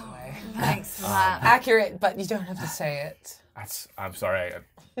put it that way. Thanks for that. Accurate, but you don't have to say it. I'm sorry.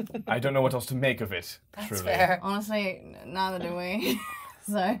 I don't know what else to make of it, That's truly. fair. Honestly, neither do we.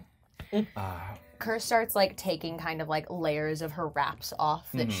 So. Kerr starts like taking kind of like layers of her wraps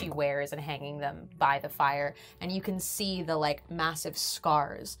off that she wears and hanging them by the fire, and you can see the like massive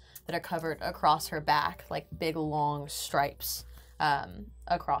scars that are covered across her back, like big long stripes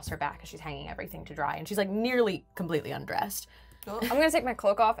across her back as she's hanging everything to dry, and she's like nearly completely undressed. I'm gonna take my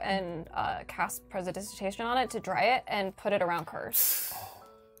cloak off and cast Prestidigitation on it to dry it and put it around Kerr's.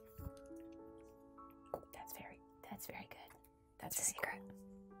 That's very good. That's It's a very secret.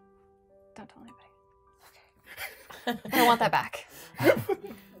 Don't tell anybody. Okay. I don't want that back.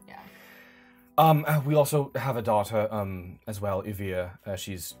 We also have a daughter as well, Ivia.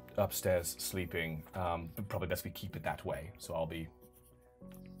 She's upstairs sleeping. But probably best we keep it that way. So I'll be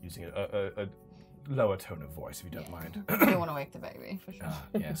using a lower tone of voice, if you don't mind. You don't want to wake the baby, for sure.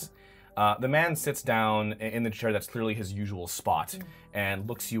 Yes. The man sits down in the chair that's clearly his usual spot and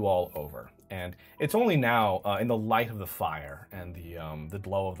looks you all over. And it's only now, in the light of the fire and the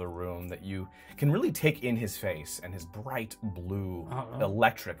glow of the room, that you can really take in his face and his bright blue,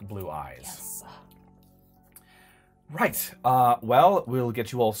 electric blue eyes. Yes. Right. Well, we'll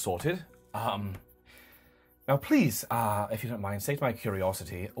get you all sorted. Now, please, if you don't mind, state my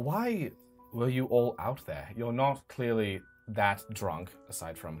curiosity. Why were you all out there? You're not clearly that drunk,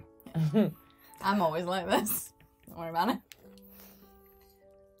 aside from... I'm always like this. Don't worry about it.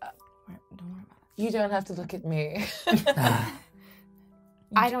 Don't worry about it. You don't have to look at me.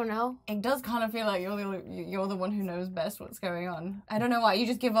 I don't know. It does kind of feel like you're the one who knows best what's going on. I don't know why. You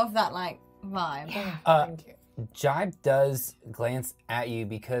just give off that like vibe. Thank you. Jibe does glance at you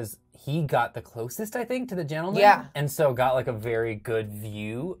because he got the closest, I think, to the gentleman. Yeah. And so got like a very good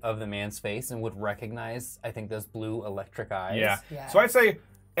view of the man's face and would recognize, I think, those blue electric eyes. Yeah. So I'd say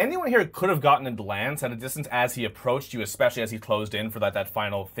anyone here could have gotten a glance at a distance as he approached you, especially as he closed in for that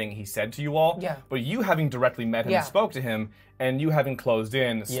final thing he said to you all. Yeah. But you having directly met him and spoke to him, and you having closed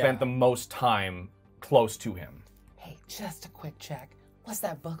in, spent the most time close to him. Hey, just a quick check. What's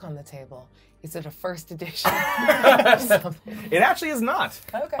that book on the table? Is it a first edition? It actually is not.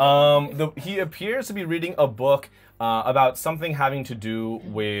 Okay. He appears to be reading a book about something having to do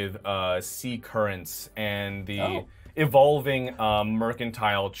with sea currents and the evolving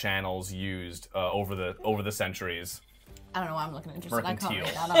mercantile channels used over the centuries. I don't know why I'm looking interested. I can't Mercantile.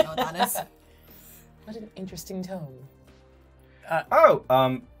 read. I don't know what that is. What an interesting tone.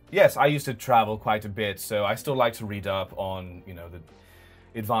 Yes, I used to travel quite a bit, so I still like to read up on the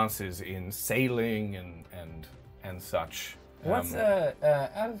advances in sailing and such. What's out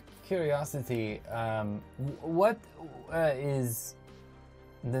of curiosity, what is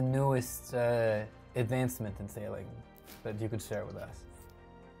the newest advancement in sailing that you could share with us?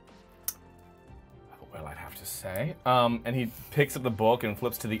 Well, I'd have to say. And he picks up the book and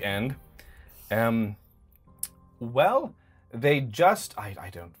flips to the end. Well, they just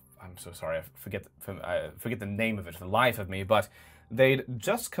I'm so sorry. I forget the name of it for the life of me, but they'd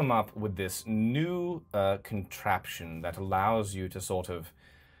just come up with this new contraption that allows you to sort of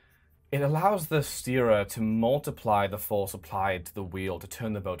It allows the steerer to multiply the force applied to the wheel to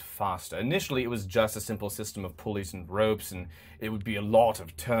turn the boat faster. Initially, it was just a simple system of pulleys and ropes, and it would be a lot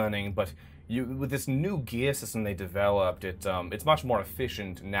of turning, but with this new gear system they developed, it's much more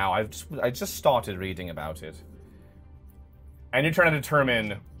efficient now. I just started reading about it. And you're trying to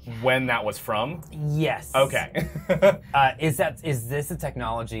determine when that was from? Yes. Okay. Is this a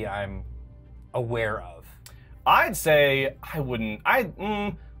technology I'm aware of? I'd say I wouldn't.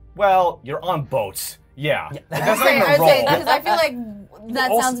 Well, you're on boats. Yeah. That's not even a I'd roll. say because I feel like that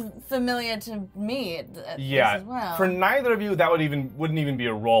sounds familiar to me. At least as well. For neither of you, that wouldn't even be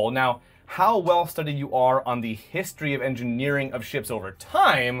a roll. Now, how well studied you are on the history of engineering of ships over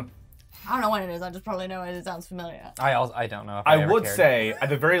time, I don't know what it is. I just probably know it sounds familiar. I don't know if I ever would cared. say, at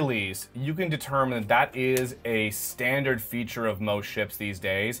the very least, you can determine that is a standard feature of most ships these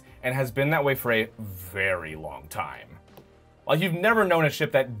days, and has been that way for a very long time. Like, you've never known a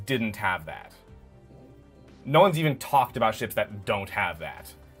ship that didn't have that. No one's even talked about ships that don't have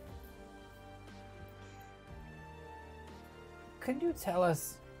that. Could you tell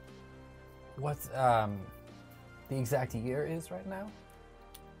us what the exact year is right now?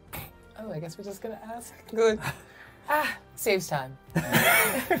 Oh, I guess we're just gonna ask. Good. Saves time.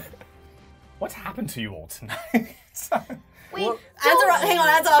 What's happened to you all tonight? Hang on,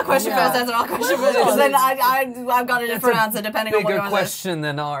 answer our question first. Answer our question first. Because then I've got a different answer depending on what Bigger yours question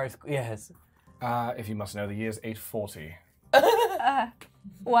than ours. Yes. If you must know, the year's 840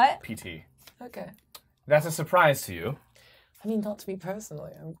 What? PT. Okay. That's a surprise to you. I mean, not to me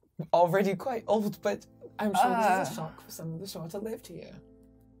personally. I'm already quite old, but I'm sure this is a shock for some of the shorter-lived here.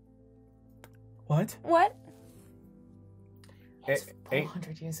 What? What? It's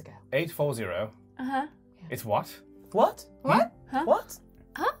 400 years ago. 840. Uh-huh. It's what? What? What? Huh? What?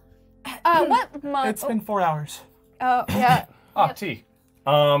 What month? It's been 4 hours. Oh, yeah. Tea.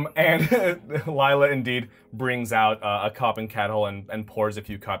 And Lila indeed brings out a cup and kettle and pours a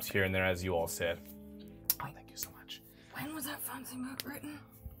few cups here and there as you all sit. Oh, thank you so much. When was that fancy book written?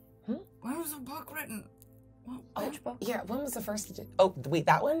 When was the book written? Which book? Yeah, when was the first edition? Oh, wait,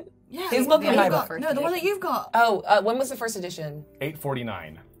 that one? Yeah, His book or my book? No, the one that you've got. Oh, when was the first edition?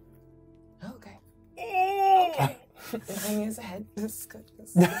 849. Okay. Okay. 9 years ahead. This is good.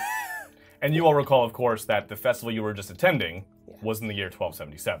 And you all recall, of course, that the festival you were just attending was in the year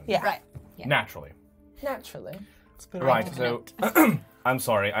 1277. Yeah. Right. Naturally. Naturally. It's been a Right, while. so I'm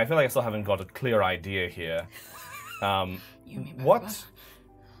sorry. I feel like I still haven't got a clear idea here. What?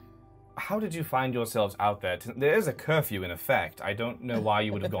 How did you find yourselves out there? There is a curfew in effect. I don't know why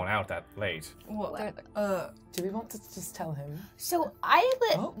you would have gone out that late. Do we want to just tell him? So I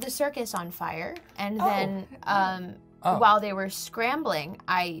lit the circus on fire, and then while they were scrambling,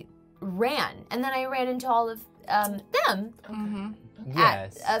 I ran, and then I ran into all of them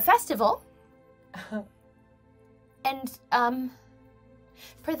at a festival, and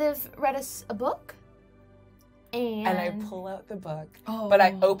they've read us a book, and I pull out the book, but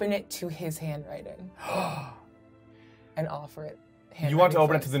I open it to his handwriting and offer it. You want to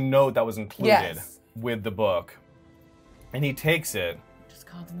open it to the note that was included Yes. with the book, and he takes it. Just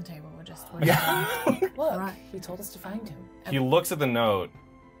cards on the table. We're just. Look, Right. he told us to find him. He looks at the note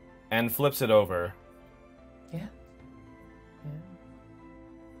and flips it over. Yeah.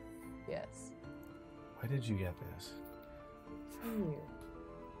 Yes. Why did you get this? From you.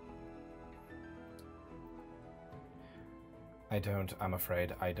 I'm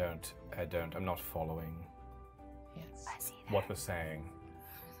afraid I don't. I'm not following Yes. what we're saying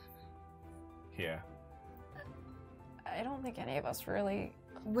here. I don't think any of us really,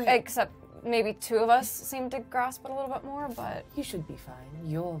 Wait. except maybe two of us seem to grasp it a little bit more, but You should be fine.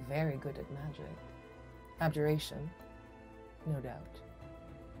 You're very good at magic. Abjuration. No doubt.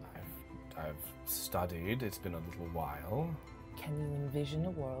 I've studied. It's been a little while. Can you envision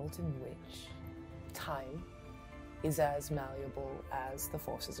a world in which time is as malleable as the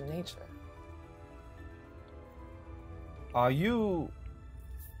forces of nature? Are you?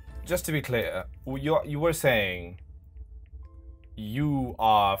 Just to be clear, you were saying you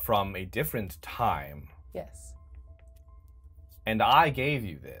are from a different time, Yes. and I gave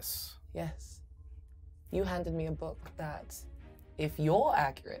you this. Yes. You handed me a book that, if you're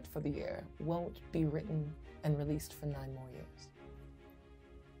accurate for the year, won't be written and released for 9 more years.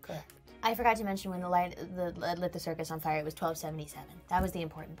 Correct. I forgot to mention when the lit the circus on fire, it was 1277. That was the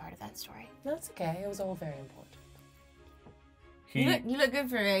important part of that story. That's okay. It was all very important. You look good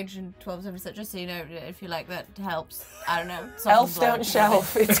for your age in 1277, just so you know, if you like that helps. I don't know. Elf don't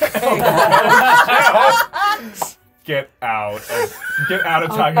shelf. It's great. Get out. Get out of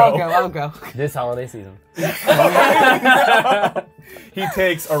Taco. I'll go. This holiday season. He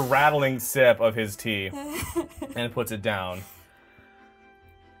takes a rattling sip of his tea and puts it down.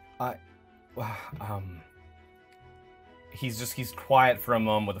 He's quiet for a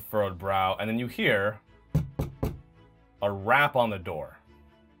moment with a furrowed brow, and then you hear a rap on the door.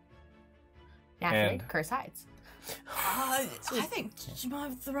 Naturally, And- Curse hides. I think she might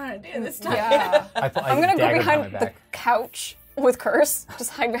have the right idea this time. Yeah. I'm I'm gonna go behind the couch with Curse.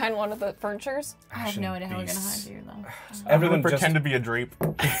 Just hide behind one of the furnitures. I have no idea how we're gonna hide here, though. Everyone Pretend to be a drape.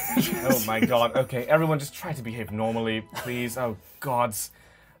 Oh my god. Okay, everyone just try to behave normally, please. Oh gods.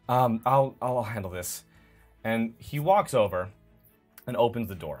 I'll handle this. And he walks over and opens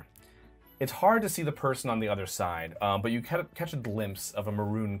the door. It's hard to see the person on the other side, but you catch a glimpse of a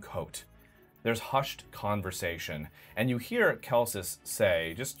maroon coat. There's hushed conversation, and you hear Kelsis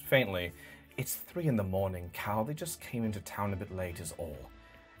say, just faintly, "It's 3 a.m, Cal. They just came into town a bit late is all."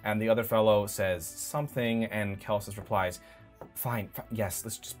 And the other fellow says something, and Kelsis replies, Fine, yes,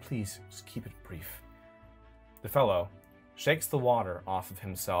 let's please keep it brief. The fellow shakes the water off of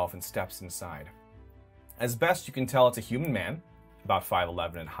himself and steps inside. As best you can tell, it's a human man, about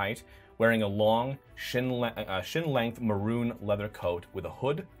 5'11" in height, wearing a long, shin-length maroon leather coat with a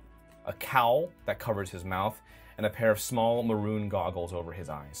hood, a cowl that covers his mouth, and a pair of small maroon goggles over his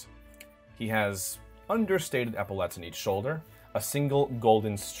eyes. He has understated epaulets in each shoulder, a single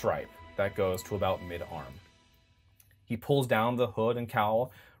golden stripe that goes to about mid-arm. He pulls down the hood and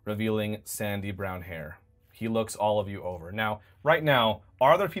cowl, revealing sandy brown hair. He looks all of you over. Now, right now,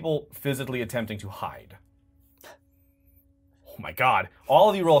 are there people physically attempting to hide? Oh my god.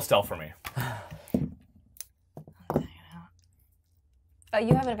 All of you roll stealth for me.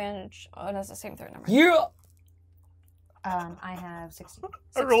 You have an advantage on as a same throw number. Yeah. I have 16.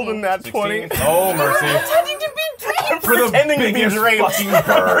 I rolled a nat 20. Oh, mercy. Pretending to be draped. For the Pretending to be biggest draped. fucking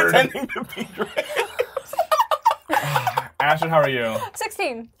bird. Pretending to be draped. Ashton, how are you?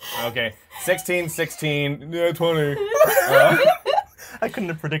 16. Okay. 16, 20. I couldn't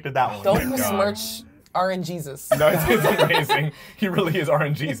have predicted that one. Don't God. besmirch RNGesus. No, it's amazing. He really is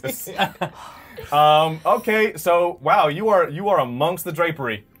RNGesus. Okay, so wow, you are amongst the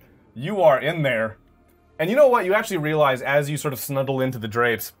drapery. You are in there. And you know what? You actually realize as you sort of snuggle into the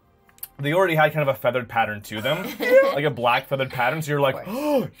drapes, they already had kind of a feathered pattern to them. Like a black feathered pattern, so you're like,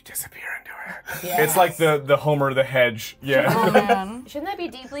 oh, you disappear into it. Yes. It's like the Homer the Hedge. Yeah. Oh, man. Shouldn't that be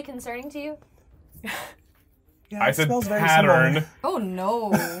deeply concerning to you? Yeah, I it said smells very pattern. similar. Oh,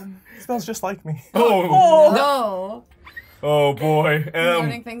 no. It smells just like me. Oh, No. oh boy. I'm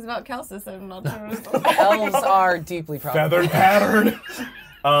learning things about Kelsis I'm not sure. Elves are deeply Feathered problematic.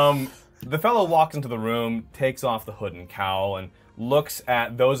 pattern. The fellow walks into the room, takes off the hood and cowl, and looks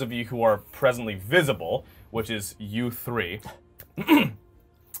at those of you who are presently visible, which is you 3.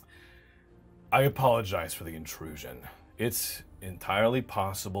 I apologize for the intrusion. It's entirely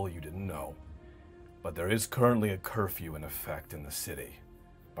possible you didn't know, but there is currently a curfew in effect in the city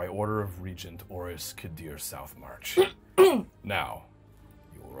by order of Regent Oris Kadir Southmarch. Now,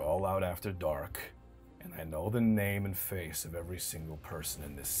 you were all out after dark, and I know the name and face of every single person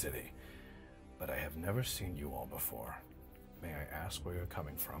in this city, but I have never seen you all before. May I ask where you're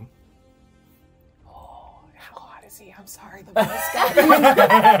coming from? How hot is he? I'm sorry. The voice got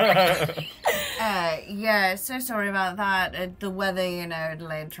Yeah, so sorry about that. The weather,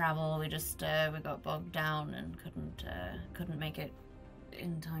 delayed travel. We just we got bogged down and couldn't make it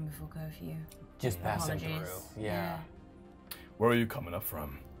in time before curfew. Just passing Apologies. through. Yeah. Where are you coming up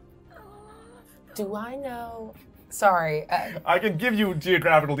from? Do I know? Sorry. I can give you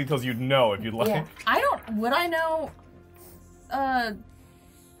geographical details you'd know if you'd like. Yeah. Would I know I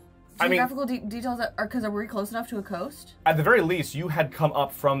mean- geographical details because are we close enough to a coast? At the very least, you had come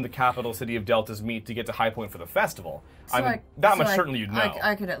up from the capital city of Delta's Meat to get to High Point for the festival. I mean, that much certainly you'd know.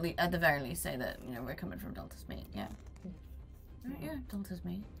 I could at the very least say that we're coming from Delta's Meat. Yeah. Yeah, Delta's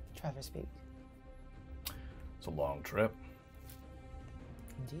Meat. Trevor speak. It's a long trip.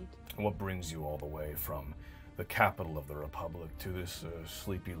 Indeed. And what brings you all the way from the capital of the Republic to this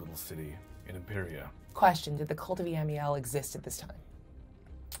sleepy little city in Imperia? Question: did the cult of Amiel exist at this time?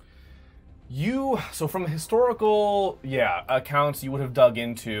 So from historical, accounts you would have dug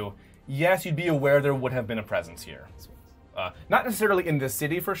into, yes, you'd be aware there would have been a presence here. Not necessarily in this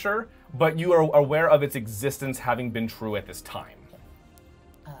city for sure, but you are aware of its existence having been true at this time.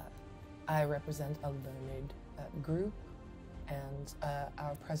 I represent a learned group, and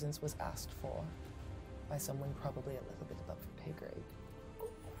our presence was asked for by someone probably a little bit above the pay grade.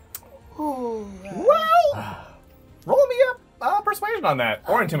 Well, roll me a persuasion on that.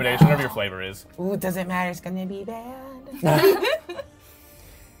 Or intimidation, whatever your flavor is. Ooh, does it matter? It's gonna be bad.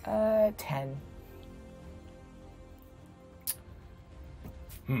 10.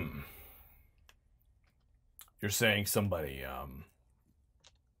 You're saying somebody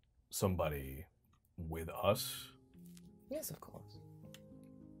with us? Yes, of course.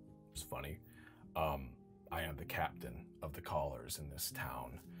 It's funny. I am the captain of the callers in this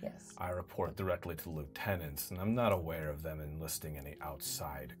town. Yes. I report directly to lieutenants, and I'm not aware of them enlisting any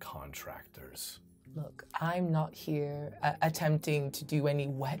outside contractors. Look, I'm not here attempting to do any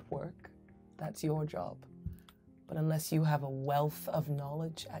wet work. That's your job. But unless you have a wealth of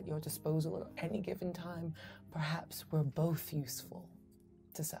knowledge at your disposal at any given time, perhaps we're both useful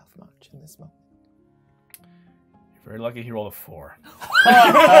to South March in this moment. You're very lucky he rolled a 4.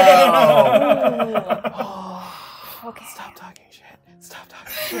 Okay. Stop talking shit. Stop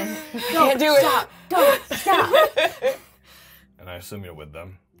talking shit. Can't do it. Stop. And I assume you're with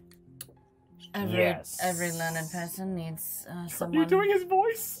them. Every learned person needs someone. Are you doing his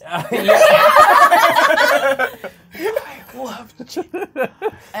voice? I love you.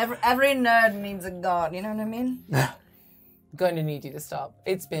 Every nerd needs a god, you know what I mean? Going to need you to stop.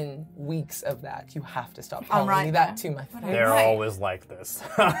 It's been weeks of that. You have to stop I'm calling right me that there. to my face. They're always like this.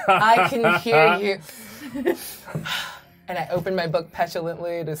 I can hear you. And I open my book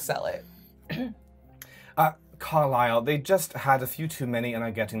petulantly to sell it. Carlisle, they just had a few too many and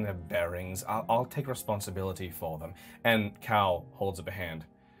are getting their bearings. I'll take responsibility for them. And Cal holds up a hand.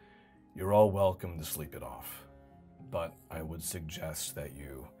 You're all welcome to sleep it off. But I would suggest that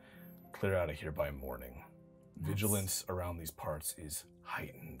you clear out of here by morning. Vigilance around these parts is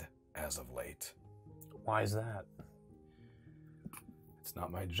heightened as of late. Why is that? It's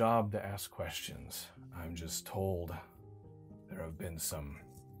not my job to ask questions. I'm just told there have been some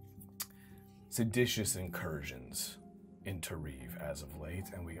seditious incursions into Reeve as of late,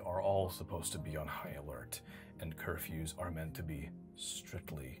 and we are all supposed to be on high alert, and curfews are meant to be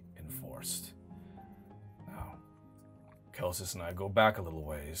strictly enforced. Now, Kelsis and I go back a little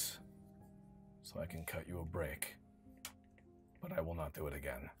ways, so I can cut you a break, but I will not do it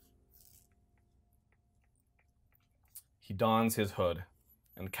again. He dons his hood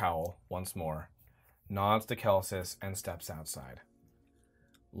and cowl once more, nods to Kelsis, and steps outside.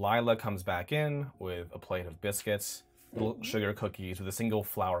 Lila comes back in with a plate of biscuits, little sugar cookies with a single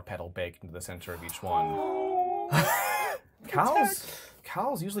flower petal baked into the center of each one.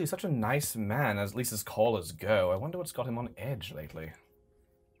 Cal's usually such a nice man, at least as callers go. I wonder what's got him on edge lately.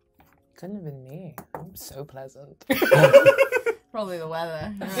 Couldn't have been me. I'm so pleasant. Probably the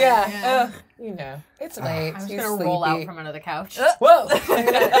weather. Yeah. You know, it's late. I'm just He's gonna roll sleepy. out from under the couch. Whoa!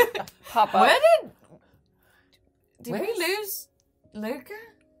 Pop up. Where did we lose Luca?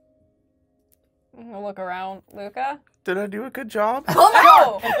 Look around, Luca. Did I do a good job?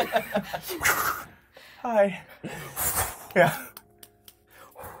 Oh Hi. Yeah.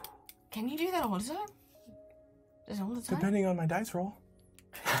 Can you do that all the time? Just all the time? Depending on my dice roll.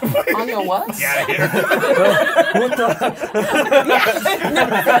 On your what? Yeah, What the?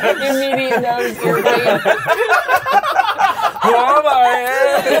 Immediate nose irritation. Who am I?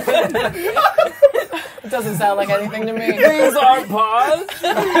 It doesn't sound like anything to me. These are paws.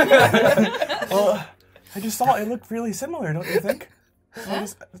 Well, I just saw it looked really similar, don't you think?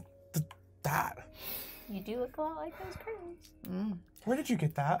 That. You do look a lot like those curtains. Where did you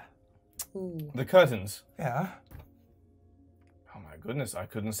get that? The curtains. Yeah. Oh my goodness, I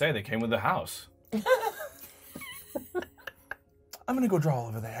couldn't say. They came with the house. I'm gonna go draw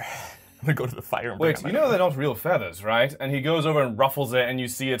over there. I'm gonna go to the fire and bring Wait, out my you know they're not real feathers, right? And he goes over and ruffles it, and you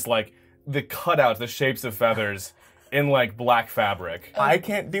see it's like the cutout, the shapes of feathers in like black fabric. I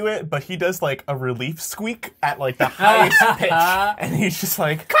can't do it, but he does like a relief squeak at like the highest pitch, and he's just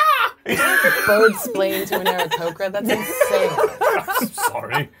like, "Caw!" Bird splaying to an Aarakocra? That's insane. I'm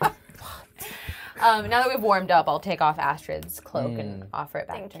sorry. Now that we've warmed up, I'll take off Astrid's cloak and offer it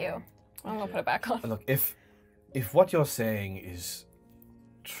back Thank to you. her. I'm gonna put it back on. Look, if what you're saying is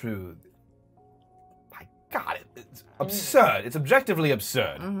true, my God, it's absurd. It's objectively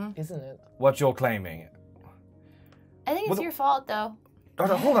absurd. Isn't it? What you're claiming. I think it's your fault, though.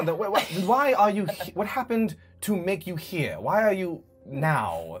 Hold on. Why are you? What happened to make you here? Why are you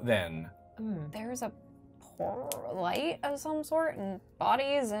now? Then There's a poor light of some sort, and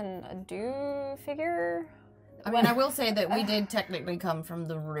bodies, and a dew figure. I mean, I will say that we did technically come from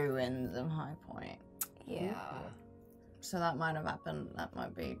the ruins of High Point. Yeah. So that might have happened. That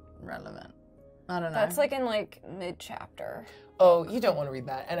might be relevant. I don't know. That's like in like mid-chapter. Oh, you don't want to read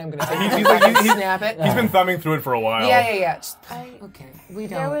that, and I'm going to take He's it like- back and he's- snap it. he's been thumbing through it for a while. Yeah. Just, okay, we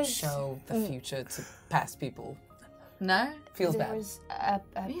There don't was- show the future to past people. No? Feels there bad. was a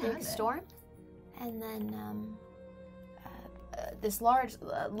We big had it. storm, and then this large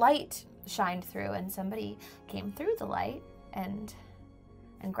light shined through, and somebody came through the light and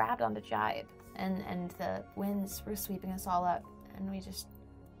grabbed onto Jibe, and the winds were sweeping us all up, and we just,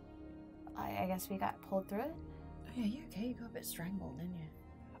 I guess we got pulled through it. Oh, yeah, you okay? You got a bit strangled, didn't you?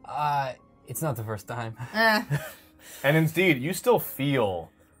 It's not the first time. And indeed, you still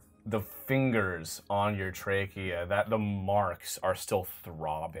feel the fingers on your trachea, that the marks are still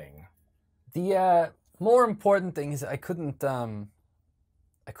throbbing. The more important thing is I couldn't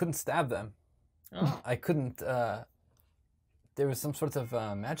stab them. Oh. I couldn't. There was some sort of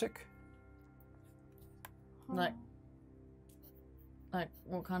magic. Like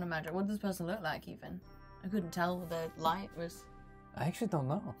what kind of magic? What does this person look like, even? I couldn't tell. The light was... I actually don't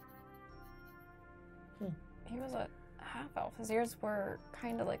know. He was a half elf. His ears were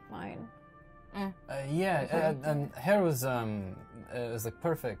kind of like mine. And hair was like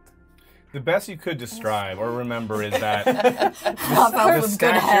perfect. The best you could describe or remember is that Half elf with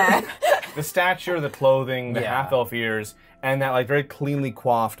good hair. the stature, the clothing, the Yeah. half-elf ears, and that like very cleanly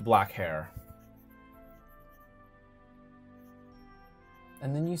coiffed black hair.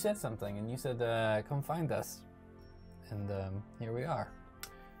 And then you said something, and you said, "Come find us," and here we are.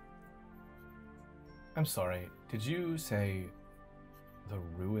 I'm sorry, did you say the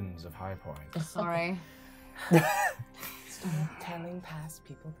ruins of High Point? Sorry. Stop telling past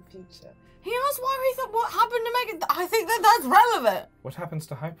people the future. He asked why we thought what happened to make it... I think that's relevant. What happens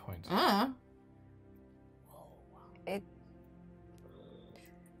to High Point?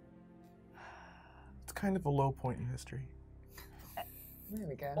 It's kind of a low point in history. There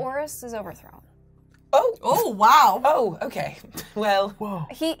we go. Oris is overthrown. Oh! Oh, wow. Oh, okay. Well, Whoa.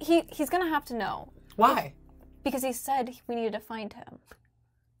 He's gonna have to know why? because he said we needed to find him.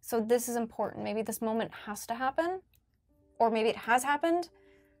 So this is important. Maybe this moment has to happen, or maybe it has happened.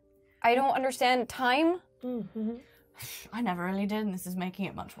 I don't understand time. I never really did, and this is making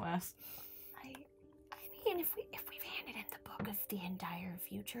it much worse. I mean, if we've handed him the book of the entire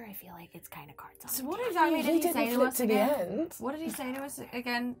future, I feel like it's kind of cards on. So the what table. exactly did he didn't say to flip us to the again? end. What did he say to us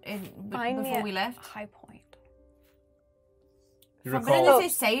again Find me before at we left? High Point. You But recall? didn't they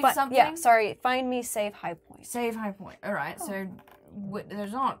say save But, something? yeah, sorry. Find me, save High Point. Save High Point. All right. So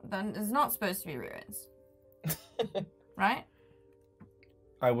there's not supposed to be ruins, right?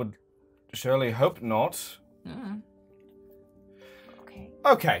 I would surely hope not. Mm. Okay.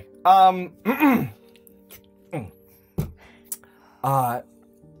 Okay.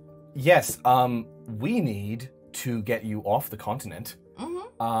 Yes, we need to get you off the continent.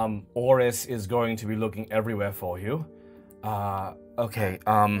 Oris is going to be looking everywhere for you. Okay,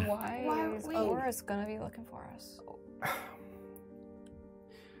 Why is we- Oris gonna be looking for us?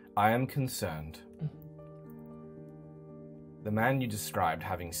 I am concerned. The man you described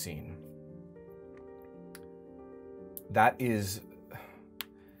having seen, that is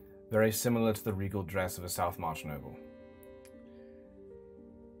very similar to the regal dress of a South March noble.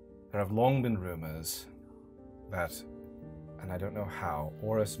 There have long been rumors that, and I don't know how,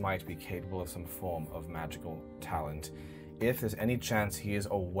 Oris might be capable of some form of magical talent. If there's any chance he is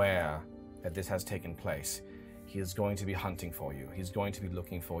aware that this has taken place, he is going to be hunting for you. He's going to be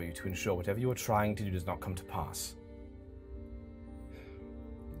looking for you to ensure whatever you are trying to do does not come to pass.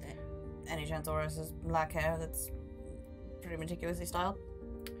 Any chance Oris has black hair that's pretty meticulously styled?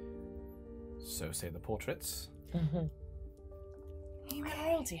 So say the portraits. Hey,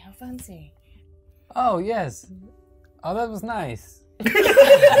 royalty, how fancy. Oh yes. Oh, that was nice.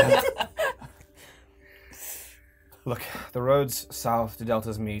 Look, the roads south to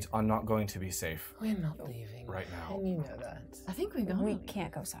Delta's meet are not going to be safe We're not leaving. right now. And you know that. I think we're going. We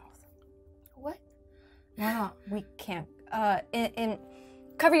can't go south. What? Why not? We can't. In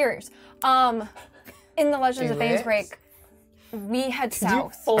cover your ears. In the Legends of Do it. Banesbreak, we head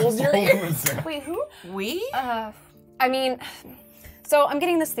south. Fold your ears. Wait, who? We? I mean, so I'm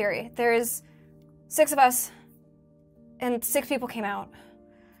getting this theory. There's 6 of us, and 6 people came out.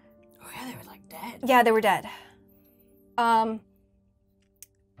 Oh yeah, they were like dead. Yeah, they were dead.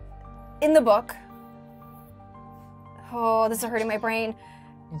 In the book, oh, this is hurting my brain.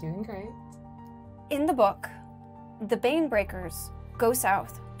 You're doing great. In the book, the Banesbreakers go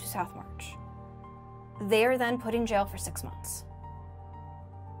south to South March. They are then put in jail for 6 months.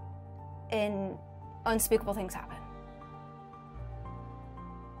 And unspeakable things happen.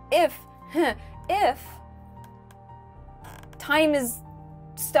 If time is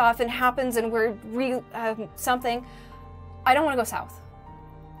stuff and happens and we're something, I don't want to go south.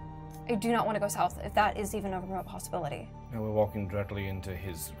 I do not want to go south if that is even a remote possibility. Now we're walking directly into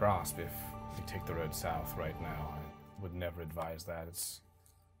his grasp if we take the road south right now. would never advise that. It's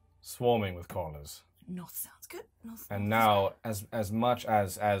swarming with callers. North sounds good. North. And now, as much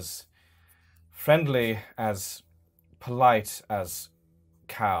as friendly, as polite as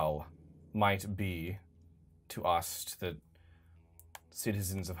Cal might be to us, to the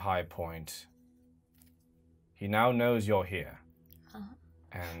citizens of High Point, he now knows you're here.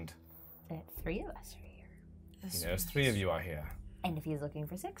 And That 3 of us are here. he knows 3 of you are here. And if he's looking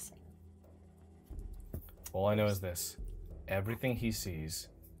for 6, All I know is this. Everything he sees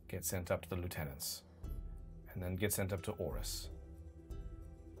gets sent up to the lieutenants. And then gets sent up to Oris.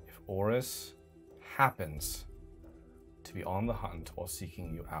 If Oris happens to be on the hunt or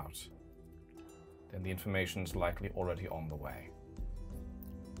seeking you out, then the information's likely already on the way.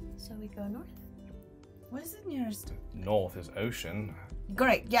 so we go north. What is the nearest? North is ocean.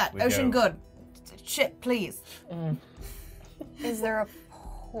 Great. Yeah. We Ocean go. good. Ship, please. Is there a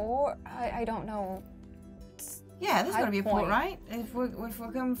port? I don't know. Yeah, there's got to be a port, Point. right? If we're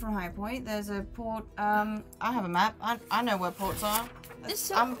coming from High Point, there's a port. I have a map. I know where ports are.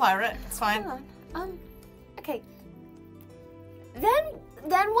 So- I'm a pirate. It's fine. Hold on. Okay. Then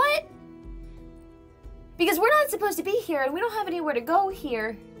what? Because we're not supposed to be here, and we don't have anywhere to go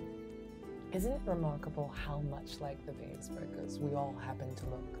here. Isn't it remarkable how much like the Banesbreakers we all happen to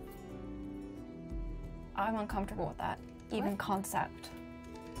look? I'm uncomfortable with that. Even concept.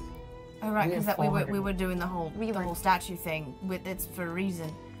 Oh right, We because have we were doing the whole statue thing. It's for a reason.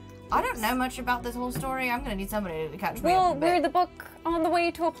 I don't know much about this whole story. I'm gonna need somebody to catch me We'll up a bit. read the book on the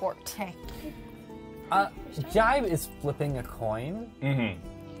way to a port. Okay. Jibe is flipping a coin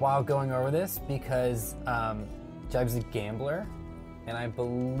while going over this because Jibe's a gambler, and I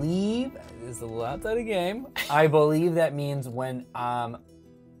believe this is a little outside of game. I believe that means when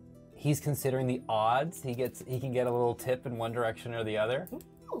he's considering the odds, he can get a little tip in one direction or the other.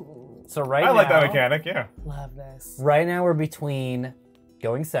 So right I now, like that mechanic, yeah. Love this. right now we're between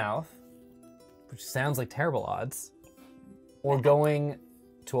going south, which sounds like terrible odds, or going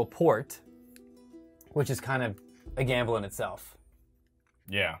to a port, which is kind of a gamble in itself.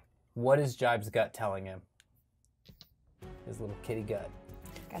 Yeah. What is Jibe's gut telling him? His little kitty gut.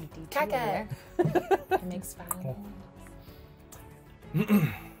 Got a D2 over there. It makes fine.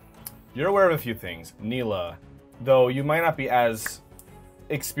 You're aware of a few things. Neela, though you might not be as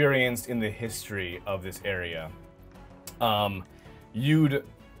experienced in the history of this area, you'd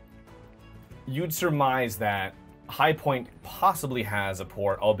surmise that High Point possibly has a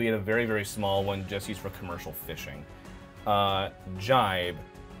port, albeit a very, very small one, just used for commercial fishing. Jibe,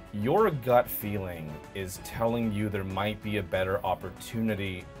 your gut feeling is telling you there might be a better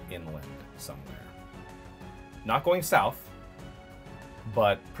opportunity inland somewhere. Not going south,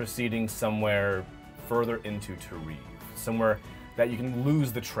 but proceeding somewhere further into Tareve, somewhere that you can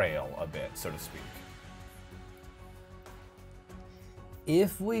lose the trail a bit, so to speak.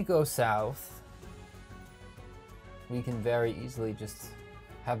 If we go south, we can very easily just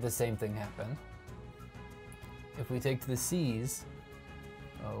have the same thing happen. If we take to the seas,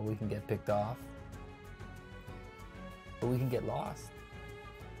 we can get picked off. But we can get lost.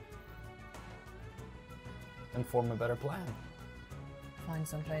 And form a better plan. Find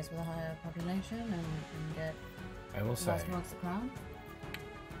some place with a higher population and get I will say, lost amongst the crowd.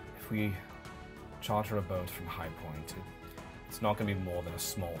 if we charter a boat from High Point, it's not going to be more than a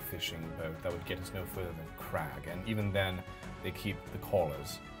small fishing boat that would get us no further than Crag. And even then, the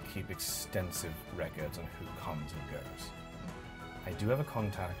callers keep extensive records on who comes and goes. I do have a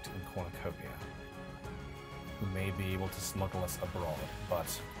contact in Cornucopia who may be able to smuggle us abroad,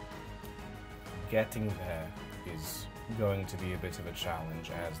 but getting there is going to be a bit of a challenge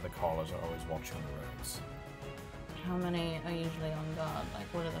as the callers are always watching the roads. How many are usually on guard? Like,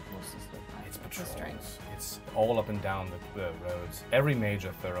 what are the forces look like? It's What's the patrols. strength? It's all up and down the roads. Every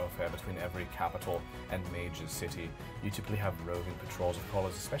major thoroughfare between every capital and major city, you typically have roving patrols of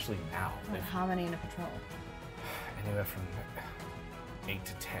callers, especially now. Like, They've how many in a patrol? anywhere from 8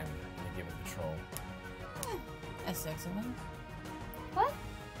 to 10 in a given patrol. There's 6 of them. What?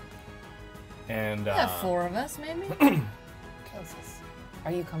 And There are 4 of us, maybe? Kelsis,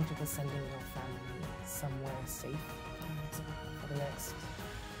 are you comfortable sending your family somewhere safe for the next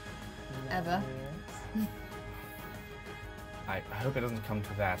Ever. 9 years? I hope it doesn't come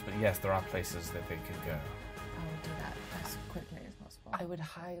to that, but yes, there are places that they could go. I will do that as quickly as possible. I would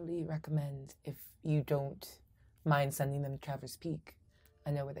highly recommend, if you don't mind sending them to Traverse Peak,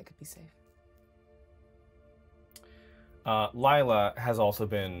 I know where they could be safe. Lila has also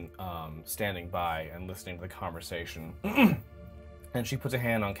been standing by and listening to the conversation. And she puts a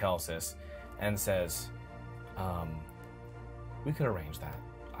hand on Kelsis and says, we could arrange that.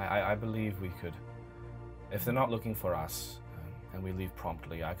 I believe we could if they're not looking for us, and we leave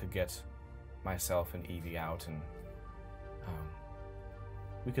promptly, I could get myself and Evie out, and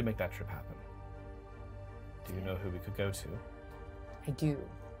we could make that trip happen. Do you know who we could go to? I do.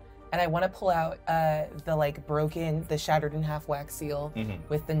 And I want to pull out the shattered in half wax seal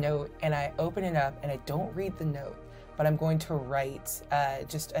with the note, and I open it up, and I don't read the note, but I'm going to write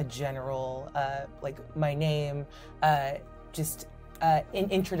just a general, my name, an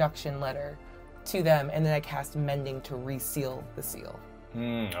introduction letter to them, and then I cast Mending to reseal the seal.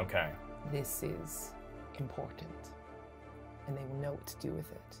 Okay. This is important, and they will know what to do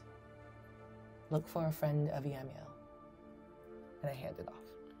with it. Look for a friend of Yamiel. And I hand it off.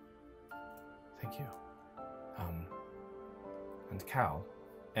 Thank you. And Cal,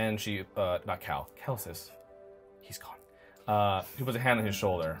 and she, not Cal, Kelsis, he's gone. He puts a hand on his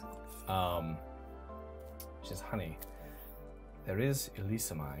shoulder. She says, honey, there is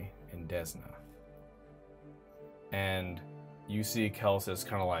Elisamai in Desna. And you see Kelsis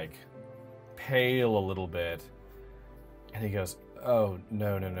kind of like pale a little bit. And he goes, oh,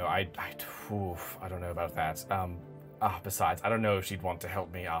 no. I don't know about that. Besides, I don't know if she'd want to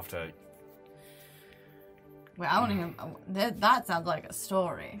help me after. Wait, I want to hear. That sounds like a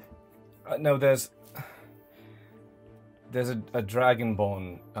story. No, there's a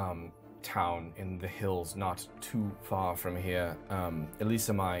dragonborn town in the hills not too far from here.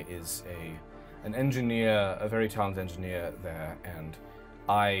 Elisamai is an engineer, a very talented engineer there, and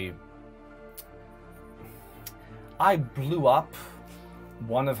I blew up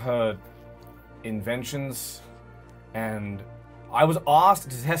one of her inventions, and I was asked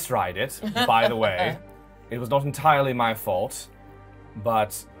to test ride it, by the way. It was not entirely my fault,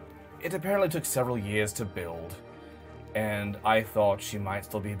 but it apparently took several years to build, and I thought she might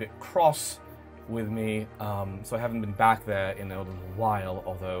still be a bit cross with me, so I haven't been back there in a little while,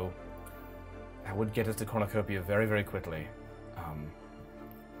 although that would get us to Cornucopia very, very quickly.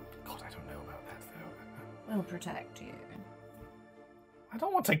 God, I don't know about that, though. We'll protect you. I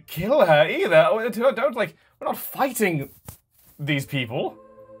don't want to kill her either. We're not fighting these people.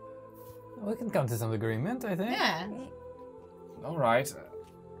 We can come to some agreement, I think. Yeah. All right.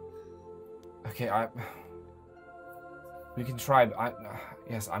 Okay, we can try.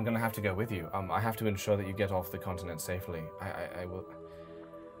 Yes, I'm gonna have to go with you. I have to ensure that you get off the continent safely. I will.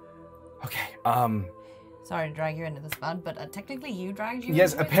 Okay. Sorry to drag you into this, bud, but technically you dragged you.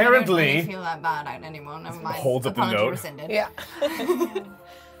 Yes, into it, apparently. So I don't really feel that bad out anymore. Never mind. Holds up the Apology note. rescinded. Yeah.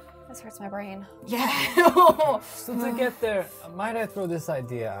 This hurts my brain. Yeah. So to get there, might I throw this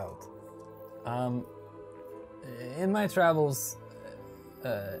idea out? In my travels,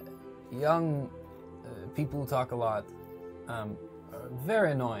 young people who talk a lot are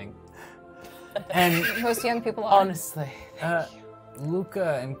very annoying. And Most young people are. Honestly.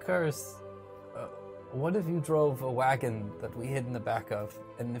 Luca and Curse, what if you drove a wagon that we hid in the back of,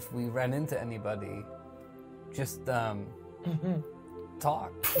 and if we ran into anybody, just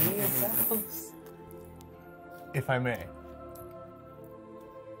talk? If I may.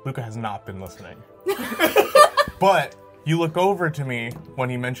 Luca has not been listening. But you look over to me when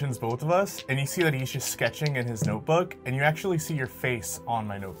he mentions both of us, and you see that he's just sketching in his notebook, and you actually see your face on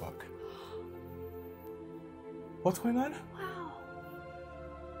my notebook. What's going on?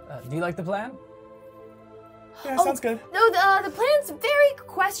 Do you like the plan? Yeah, sounds good. No, the plan's very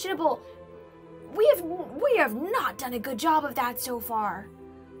questionable. We have not done a good job of that so far.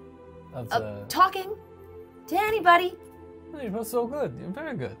 Of Talking to anybody. You're both so good. You're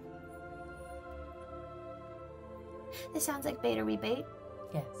very good. This sounds like bait or rebait.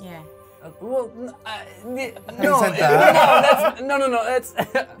 Yes. Yeah. Well, said that. No, that's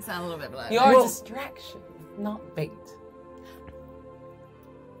Sound a little bit black. You are a distraction, not bait.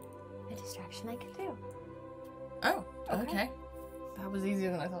 A distraction I can do. Oh, okay. That was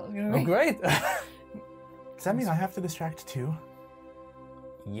easier than I thought it was going to be. Oh, great. Does that mean I have to distract too?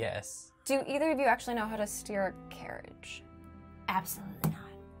 Yes. Do either of you actually know how to steer a carriage? Absolutely not.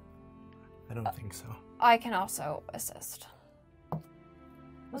 I don't think so. I can also assist.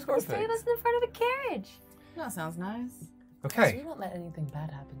 That's Let's stay perfect. in front of a carriage. That sounds nice. So Okay. we won't let anything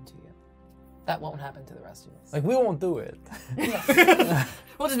bad happen to you. That won't happen to the rest of us. Like, we won't do it.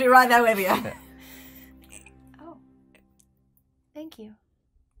 We'll just be right there with you. Oh. Thank you.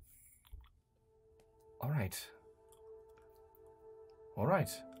 All right.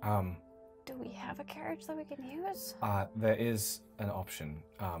 Do we have a carriage that we can use? There is an option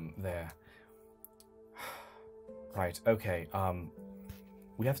there. Right, okay.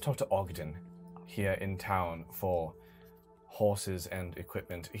 We have to talk to Ogden here in town for horses and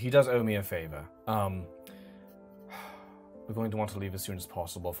equipment. He does owe me a favor. we're going to want to leave as soon as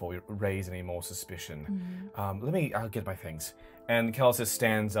possible before we raise any more suspicion. I'll get my things. And Kelsis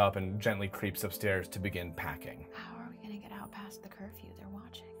stands up and gently creeps upstairs to begin packing. How are we going to get out past the curfew? They're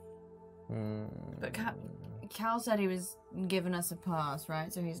watching. But Cal said he was giving us a pass,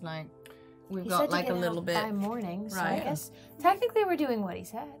 right? So he's like, we've He got said to like a get little out bit. by morning, so I right. guess technically we're doing what he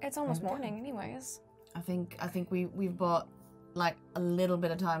said. It's almost morning, anyways. I think we've got like a little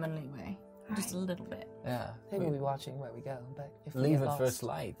bit of time and leeway, just a little bit. Yeah. They will be watching where we go, but if we Leave get at lost, first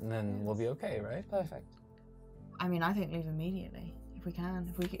light, and then we'll be okay, right? Perfect. I mean, I think leave immediately if we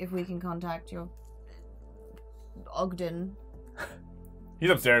can. If we can contact your Ogden. He's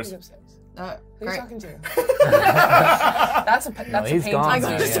upstairs. He's upstairs. Who are you Great. talking to? that's a he's pain gone to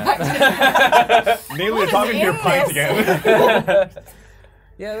now, do. yeah. Neil, you're talking to your pint again.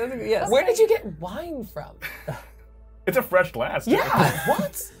 Yeah, yes. Where did you get wine from? It's a fresh glass. too. Yeah,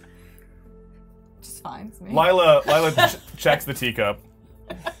 what? Just fine. It's me. Lila checks the teacup.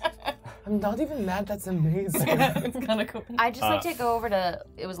 I'm not even mad, that's amazing. It's kind of cool. I just like to go over to,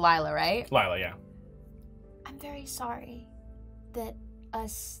 it was Lila, right? Lila, yeah. I'm very sorry that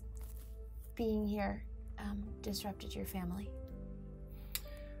us being here disrupted your family.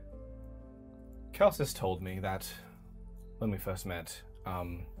 Kelsis told me that when we first met,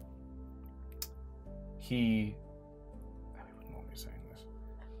 he wouldn't want me saying this.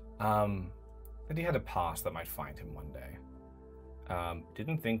 That he had a past that might find him one day.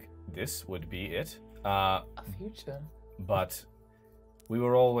 Didn't think this would be it. A future. But we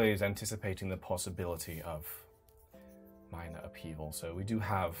were always anticipating the possibility of minor upheaval, so we do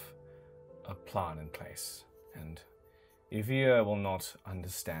have a plan in place. And Evia will not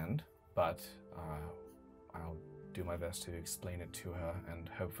understand, but I'll do my best to explain it to her, and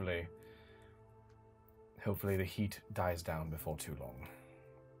hopefully the heat dies down before too long.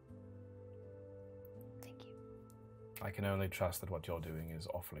 Thank you. I can only trust that what you're doing is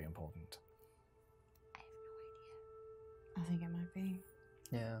awfully important. I think it might be.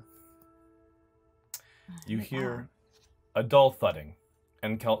 Yeah. You hear a dull thudding,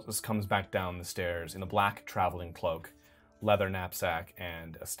 and Keltis comes back down the stairs in a black traveling cloak, leather knapsack,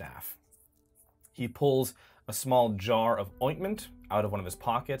 and a staff. He pulls a small jar of ointment out of one of his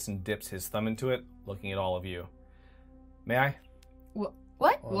pockets and dips his thumb into it, looking at all of you. May I? What?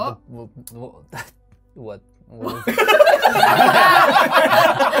 What? What?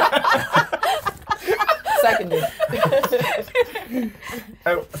 Seconded.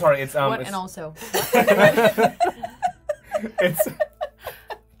 Oh, sorry. It's What it's, and also. it's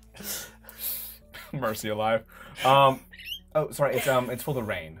mercy alive. Oh, sorry. It's for the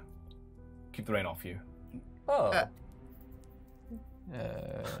rain. Keep the rain off you. Oh.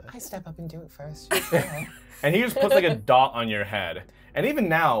 I step up and do it first. And he just puts like a dot on your head. And even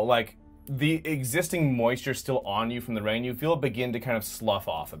now, like the existing moisture still on you from the rain, you feel it begin to kind of slough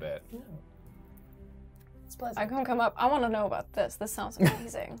off a bit. It's pleasant. I can come up. I want to know about this. This sounds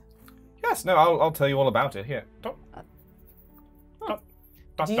amazing. Yes, no, I'll tell you all about it. Here. Don't.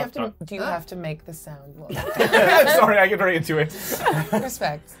 Do you have to make the sound? Well, Sorry, I get very into it.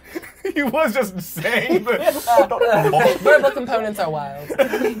 respect. He was just saying that. Verbal components are wild.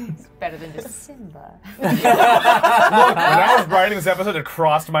 It's better than just Simba. Look, when I was writing this episode, it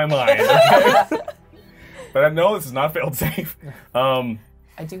crossed my mind. Okay? But I know this is not failed safe. I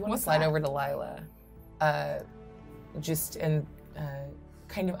do want to slide over to Lila, just and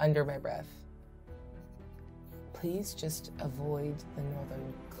kind of under my breath. Please just avoid the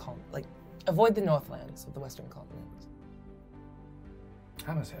avoid the northlands of the western continent.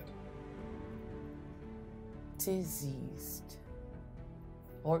 Hammer's Head. Diseased,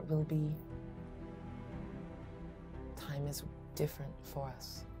 or it will be. Time is different for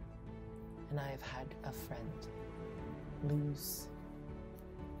us, and I have had a friend lose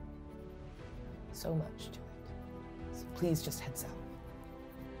so much to it. So please just head south.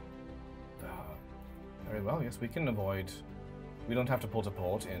 Very well, yes, we can avoid. We don't have to pull to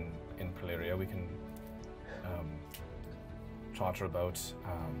port in Paleria. We can charter a boat,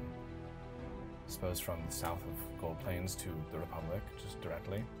 I suppose from the south of Gold Plains to the Republic, just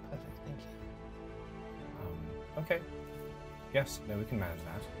directly. Perfect, thank you. Okay. Yes, no, we can manage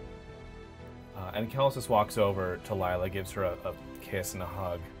that. And Kelsis walks over to Lila, gives her a kiss and a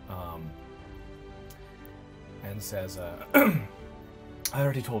hug, and says, I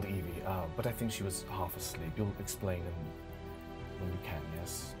already told Evie, but I think she was half asleep. You'll explain when you can,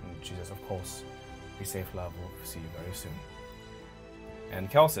 yes? And she says, of course. Be safe, love. We'll see you very soon. And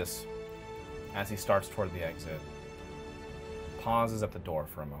Kelsis, as he starts toward the exit, pauses at the door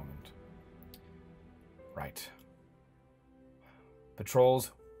for a moment. Right.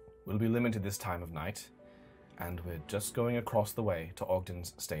 Patrols will be limited this time of night, and we're just going across the way to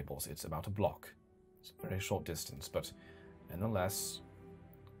Ogden's stables. It's about a block. It's a very short distance, but nonetheless,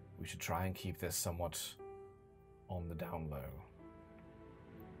 we should try and keep this somewhat on the down low.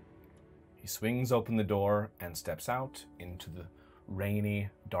 He swings open the door and steps out into the rainy,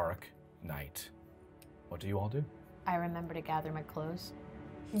 dark night. What do you all do? I remember to gather my clothes.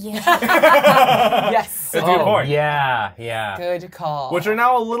 Yeah. Yes. That's a good point. Yeah, yeah. Good call. Which are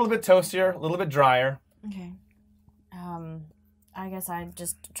now a little bit toastier, a little bit drier. Okay. I guess I'd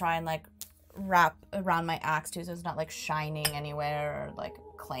just try and like wrap around my axe too, so it's not like shining anywhere or like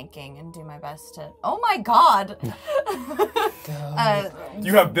clanking, and do my best to. Oh my god!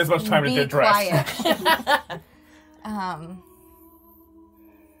 You have this much time to be get dressed. quiet.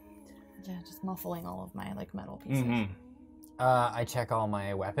 Yeah, just muffling all of my like metal pieces. Mm-hmm. I check all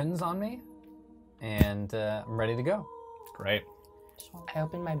my weapons on me, and I'm ready to go. Great. I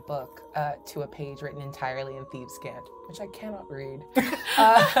opened my book to a page written entirely in Thieves' Cant, which I cannot read.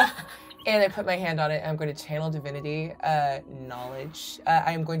 And I put my hand on it. I'm going to channel divinity knowledge.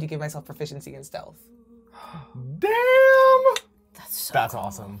 I am going to give myself proficiency in stealth. Damn! That's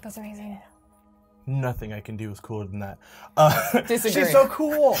awesome. That's amazing. Nothing I can do is cooler than that. Disagree. She's so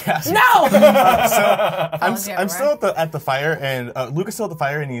cool. No! I'm still at the fire, and Luca's still at the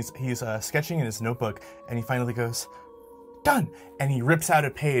fire, and he's sketching in his notebook, and he finally goes, "Done!" And he rips out a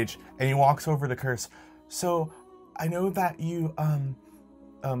page, and he walks over to Curse. So, I know that you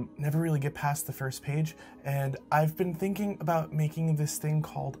never really get past the first page, and I've been thinking about making this thing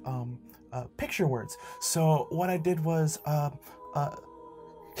called picture words. So what I did was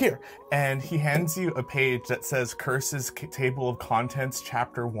here, and he hands you a page that says Curse's Table of Contents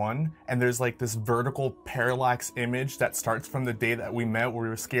Chapter 1, and there's like this vertical parallax image that starts from the day that we met, where we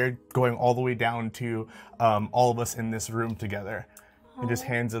were scared, going all the way down to all of us in this room together. He just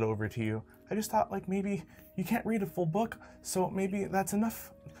hands it over to you. I just thought, like, maybe you can't read a full book, so maybe that's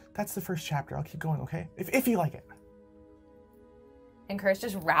enough. That's the first chapter. I'll keep going, okay? If you like it. And Curse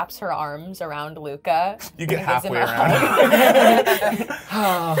just wraps her arms around Luca. You get and gives him halfway a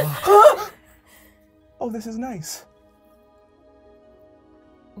around. Oh, this is nice.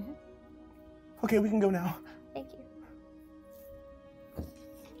 Okay, we can go now. Thank you.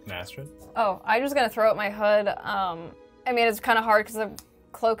 Astrid? Oh, I'm just gonna throw up my hood. I mean, it's kind of hard because the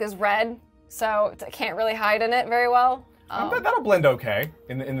cloak is red, so I can't really hide in it very well. That'll blend okay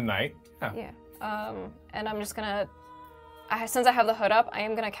in the night. Yeah. Yeah. And I'm just gonna, since I have the hood up, I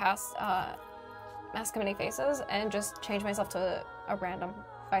am gonna cast Mask of Many Faces and just change myself to a random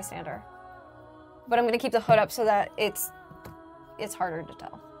bystander. But I'm gonna keep the hood up so that it's harder to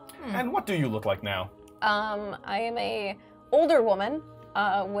tell. And what do you look like now? I am a older woman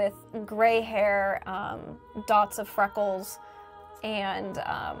with gray hair, dots of freckles, and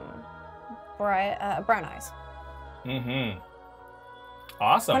brown eyes. Mm-hmm.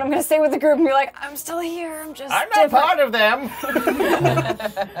 Awesome. But I'm gonna stay with the group and be like, I'm still here. I'm just. I'm not part of them.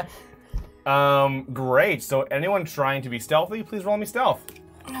 Great. So anyone trying to be stealthy, please roll me stealth.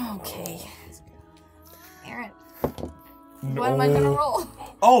 Okay. Aaron, No. what am I gonna roll?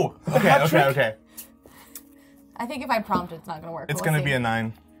 Oh, okay. I think if I prompt it, it's not gonna work. It's We'll gonna see. be a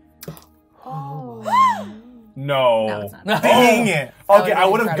 9. No. No, it's not. Dang it! Okay, I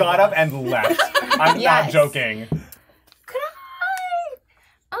would have got up and left. I'm not Yes. joking.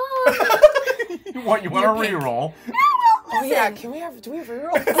 What, you want a reroll? Oh yeah, do we have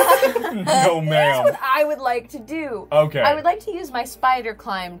reroll? No, ma'am. What I would like to do. Okay. I would like to use my spider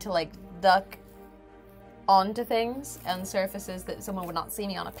climb to like duck onto things and surfaces that someone would not see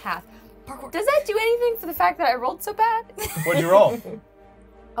me on a path. Does that do anything for the fact that I rolled so bad? What'd you roll?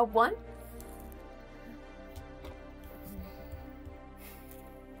 A 1?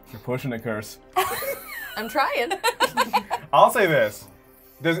 You're pushing it, Curse. I'm trying. I'll say this.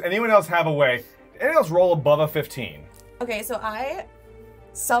 Does anyone else have a way? Anyone else roll above a 15? Okay, so I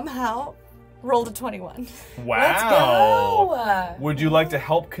somehow rolled a 21. Wow. Would you like to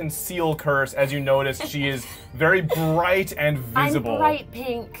help conceal Curse as you notice she is very bright and visible? I'm bright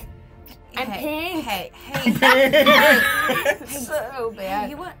pink. I'm pink. Hey. So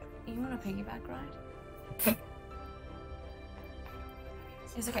bad. You want a piggyback ride?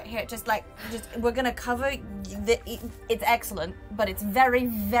 It's okay. Here, just we're gonna cover it's excellent, but it's very,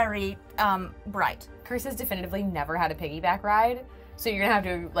 very bright. Curse has definitively never had a piggyback ride, so you're gonna have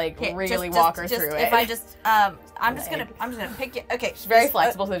to like Here, really walk her through it. If I just I'm just gonna pick you. Okay, She's very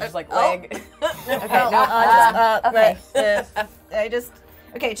flexible, so it's just like leg.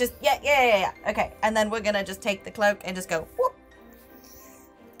 Okay, yeah. Okay, and then we're gonna just take the cloak and just go. Whoop.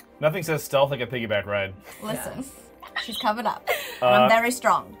 Nothing says stealth like a piggyback ride. Listen, she's covered up. And I'm very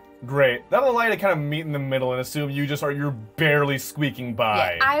strong. Great. That'll allow you to kind of meet in the middle and assume you're barely squeaking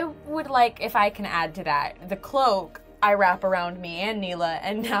by. Yeah, I would like, if I can add to that, the cloak I wrap around me and Neela,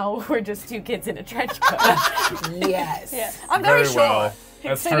 and now we're just two kids in a trench coat. Yes. Yeah. I'm very, Very sure. well.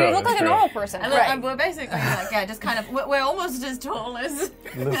 That's So true. you look that's like a true. normal person. And then we're basically like, yeah, just kind of, we're almost as tall as.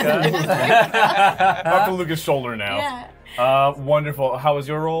 Luca. Up to Luca's shoulder now. Yeah. Wonderful. How was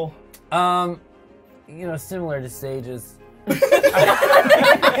your roll? Similar to Sage's. We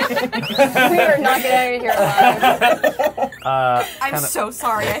are not getting out of here alive. I'm so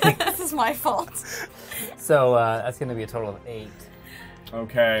sorry. I think this is my fault. So that's going to be a total of 8.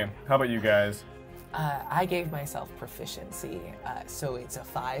 Okay. How about you guys? I gave myself proficiency, so it's a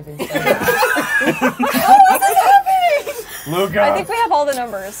 5 instead. Luca. I think we have all the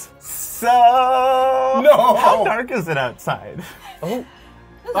numbers. So No! How dark is it outside?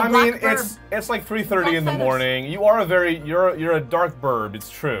 I mean, it's like 3:30 in the morning. You are you're a dark bird. It's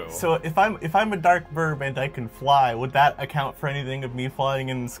true. So if I'm a dark bird and I can fly, would that account for anything of me flying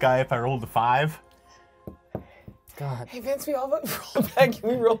in the sky if I rolled a 5? God. Hey Vince, we all roll back. Can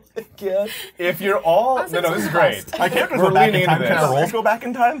we roll it again? If you're all no, this is great. My characters We're go back in leaning time. into Can our this. rolls go back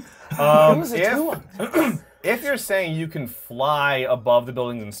in time? If you're saying you can fly above the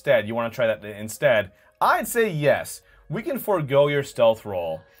buildings instead, you want to try that instead, I'd say yes. We can forego your stealth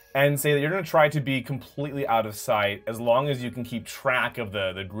roll and say that you're going to try to be completely out of sight as long as you can keep track of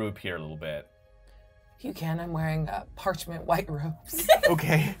the group here a little bit. You can. I'm wearing parchment white robes.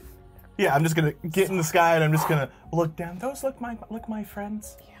 Okay. Yeah, I'm just gonna get in the sky and I'm just gonna look down. Those look my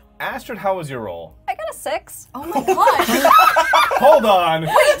friends. Astrid, how was your roll? I got a 6. Oh my god. Hold on.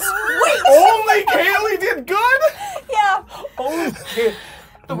 Wait. Only Kaylee did good? Yeah.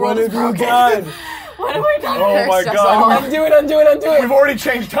 What have you done? What am I doing? Oh my god. Undo it. We've already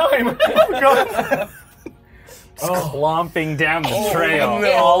changed time. Clomping down the trail.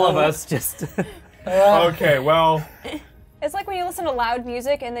 no. All of us just... Okay, well, It's like when you listen to loud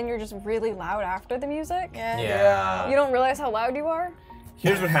music and then you're just really loud after the music. Yeah. You don't realize how loud you are.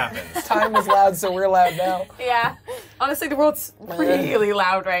 here's what happens. Time is loud, so we're loud now. Yeah. Honestly, the world's really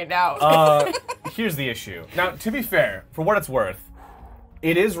loud right now. Here's the issue. Now, to be fair, for what it's worth,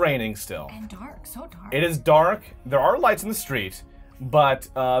 it is raining still. And dark, so dark. It is dark. There are lights in the street, but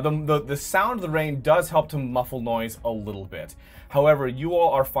the sound of the rain does help to muffle noise a little bit. However, you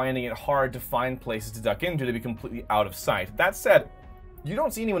all are finding it hard to find places to duck into to be completely out of sight. That said, you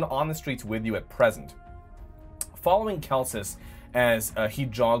don't see anyone on the streets with you at present. Following Kelsis as he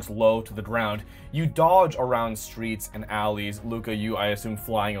jogs low to the ground, you dodge around streets and alleys. Luca, you, I assume,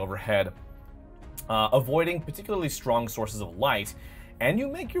 flying overhead, avoiding particularly strong sources of light, and you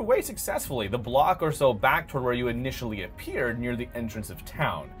make your way successfully the block or so back toward where you initially appeared near the entrance of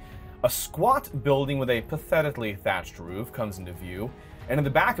town. A squat building with a pathetically thatched roof comes into view, and in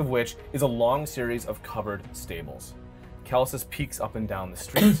the back of which is a long series of covered stables. Kelsis peeks up and down the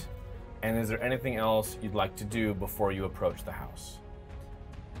street. And is there anything else you'd like to do before you approach the house?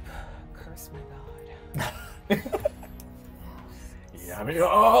 Curse my god. Yeah,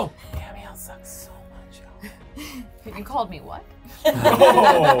 oh! Yamiel sucks so much, y'all. You called me what?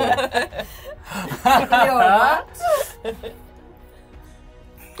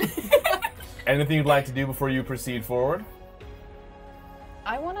 Anything you'd like to do before you proceed forward?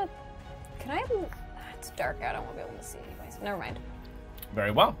 I want to. Can I? It's dark out. I won't be able to see anyways. Never mind.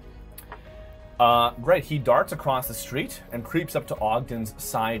 Very well. Great. He darts across the street and creeps up to Ogden's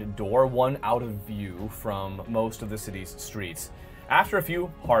side door, one out of view from most of the city's streets. After a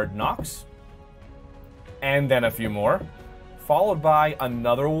few hard knocks, and then a few more, followed by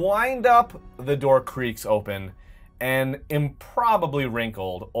another wind-up, the door creaks open. An improbably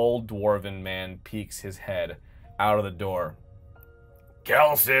wrinkled old dwarven man peeks his head out of the door.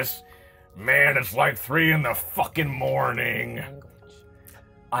 Kelsis, man, it's like 3 in the fucking morning.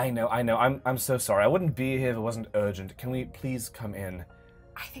 I know. I'm so sorry. I wouldn't be here if it wasn't urgent. Can we please come in?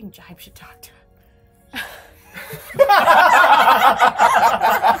 I think Jibe should talk to him.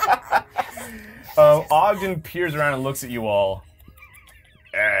 Ogden peers around and looks at you all.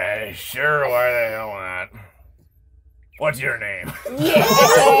 Sure, why the hell not? What's your name?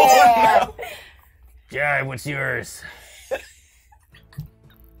 Yeah, what's yours?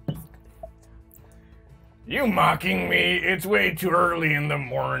 You mocking me? It's way too early in the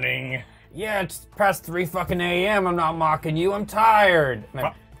morning. Yeah, it's past 3 fucking a.m. I'm not mocking you. I'm tired. And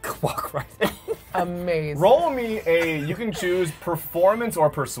I walk right in. Amazing. Roll me you can choose performance or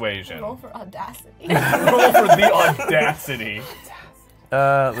persuasion. Roll for audacity. Roll for the audacity.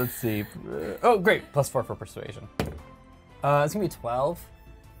 Let's see. Oh, great. +4 for persuasion. It's gonna be 12.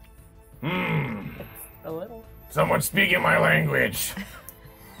 A little. Someone speaking my language.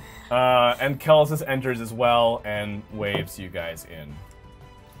 And Kelsis enters as well and waves you guys in.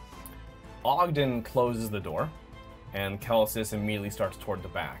 Ogden closes the door, and Kelsis immediately starts toward the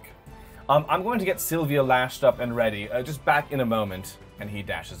back. I'm going to get Sylvia lashed up and ready. Just back in a moment, and he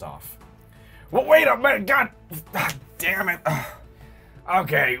dashes off. Well, wait a minute, God damn it.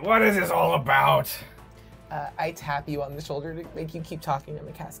 Okay, what is this all about? I tap you on the shoulder to make you keep talking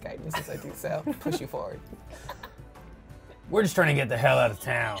and cast guidance as I do so. Push you forward. We're just trying to get the hell out of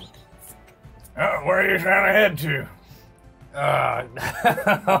town. Where are you trying to head to? Oh,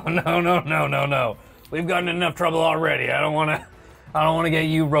 no. We've gotten in enough trouble already. I don't want to get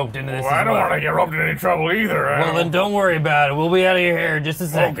you roped into this. Well, I don't want to get roped in any trouble either. Well, then don't worry about it. We'll be out of your hair in just a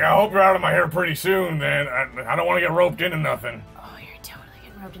second. Okay, I hope you're out of my hair pretty soon, then. I don't want to get roped into nothing. Oh, you're totally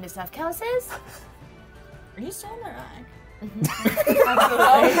getting roped into stuff. Kelsis? Are you still in the rag? Oh my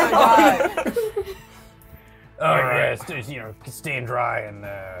god. Oh, right. yeah, staying dry and,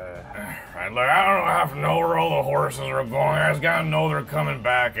 Right, look, I don't have to know where all the horses are going. I just gotta know they're coming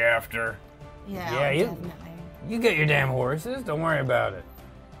back after. Yeah, definitely. You get your damn horses. Don't worry about it.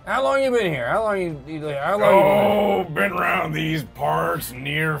 How long you been here? Been around these parts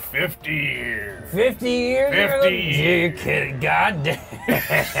near 50 years. 50 years? 50 years. You're kidding. God damn.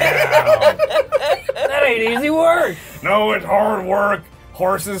 That ain't easy work. No, it's hard work.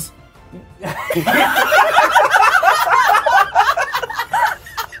 Horses.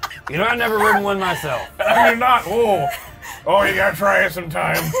 You know, I've never ridden one myself. You're not. Oh, you gotta try it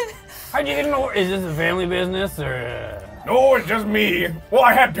sometime. How'd you get an horse? Is this a family business or? No, it's just me. Well,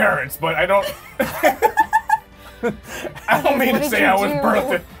 I had parents, but I don't. I don't mean to say I was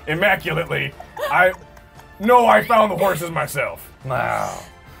birthed immaculately. I found the horses myself. Wow,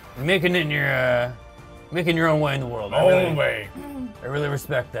 you're making it in your own way in the world. Own way. I really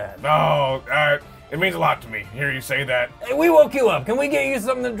respect that. No, it means a lot to me. Hear you say that. Hey, we woke you up. Can we get you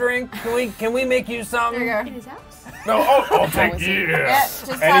something to drink? Can we make you something? There you In his house? No, I'll take you. Yeah, just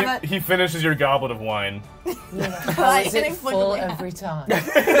have And it. he finishes your goblet of wine. How is it full Inexplicably. every time?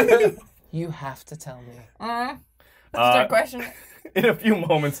 You have to tell me. That's a good question. In a few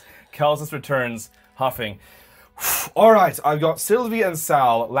moments, Kelsis returns, huffing. All right, I've got Sylvie and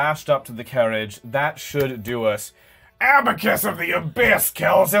Sal lashed up to the carriage. That should do us. Abacus of the Abyss,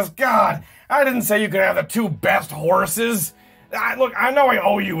 Kelsis. God, I didn't say you could have the two best horses. Look, I know I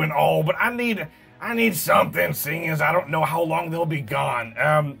owe you and all, but I need something, seeing as I don't know how long they'll be gone.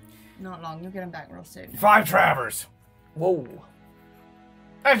 Not long. You'll get him back real soon. 5 Travers. Whoa.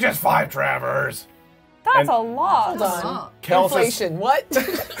 That's just 5 Travers. That's a lot. Hold on. Kelsis, Inflation. What?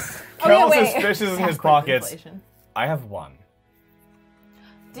 Kelsis fishes in his pockets. Inflation. I have 1.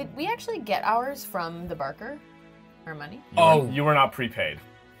 Did we actually get ours from the Barker? Our money? You were not prepaid.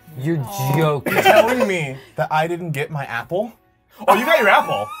 You're joking. You're telling me that I didn't get my apple? Oh, you got your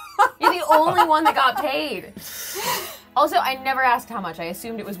apple. You're the only one that got paid. Also, I never asked how much. I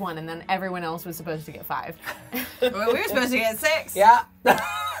assumed it was 1, and then everyone else was supposed to get 5. Well, we were supposed to get 6. Yeah.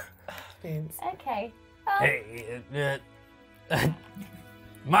 Beans. Okay. Hey,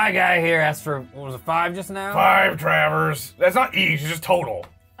 my guy here asked for, what was it, 5 just now? 5 Travers. That's not each, it's just total.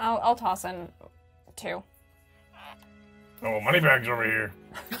 I'll toss in 2. Oh, money bag's over here.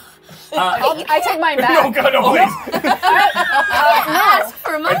 I take mine No, back. God, no, please. Ask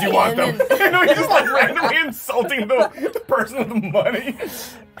for money. I do want them. and then- No, he's just like randomly insulting the person with the money.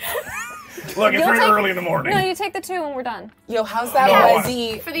 Look, it's very early in the morning. No, you take the 2 and we're done. Yo, how's that No.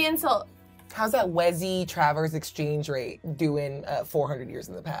 Wezzy? For the insult. How's that Wezzy Travers exchange rate doing 400 years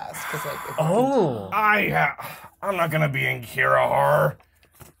in the past? 'Cause, like, if we Oh. I'm not gonna be in Kirahar.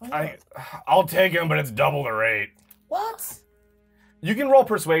 I'll take him, but it's double the rate. What? You can roll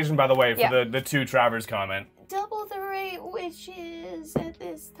persuasion, by the way, for Yeah. the 2 Travers comment. Double the rate, which is at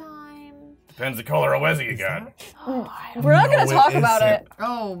this time. Depends the color of Wezzy you got. We're not going to talk about it.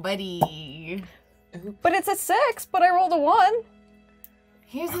 Oh, buddy. But it's a 6, but I rolled a 1.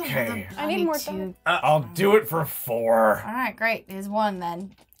 Here's Okay. I need more time. I'll do it for 4. All right, great. Here's 1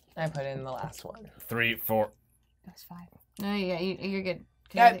 then. I put in the last one. 3, 4. That's 5. No, yeah, you're good.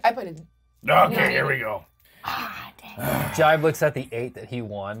 Yeah, I put it in. Okay, here we go. Ah, dang. Jive looks at the 8 that he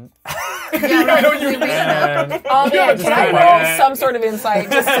won. I know you And Oh man, just can I kinda roll like- some sort of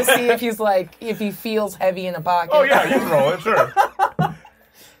insight just to see if he's like, if he feels heavy in a pocket? Oh, yeah, you can roll it, sure.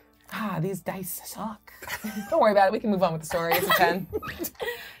 These dice suck. Don't worry about it. We can move on with the story. It's a 10.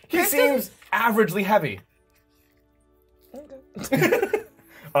 He seems averagely heavy.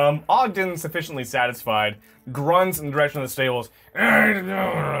 Ogden, sufficiently satisfied, grunts in the direction of the stables.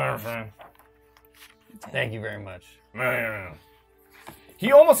 Thank you very much.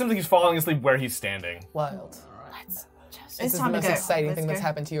 He almost seems like he's falling asleep where he's standing. Wild. Let's just Yes, This it's is time the to most go. exciting Let's thing that's go.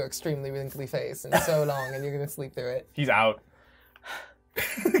 happened to your extremely wrinkly face in so long, and you're gonna sleep through it. He's out.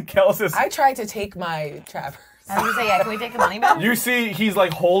 Kelsis, I tried to take my Travers. I was gonna say, yeah, can we take the money back? you see he's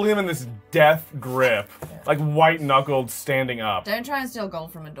like holding him in this death grip, like white-knuckled, standing up. Don't try and steal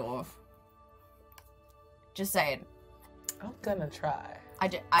gold from a dwarf. Just saying. I'm gonna try.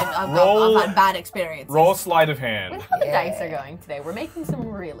 I've Roll- had bad experiences. Roll sleight of hand. With how the dice are going today, we're making some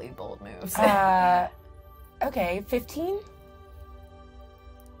really bold moves. Okay, 15?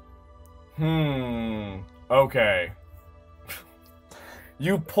 Okay.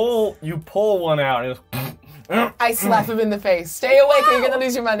 You pull one out and it's I slap him in the face. Stay awake or you're gonna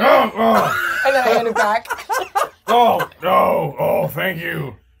lose your money. And then I hand it back. oh, thank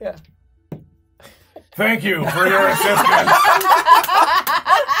you. Yeah. Thank you for your assistance.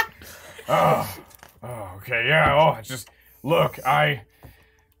 Okay, yeah, just, look,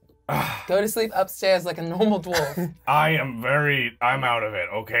 Go to sleep upstairs like a normal dwarf. I'm out of it,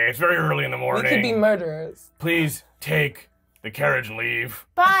 okay? It's very early in the We morning. could be murderers. Please take the carriage and leave.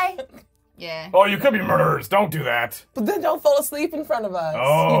 Bye. Yeah. Oh, you could be murderers. Don't do that. But then don't fall asleep in front of us.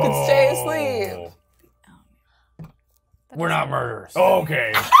 Oh. You could stay asleep. We're not murderers.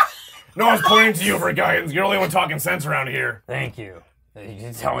 Okay. No one's pointing to you for guidance. You're the only one talking sense around here. Thank you. You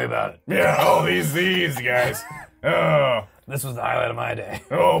can tell me about it. Yeah, these guys. Oh, This was the highlight of my day.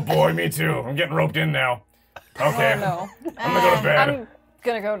 oh boy, me too. I'm getting roped in now. Okay. No. I'm gonna go to bed. I'm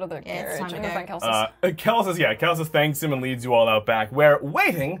gonna go to the Yeah, it's carriage time to and go. find Kelsey. Kelsis thanks him and leads you all out back, where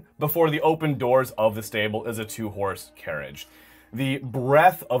waiting before the open doors of the stable is a 2-horse carriage. The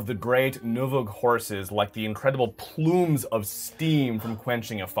breath of the great Nuvug horses, like the incredible plumes of steam from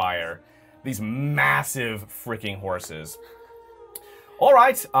quenching a fire. These massive freaking horses. All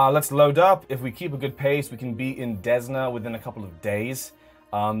right, let's load up. If we keep a good pace, we can be in Desna within a couple of days.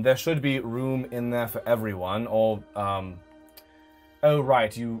 There should be room in there for everyone. Oh,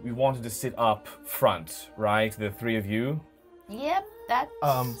 right, you wanted to sit up front, right? The three of you? Yep, that's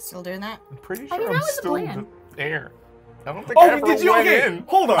Still doing that? I'm pretty I sure mean, I'm that was the still plan. there. I don't think I ever went in.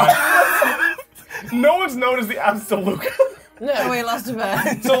 Hold on. No one's known as the Absoluca. Oh, we lost a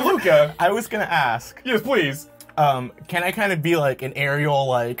bird. So, Luca, I was gonna ask, yes, please. can I kind of be like an aerial,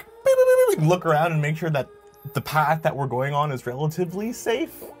 like, beep, beep, beep, beep, look around and make sure that the path that we're going on is relatively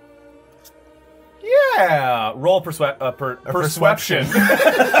safe? Yeah. Roll perception.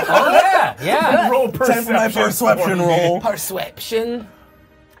 Oh, yeah. Roll Time for my perception roll. Perception.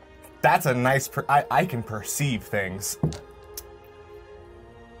 That's a nice. I can perceive things.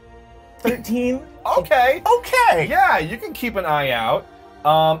 13. Okay. Okay. Yeah, you can keep an eye out.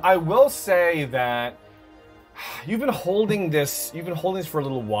 I will say that you've been holding this for a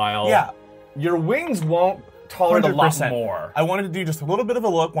little while. Yeah. Your wings won't tolerate a lot 100%. more. I wanted to do just a little bit of a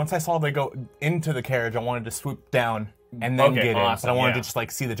look. Once I saw they go into the carriage, I wanted to swoop down and then Okay, get in. awesome, But I wanted yeah. to just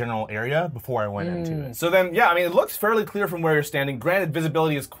like see the general area before I went into it. So then, yeah, I mean, it looks fairly clear from where you're standing. Granted,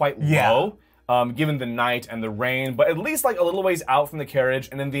 visibility is quite low, given the night and the rain, but at least like a little ways out from the carriage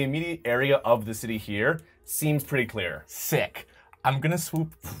and in the immediate area of the city here seems pretty clear. Sick. I'm gonna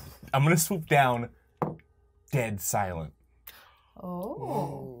swoop down, dead silent.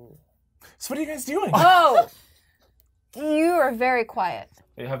 Oh. So what are you guys doing? Oh, you are very quiet.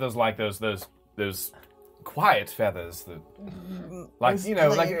 They have those those quiet feathers that, like you know,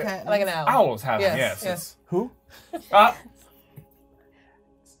 like Like an owl. owls have. Yes, Yes. Who?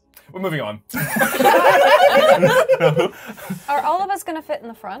 We're moving on. Are all of us gonna fit in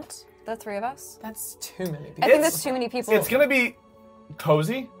the front? The three of us? That's too many I people. think that's too many people. It's gonna be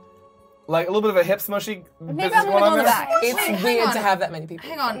cozy, like a little bit of a hip smushy business I'm gonna going go on in the there. back. It's Hang weird on. to have that many people.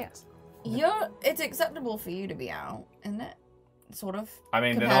 Hang on. Yes. It's acceptable for you to be out, isn't it? Sort of. I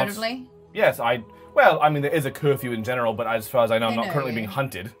mean, they're not- comparatively. Yes, well, I mean, there is a curfew in general, but as far as I know, I'm I not know, currently yeah. being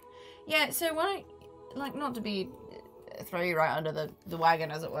hunted. Yeah. So why, like, not to be throw you right under the wagon,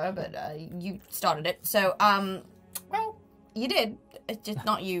 as it were, but you started it. So, well, you did. It's just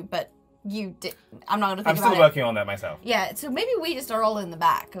not you, but you did. I'm not gonna think I'm about still it. working on that myself. Yeah. So maybe we just are all in the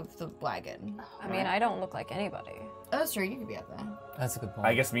back of the wagon. I mean, I don't look like anybody. Oh, that's true. You could be up there. That's a good point.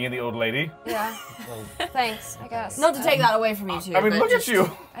 I guess me and the old lady. Yeah. Thanks, I guess. Not to take that away from you two. I mean, but look at just you.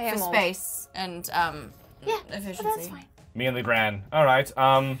 I am for old. space and efficiency. that's fine. Me and the Gran. All right.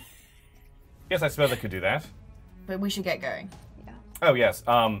 Yes, I suppose I could do that. But we should get going. Oh yes.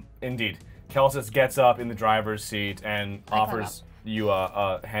 Indeed. Kelsis gets up in the driver's seat and offers you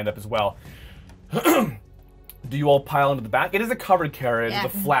a hand up as well. Do you all pile into the back? It is a covered carriage Yeah.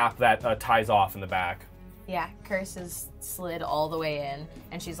 with a flap that ties off in the back. Yeah, Curse has slid all the way in,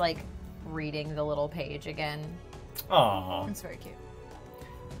 and she's like reading the little page again. Aww. It's very cute.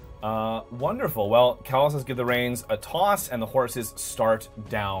 Wonderful. Well, Calus gives the reins a toss, and the horses start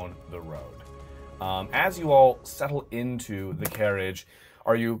down the road. As you all settle into the carriage,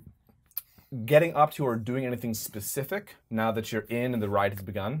 are you getting up to or doing anything specific now that you're in and the ride has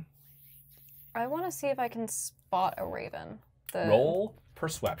begun? I want to see if I can spot a raven. Roll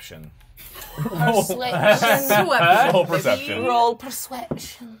perception. Persuasion. Roll perception. Roll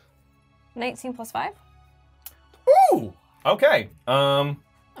persuasion. 19 plus 5? Ooh! Okay. I'm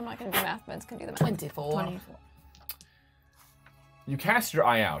not going to do math, but can do the math. 24. You cast your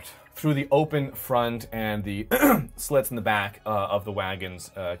eye out through the open front and the slits in the back of the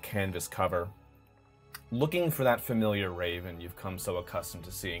wagon's canvas cover, looking for that familiar raven you've come so accustomed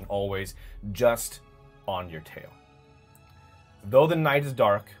to seeing, always just on your tail. Though the night is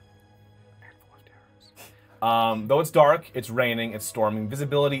dark, though it's dark, it's raining, it's storming,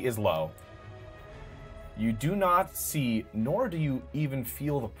 visibility is low. You do not see, nor do you even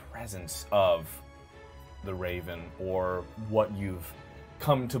feel the presence of the raven or what you've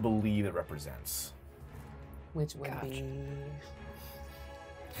come to believe it represents. Which would be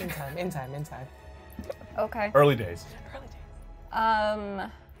in time. Okay. Early days.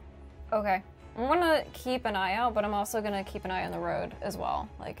 Okay. I'm gonna keep an eye out, but I'm also gonna keep an eye on the road as well.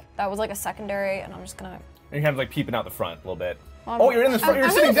 Like, that was like a secondary, and I'm just gonna... And you're kind of like peeping out the front a little bit. I'm- Oh, you're in the front. You're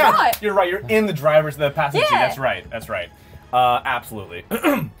I'm sitting in the down. front. You're right. You're in the passenger seat. Yeah. That's right. Absolutely.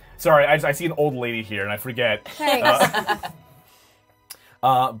 Sorry, I see an old lady here, and I forget. Thanks.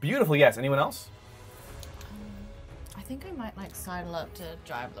 Beautiful, yes. Anyone else? I think I might like sidle up to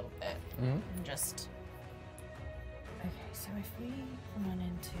drive a little bit and just. Okay, so if we run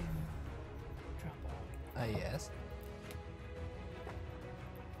into trouble. Yes.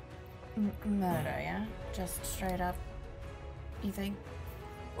 Murder, yeah? Just straight up. You think?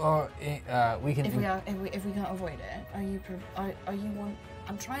 Or we can. If we can't avoid it, are you one?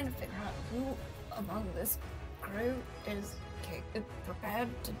 I'm trying to figure out who among this crew is prepared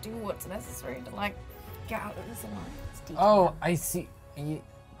to do what's necessary to like get out of this alliance. Oh, I see.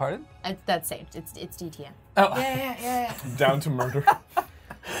 Pardon? That's saved. It's DTM. Oh. Yeah. Down to murder.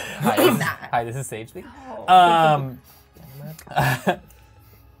 Hi, this is Sage Lee.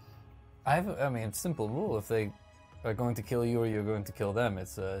 It's simple rule. If they are going to kill you or you're going to kill them,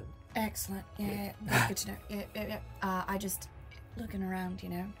 it's Excellent. Yeah. That's good to know. Yeah. I just looking around.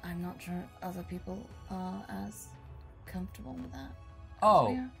 I'm not sure other people are as comfortable with that.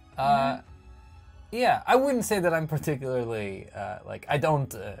 Oh, yeah. I wouldn't say that I'm particularly I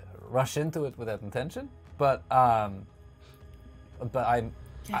don't rush into it with that intention, but I'm.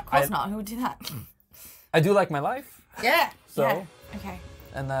 Yeah, of course not. Who would do that? I do like my life. Yeah. So. Yeah. Okay.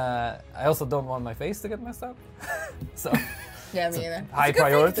 And I also don't want my face to get messed up. So. Yeah, me either. High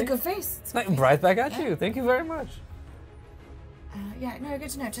priority. It's a good face. It's a good face. Right back at you. Thank you very much. Yeah. No, good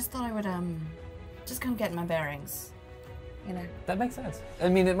to know. Just thought I would just come get my bearings. That makes sense. I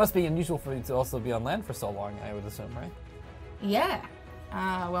mean, it must be unusual for you to also be on land for so long, I would assume, right? Yeah.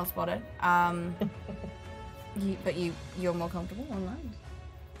 Well spotted. But you're more comfortable on land.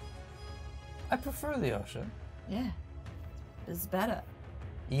 I prefer the ocean. Yeah. It's better.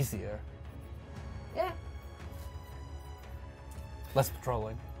 Easier. Yeah. Less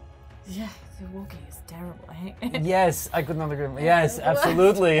patrolling. Yeah, the walking is terrible. I hate it. Yes, I could not agree more. Yes,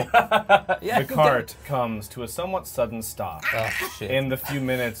 absolutely. The cart comes to a somewhat sudden stop. Oh, shit. In the few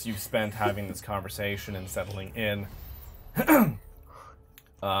minutes you've spent having this conversation and settling in.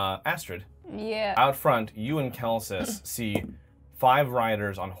 Astrid. Yeah. Out front, you and Kelsis see 5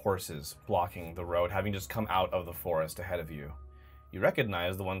 riders on horses blocking the road, having just come out of the forest ahead of you. You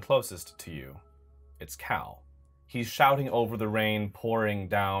recognize the one closest to you. It's Cal. He's shouting over the rain pouring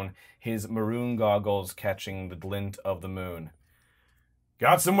down, his maroon goggles catching the glint of the moon.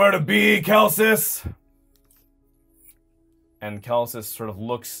 Got somewhere to be, Kelsis? And Kelsis sort of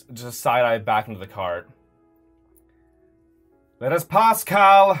looks just side-eyed back into the cart. Let us pass,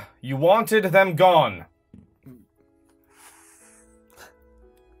 Cal. You wanted them gone.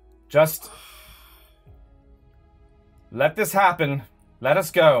 Just let this happen. Let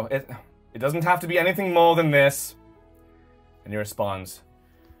us go. It doesn't have to be anything more than this. And he responds,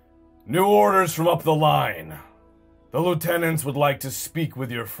 New orders from up the line. The lieutenants would like to speak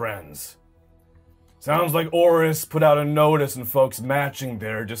with your friends. Sounds like Oris put out a notice and folks matching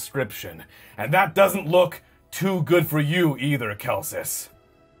their description. And that doesn't look too good for you either, Kelsis.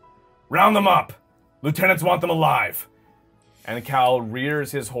 Round them up. Lieutenants want them alive. And Cal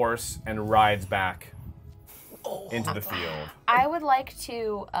rears his horse and rides back into the field. I would like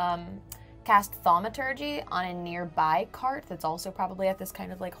to cast Thaumaturgy on a nearby cart that's also probably at this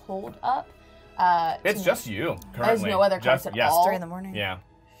kind of hold up. It's just you, currently. There's no other carts at all? It's 3 in the morning. Yeah.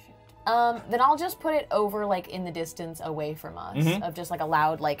 Then I'll just put it over, like, in the distance away from us, of just, like, a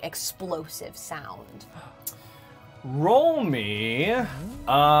loud, like, explosive sound. Roll me.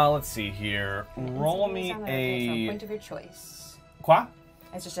 Let's see here. Roll me Sound that originates from a a. point of your choice. Qua?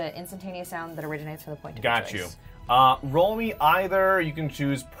 It's just an instantaneous sound that originates from the point of Got your you. choice. Roll me either. You can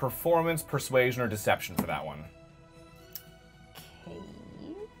choose performance, persuasion, or deception for that one. Okay.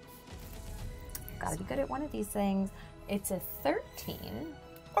 Gotta be good at one of these things. It's a 13.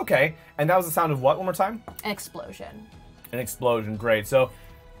 Okay, and that was the sound of what? One more time. An explosion. An explosion. Great. So,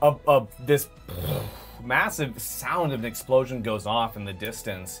 this massive sound of an explosion goes off in the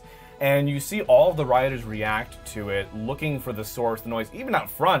distance, and you see all of the riders react to it, looking for the source of the noise. Even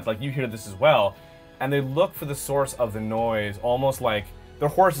out front, like, you hear this as well, and they look for the source of the noise, almost like their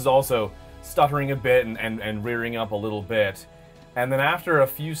horse is also stuttering a bit and rearing up a little bit. And then after a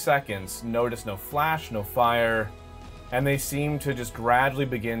few seconds, notice no flash, no fire, and they seem to just gradually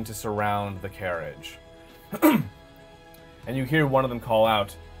begin to surround the carriage. And you hear one of them call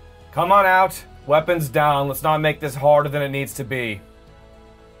out, "Come on out, weapons down, let's not make this harder than it needs to be."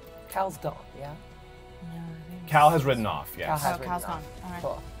 Cal's gone, yeah? Cal has ridden off, yes. Cal has Oh, ridden Cal's off. gone. All right.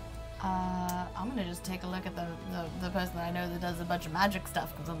 Cool. I'm gonna just take a look at the person that I know that does a bunch of magic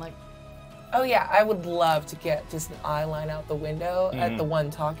stuff, because I'm like, Oh yeah, I would love to get just an eye line out the window at the one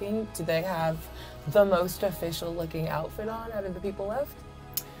talking. Do they have the most official looking outfit on out of the people left?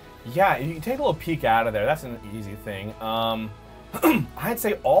 Yeah, you can take a little peek out of there. That's an easy thing. I'd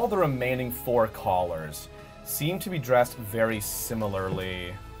say all the remaining 4 callers seem to be dressed very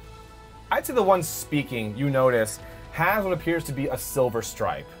similarly. I'd say the one speaking, you notice, has what appears to be a silver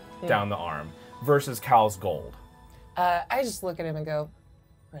stripe down the arm versus Cal's gold. I just look at him and go,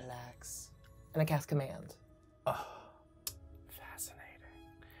 relax. And I cast command.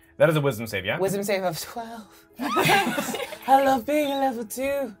 That is a wisdom save, yeah? Wisdom save of 12. I love being a level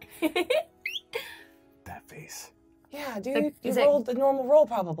 2. That face. Yeah, dude, is you it- rolled the normal roll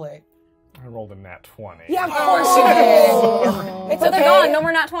probably. I rolled a nat 20. Yeah, of course you did. It's But they're okay. gone. No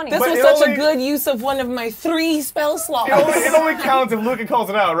more nat 20. This But was it such only- a good use of one of my 3 spell slots. It only counts if Luca calls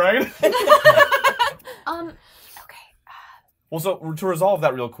it out, right? Okay. Well, so to resolve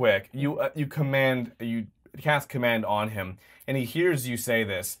that real quick, you cast command on him, and he hears you say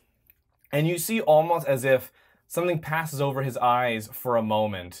this, and you see almost as if something passes over his eyes for a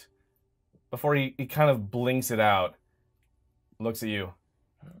moment before he kind of blinks it out, looks at you.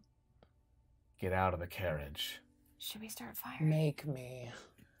 Get out of the carriage. Should we start firing? Make me.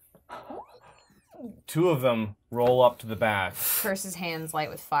 2 of them roll up to the back, Curse's hands light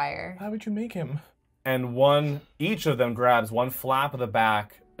with fire. Why would you make him? and each of them grabs one flap of the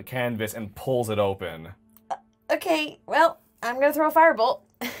back canvas and pulls it open. Okay, well, I'm gonna throw a firebolt.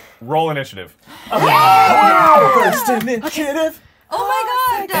 Roll initiative. First initiative. oh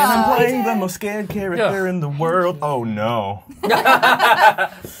my god! And I'm playing the most scared character in the world. Oh no.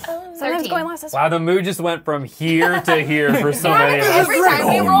 Sometimes 13. going last is Wow, the mood just went from here to here for so many of us. Every time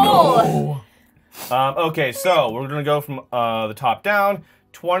we roll. Okay, so we're gonna go from the top down,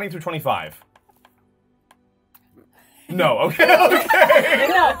 20 through 25. No, okay. no.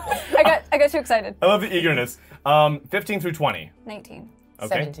 I got too excited. I love the eagerness. 15 through 20. 19.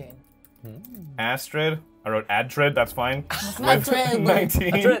 Okay. 17. Astrid, I wrote Adtrid, that's fine. Adtrid.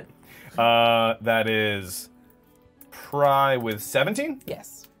 19. That is Pry with 17.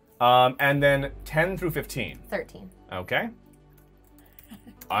 Yes. And then 10 through 15. 13. Okay.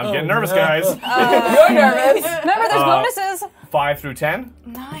 I'm getting nervous, guys. You're nervous. Remember, there's bonuses. 5 through 10.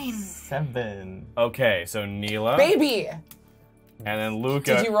 7. Okay, so Neela. Baby. And then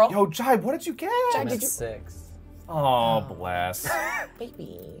Luca. Did you roll? Yo, Jibe, what did you get? Jibe, did you? 6. Oh, bless.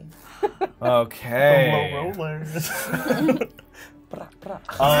 Baby. Okay. Low rollers.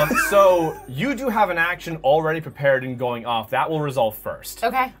 So you do have an action already prepared and going off. That will resolve first.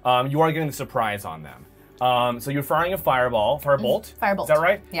 Okay. You are getting the surprise on them. So you're firing a firebolt. Firebolt. Is that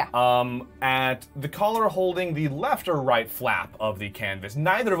right? Yeah. At the caller holding the left or right flap of the canvas,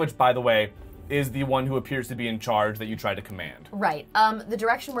 neither of which, by the way, is the one who appears to be in charge that you tried to command. Right. The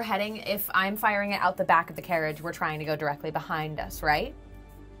direction we're heading, if I'm firing it out the back of the carriage, we're trying to go directly behind us, right?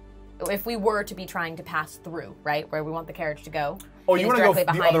 If we were to be trying to pass through, right, where we want the carriage to go. Oh, it you is want to go directly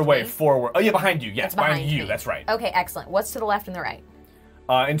the other behind way, me. forward. Oh, yeah, behind you. Yes, It's behind you. me. That's right. Okay, excellent. What's to the left and the right?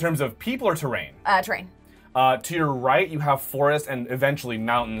 In terms of people or terrain? Terrain. To your right, you have forest and eventually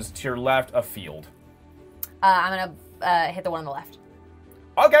mountains. To your left, a field. I'm gonna hit the one on the left.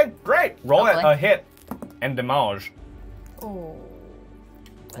 Okay, great. Roll it. Hopefully. A hit. And damage. Oh.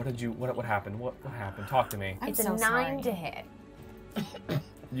 What did you? What happened? What happened? Talk to me. It's a 9 to hit.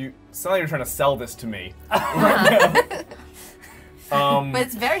 You sound like you're trying to sell this to me. But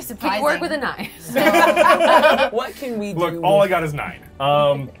it's very Can surprising. you work with a knife? What can we do? Look, all I got is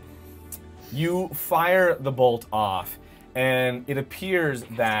 9. You fire the bolt off, and it appears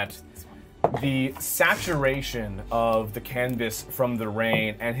that the saturation of the canvas from the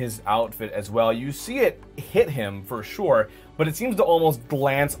rain and his outfit as well, you see it hit him for sure, but it seems to almost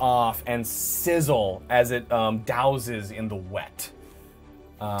glance off and sizzle as it douses in the wet.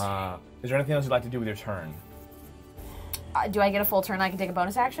 Is there anything else you'd like to do with your turn? Do I get a full turn? I can take a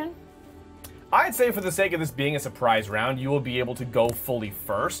bonus action? I'd say for the sake of this being a surprise round, you will be able to go fully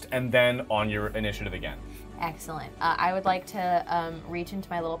first and then on your initiative again. Excellent. I would like to reach into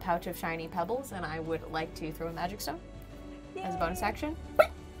my little pouch of shiny pebbles, and I would like to throw a magic stone as a bonus action.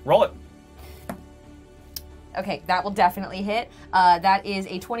 Roll it. Okay, that will definitely hit. That is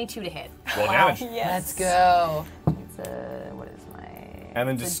a 22 to hit. Roll damage. Let's go. It's a, what is my... And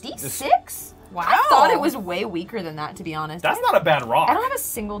then it's just... a D6? Wow. I thought it was way weaker than that, to be honest. That's not a bad rock. I don't have a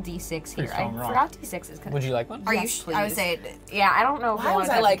single D6 here. I forgot D6s. Would you like one? Are Yes, you? please. I would say. Yeah, I don't know if I want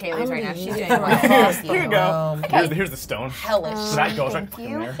to touch Kaylee's right now. She's doing well. Here you go. Here's the stone. Hellish. So that goes right Thank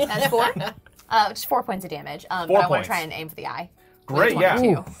in you. there. That's 4. Just 4 points of damage. But I want points. to try and aim for the eye. Great, yeah.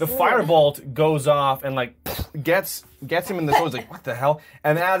 22. The firebolt goes off and like gets him in the shoulder. He's like, what the hell?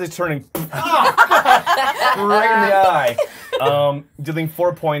 And as it's turning, right in the eye, dealing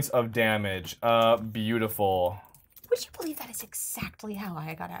 4 points of damage. Beautiful. Would you believe that is exactly how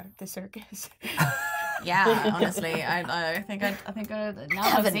I got out of the circus? Yeah, honestly, I think now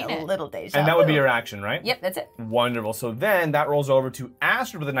I've seen it. Little deja And that would be vu. your action, right? Yep, that's it. Wonderful. So then that rolls over to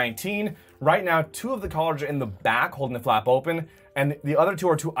Astrid with a 19. Right now, 2 of the collars are in the back holding the flap open, and the other 2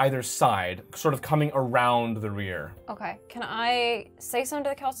 are to either side, sort of coming around the rear. Okay, can I say something to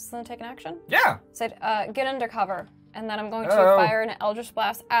the Calcis and then take an action? Yeah. Said, get under cover, and then I'm going to Oh. fire an Eldritch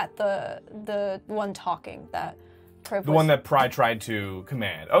Blast at the one talking that Priv The was- one that Pride tried to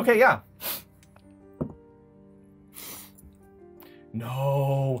command. Okay, yeah.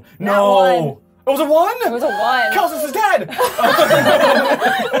 No. No. one. It was a 1? It was a 1. Kelsis is dead!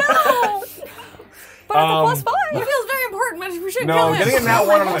 But it's a +5. He feels very important, but we should kill No, him. getting in that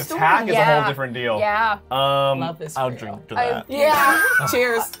one on an attack is a Yeah. whole different deal. Yeah. Love this. I'll for drink to I- that. Yeah.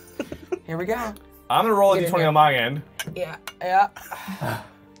 Cheers. Here we go. I'm gonna roll a Get in d20 there. on my end. Yeah. Yeah.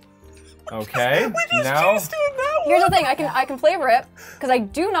 Okay. Now, Here's the thing, I can flavor it, because I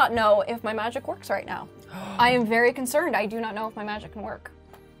do not know if my magic works right now. I am very concerned. I do not know if my magic can work.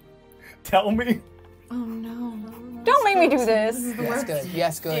 tell me. Don't make me do this. Yes, good.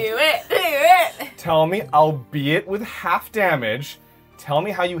 Yes, good. Do it. Tell me, albeit with half damage, tell me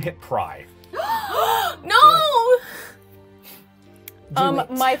how you hit Pry. No.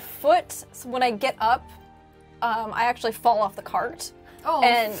 My foot, when I get up, I actually fall off the cart. Oh.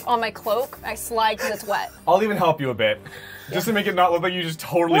 And on my cloak, I slide because it's wet. I'll even help you a bit. Just to make it not look like you just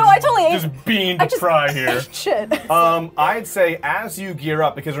totally, No, I totally ate- just beamed Pry here. Shit. I'd say as you gear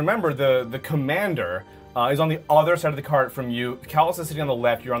up, because remember the commander is on the other side of the cart from you. Kelsis is sitting on the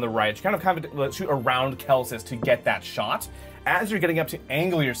left, you're on the right. You kind of shoot around Kelsis to get that shot. As you're getting up to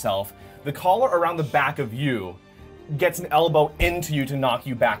angle yourself, the collar around the back of you gets an elbow into you to knock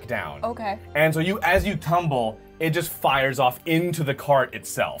you back down. Okay. And so as you tumble, it just fires off into the cart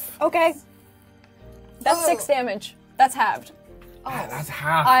itself. Okay. That's 6 damage. That's halved. That's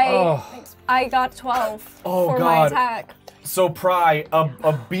half. I got 12 for my God. attack. So Pry,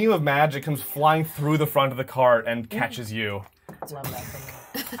 a beam of magic comes flying through the front of the cart and catches you. Love that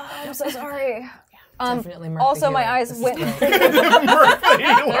thing. I'm so sorry. Definitely Murph Also, the my hero. eyes This is went. great.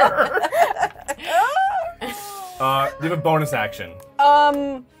 Healer. You have a bonus action.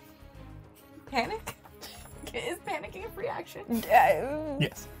 Panic? Is panicking a free action?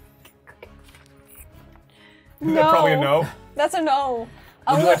 Yes. Is that probably a no? That's a no.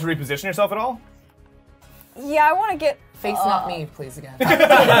 Would you like to reposition yourself at all? Yeah, I want to get. Face not me, please again.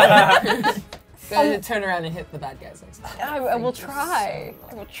 Turn around and hit the bad guys next time. I will try.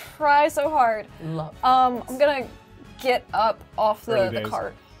 I will try so hard. Love. I'm gonna get up off Early the days.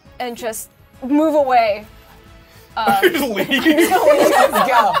 cart and just move away. Just leave. Let's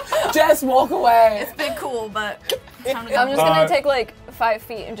go. Just walk away. It's been cool, but time to I'm go. just gonna take like 5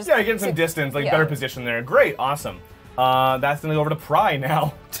 feet and just. Yeah, getting some distance, like Yeah. better position there. Great, awesome. That's gonna go over to Pry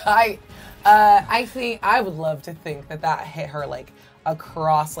now. Tight. I think I would love to think that hit her like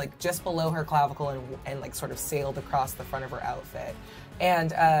across, like just below her clavicle and like sort of sailed across the front of her outfit,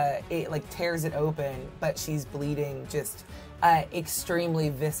 and it like tears it open, but she's bleeding just extremely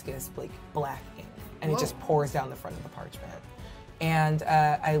viscous, like black ink, and it just pours down the front of the parchment. And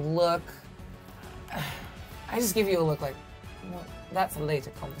I look, I just give you a look like, well, that's a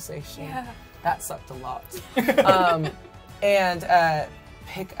later conversation. Yeah. That sucked a lot. and I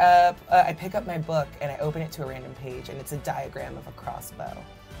pick up my book and I open it to a random page, and it's a diagram of a crossbow.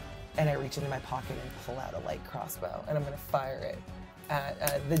 And I reach into my pocket and pull out a light crossbow, and I'm gonna fire it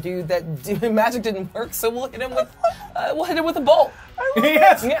at the dude that magic didn't work, so we'll hit him with a bolt.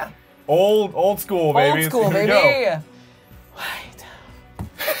 Yes. Yeah. Old school, baby. Old school, Here we baby. go. Wait.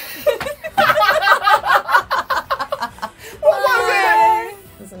 What was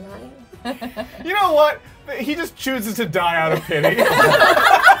it? Is it 9? You know what? He just chooses to die out of pity.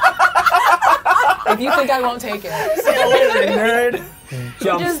 If you think I won't take it. See you later, nerd.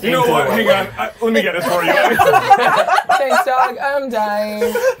 Jumps You know into what? it. Hang on. Let me get this for you. Thanks, dog. I'm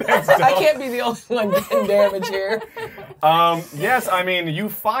dying. Thanks, dog. I can't be the only one getting damage here. Yes, I mean, you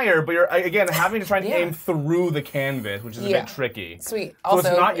fire, but you're, again, having to try and Yeah. aim through the canvas, which is a Yeah. bit tricky. Sweet. So Also,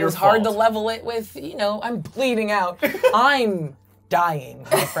 it's not your it was hard to fault. level it with, I'm bleeding out. I'm dying,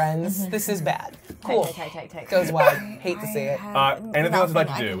 my friends. This is bad. Cool. Take. Goes wide. Hate to see it. Anything else you'd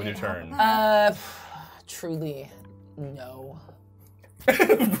like to do with your turn? Truly, no.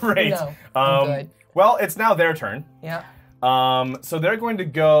 Great. No, I'm good. Well, it's now their turn. Yeah. So they're going to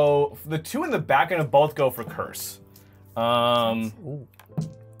go. The two in the back are going to both go for curse. And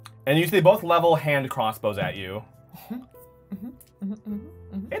they both level hand crossbows at you.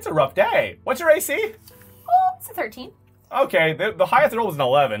 It's a rough day. What's your AC? Oh, it's a 13. Okay, the highest roll was an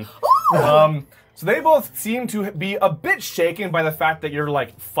 11. So they both seem to be a bit shaken by the fact that you're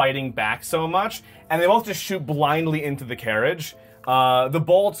like fighting back so much, and they both just shoot blindly into the carriage. The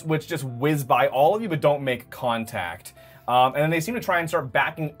bolts, which just whiz by all of you but don't make contact. And then they seem to try and start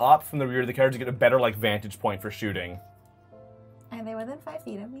backing up from the rear of the carriage to get a better vantage point for shooting. Are they within 5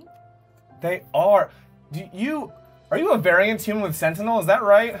 feet of me? They are. Are you a variant human with Sentinel? Is that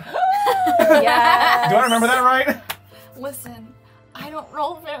right? Yeah. Do I remember that right? Listen, I don't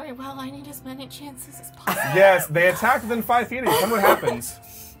roll very well. I need as many chances as possible. Yes, they attack within 5 feet of you. Tell me what happens.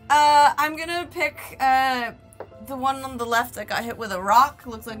 I'm gonna pick the one on the left that got hit with a rock.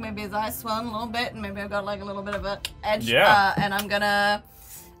 Looks like maybe his eyes swelled a little bit, and maybe I've got like a little bit of an edge. Yeah. And I'm gonna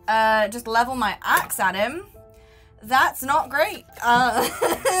just level my axe at him. That's not great.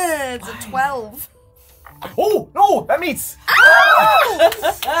 It's a 12. Oh, no, that meets.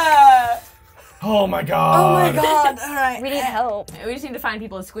 Oh my god. Oh my god. All right. We need help. We just need to find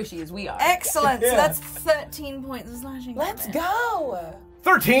people as squishy as we are. Excellent. So that's 13 points of slashing. Let's damage. go.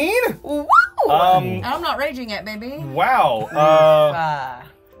 13? Woo! Um, And I'm not raging yet, baby. wow.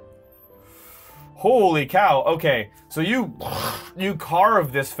 Holy cow. Okay, so you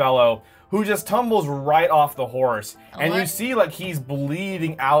carve this fellow who just tumbles right off the horse. And you see like he's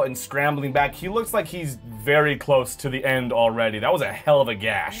bleeding out and scrambling back. He looks like he's very close to the end already. That was a hell of a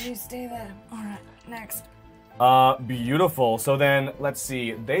gash. You stay there. All right. Next. Beautiful. So then, let's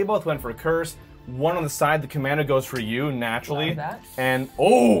see. They both went for a curse. One on the side, the commander goes for you, naturally. Love that. And,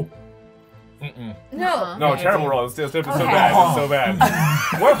 oh! No. No, terrible roll. It's so bad. It's so bad.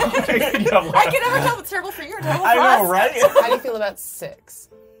 What? I can never tell what's terrible for you or terrible for I know, us. right? How do you feel about 6?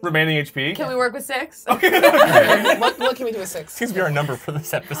 Remaining HP. Can we work with 6? What can we do with 6? Seems to be our number for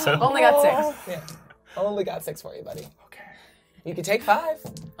this episode. Only got 6. Yeah. Only got 6 for you, buddy. Okay. You can take 5.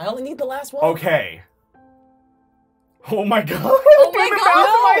 I only need the last one. Okay. Oh my god. Oh my Get it god. out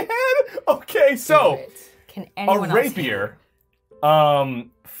of my head. Okay, so Can a anyone else? rapier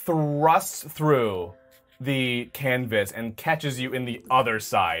thrusts through the canvas and catches you in the other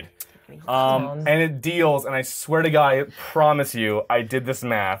side. And it deals, and I swear to God, I promise you, I did this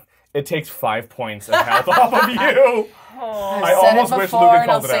math. It takes 5 points of health off of you. I said almost it wish before, Luke had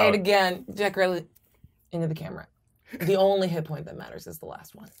and I'll called it say out. it again. Jack Riley, into the camera. The only hit point that matters is the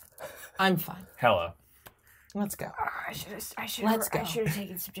last one. I'm fine. Hella. Let's go. I should Let's go. have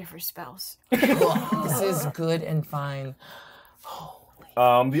taken some different spells. This is good and fine.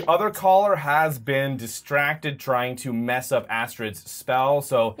 The other caller has been distracted trying to mess up Astrid's spell,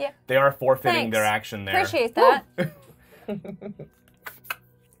 so Yeah. they are forfeiting Thanks. their action there. Appreciate that.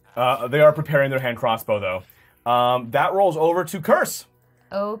 They are preparing their hand crossbow, though. That rolls over to Curse.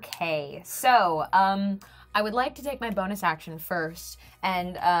 Okay, so I would like to take my bonus action first,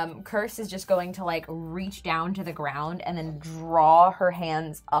 and Curse is just going to like reach down to the ground and then draw her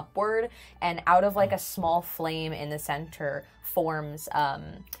hands upward, and out of like a small flame in the center forms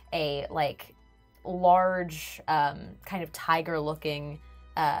a like large kind of tiger-looking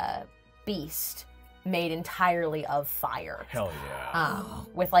beast made entirely of fire. Hell yeah.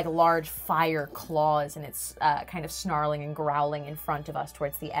 With like large fire claws, and it's kind of snarling and growling in front of us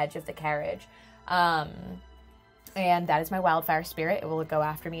towards the edge of the carriage. And that is my wildfire spirit. It will go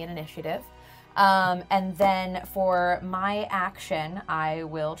after me in initiative. And then for my action, I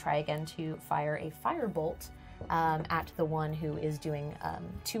will try again to fire a firebolt at the one who is doing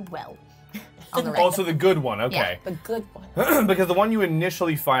too well on the right. Also the good one, okay. The good one. Because the one you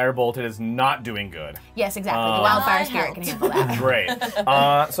initially firebolted is not doing good. Yes, exactly. The wildfire spirit can handle that. Great.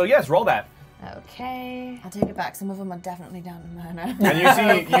 So yes, roll that. Okay. I'll take it back. Some of them are definitely down to murder.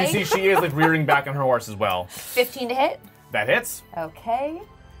 And you see she is like rearing back on her horse as well. 15 to hit. That hits. Okay.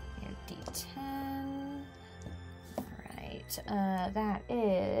 Your D10. Alright. That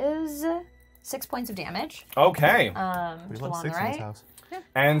is 6 points of damage. Okay. We Still want on the 6 in this right. house.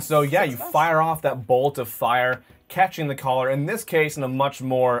 And so yeah, you fire off that bolt of fire, catching the collar, in this case in a much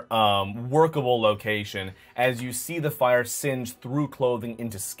more workable location, as you see the fire singe through clothing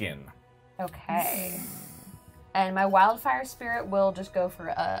into skin. Okay. And my wildfire spirit will just go for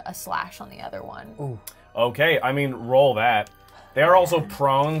a slash on the other one. Ooh. Okay, I mean, roll that. They are also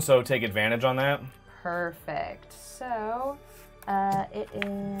prone, so take advantage on that. Perfect. So, it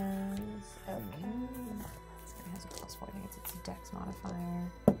is... Okay. It has a +4. I think it's its dex modifier.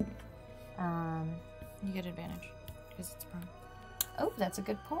 You get advantage because it's prone. Oh, that's a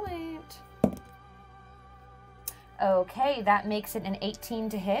good point. Okay, that makes it an 18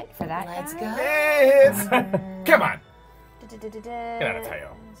 to hit for that Let's guy. go. Hits! Come on! Get out of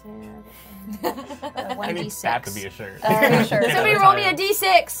tail. 1d6. That could be a shirt. Sure. Somebody roll me a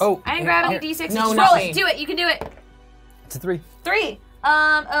d6. Oh, I didn't grab any here. d6s. No, Just not roll me. it. Do it. You can do it. It's a 3. 3.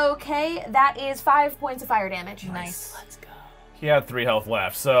 Okay, that is 5 points of fire damage. Nice. Let's go. He had 3 health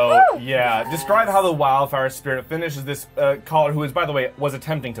left, so yeah. Describe how the wildfire spirit finishes this caller, who is, by the way, was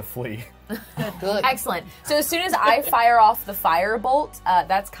attempting to flee. Good. Excellent. So as soon as I fire off the firebolt,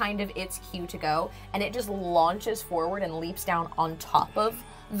 that's kind of its cue to go, and it just launches forward and leaps down on top of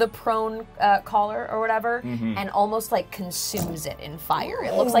the prone collar or whatever, and almost like consumes it in fire.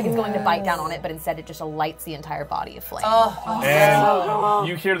 It looks like it's going to bite down on it, but instead it just lights the entire body aflame. And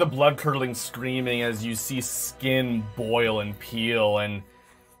you hear the blood-curdling screaming as you see skin boil and peel, and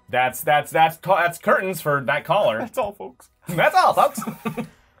that's curtains for that collar. That's all, folks. That's all, folks.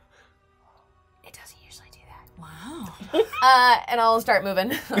 It doesn't usually do that. Wow. And I'll start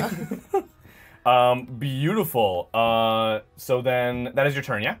moving. Beautiful. So then that is your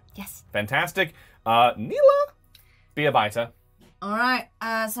turn, yeah? Yes. Fantastic. Neela, be a biter. All right.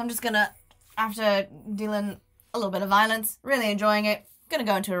 So I'm just gonna, after dealing a little bit of violence, really enjoying it, gonna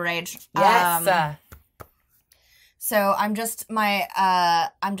go into a rage. Yes. So I'm just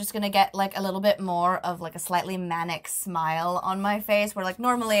gonna get like a little bit more of like a slightly manic smile on my face, where like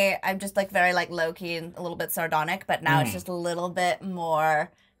normally I'm just like very like low key and a little bit sardonic, but now it's just a little bit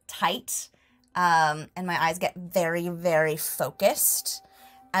more tight, and my eyes get very, very focused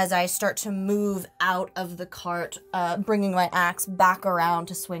as I start to move out of the cart, bringing my axe back around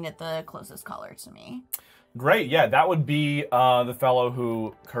to swing at the closest collar to me. Great, yeah, that would be the fellow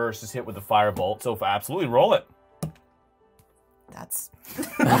who Curse is hit with the firebolt, so absolutely roll it. That's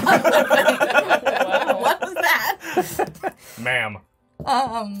what was that? Ma'am.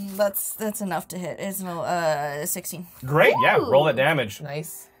 That's enough to hit. It's 16. Great, yeah, roll that damage.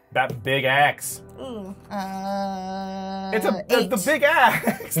 Nice. That big axe. It's the 8. big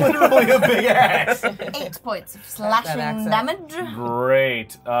axe. Literally a big axe. 8 points of slashing accent. damage.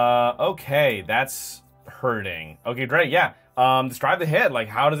 Great. Okay, that's hurting. Okay, great, yeah. Describe the hit. Like,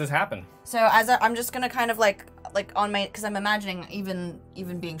 how does this happen? So as I'm just gonna kind of like on my, because I'm imagining even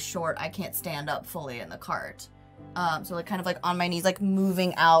being short, I can't stand up fully in the cart. So like kind of like on my knees, like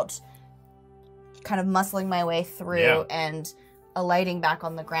moving out, kind of muscling my way through and alighting back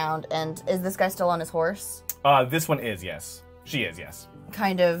on the ground. And is this guy still on his horse? This one is, yes. She is, yes.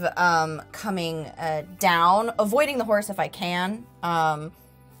 Kind of coming down, avoiding the horse if I can,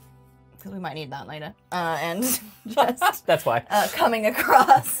 because we might need that later. And just That's why. coming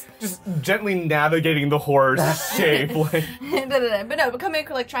across. Just gently navigating the horse shape. Like. but coming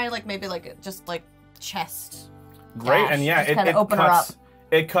like trying to like maybe like just like chest. Great, dash. and yeah, Just it kinda open her cuts. up.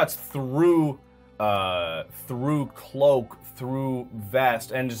 It cuts through, through cloak, through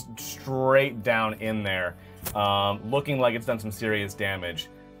vest, and just straight down in there, looking like it's done some serious damage.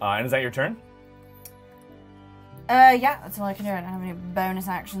 And is that your turn? Yeah, that's all I can do. I don't have any bonus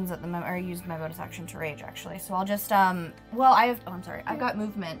actions at the moment. Or I used my bonus action to rage actually, so I'll just well, I'm sorry, I've got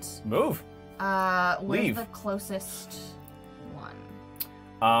movement. Move. Where's Leave. the closest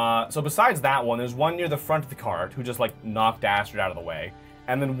one? So besides that one, there's one near the front of the cart who just like knocked Astrid out of the way.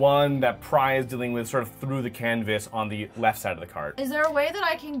 And then one that Pry is dealing with sort of through the canvas on the left side of the cart. Is there a way that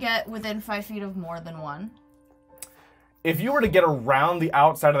I can get within 5 feet of more than one? If you were to get around the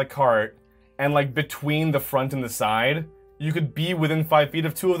outside of the cart and like between the front and the side, you could be within 5 feet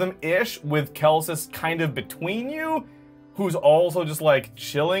of 2 of them-ish, with Kelsis kind of between you, who's also just like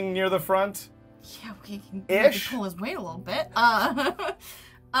chilling near the front. Yeah, we can Ish. pull his weight a little bit. I'll.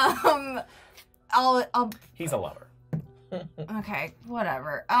 He's a lover. Okay,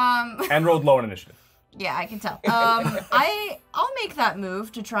 whatever. And rolled low on initiative. Yeah, I can tell. I'll make that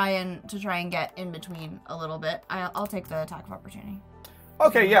move to try and get in between a little bit. I'll take the attack of opportunity.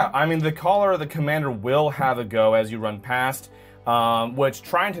 Okay, yeah. I mean, the caller, the commander, will have a go as you run past, which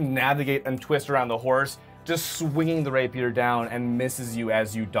trying to navigate and twist around the horse, just swinging the rapier down and misses you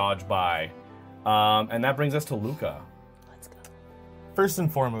as you dodge by. And that brings us to Luca. Let's go. First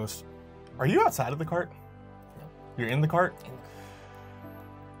and foremost, are you outside of the cart? No. You're in the cart? In the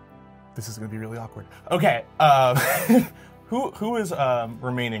This is going to be really awkward. Okay, who is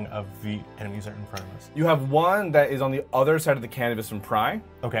remaining of the enemies that are in front of us? You have one that is on the other side of the canvas from Pry,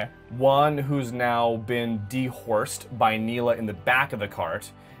 Okay. one who's now been dehorsed by Neela in the back of the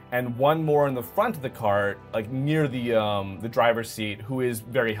cart, and one more in the front of the cart, like near the driver's seat, who is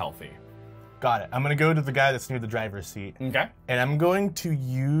very healthy. Got it. I'm going to go to the guy that's near the driver's seat. Okay. And I'm going to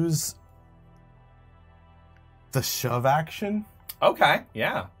use the shove action. Okay,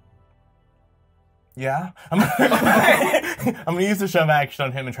 yeah. Yeah. I'm going to use the shove action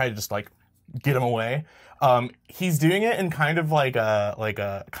on him and try to just, like, get him away. He's doing it in kind of like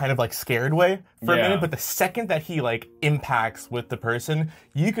a scared way for a Yeah. minute, but the second that he, like, impacts with the person,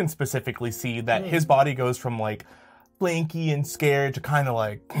 you can specifically see that his body goes from, like, blanky and scared to kind of,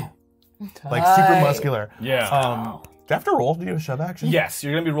 like super muscular. Yeah. Do I have to roll to do a shove action? Yes,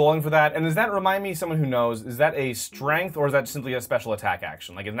 you're going to be rolling for that. And does that remind me, someone who knows, is that a strength or is that simply a special attack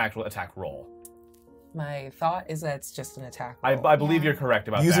action, like an actual attack roll? My thought is that it's just an attack I roll. believe you're correct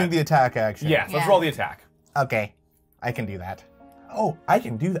about Using that. the attack action. Yes, let's Yeah. roll the attack. Okay, I can do that. Oh, I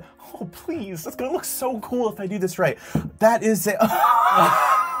can do that. Oh, please. That's going to look so cool if I do this right. That is a...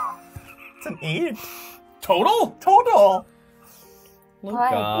 It's an 8. Total? Total.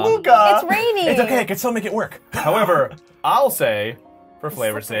 Luca. It's rainy. It's okay. I can still make it work. However, I'll say, for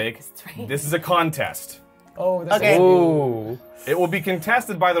flavor's sake, this is a contest. Oh, that's Okay. Ooh. It will be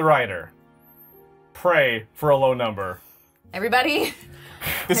contested by the rider. Pray for a low number. Everybody,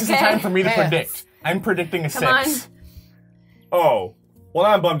 This is the Okay. time for me to Yes. predict. I'm predicting a Come 6. Oh, well,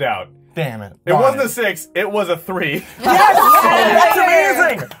 I'm bummed out. Damn it. It wasn't a 6, it was a 3. That's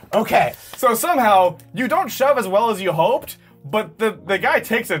amazing. Okay. So somehow, you don't shove as well as you hoped, but the guy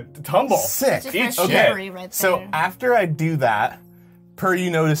takes a tumble. Sick. Just Eat a shit. shivery right there. So after I do that, per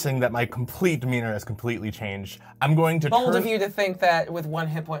you noticing that my complete demeanor has completely changed, I'm going to bold turn... of you to think that with 1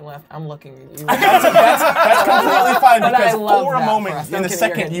 hit point left, I'm looking at you. That's completely fine But I because love for a that moment, for us. in No, a I'm kidding,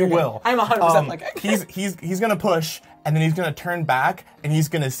 second, you're good, you you're good. will. I'm 100% like- he's gonna push, and then he's gonna turn back, and he's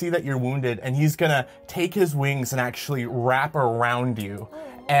gonna see that you're wounded, and he's gonna take his wings and actually wrap around you.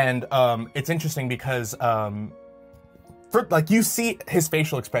 And it's interesting because you see his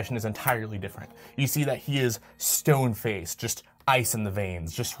facial expression is entirely different. You see that he is stone-faced, just ice in the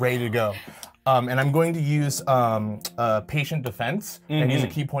veins, just ready to go. And I'm going to use patient defense and use a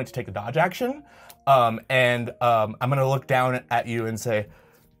key point to take a dodge action. I'm going to look down at you and say,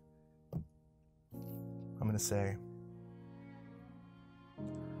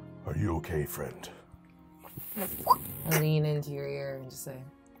 "Are you okay, friend?" I lean into your ear and just say,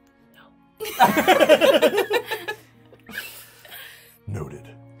 Noted.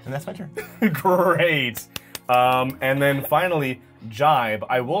 And that's my turn. Great. And then finally, Jibe.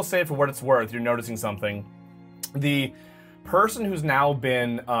 I will say, for what it's worth, you're noticing something. The person who's now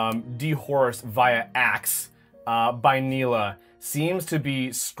been dehorsed via axe by Neela seems to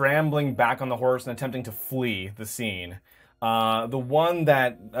be scrambling back on the horse and attempting to flee the scene. The one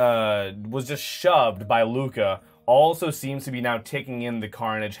that was just shoved by Luca also seems to be now taking in the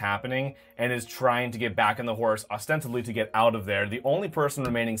carnage happening and is trying to get back on the horse, ostensibly to get out of there. The only person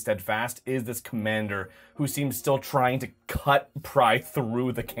remaining steadfast is this commander, who seems still trying to cut Pry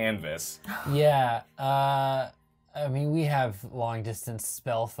through the canvas. Yeah, I mean, we have long-distance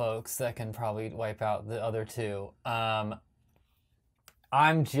spell folks that can probably wipe out the other two.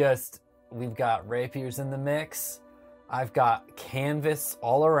 We've got rapiers in the mix. I've got canvas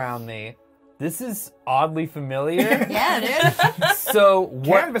all around me. This is oddly familiar. Yeah, dude. So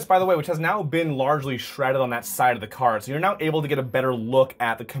what? Canvas, by the way, which has now been largely shredded on that side of the cart, so you're now able to get a better look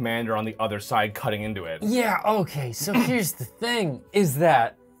at the commander on the other side cutting into it. Yeah, okay, so here's the thing, is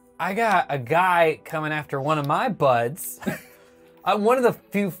that I got a guy coming after one of my buds. One of the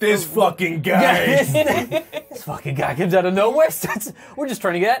few... This fucking guy! This fucking guy comes out of nowhere. We're just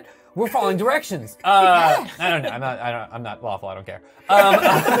trying to get... We're following directions. I don't know. I'm not lawful. I don't care.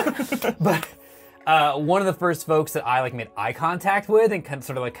 But one of the first folks that I made eye contact with and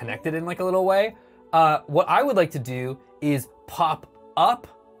sort of connected in a little way. What I would like to do is pop up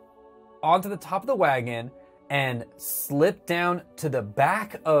onto the top of the wagon and slip down to the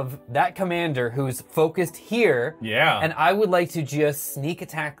back of that commander who's focused here. Yeah. And I would like to just sneak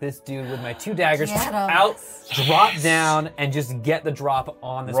attack this dude with my 2 daggers Get 'em. out, drop down, and just get the drop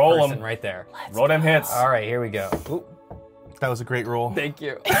on this Roll 'em. person right there. Roll them hits. All right, here we go. Ooh, That was a great roll. thank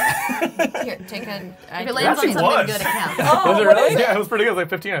you. Here, take a. If it lands on actually something was. good, it counts. Was it really? Yeah, it was pretty good. It was like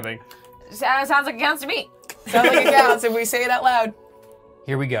 15, I think. Sounds like it counts to me. Sounds like it counts if we say it out loud.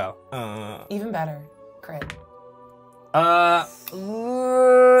 Here we go. Even better. Crit.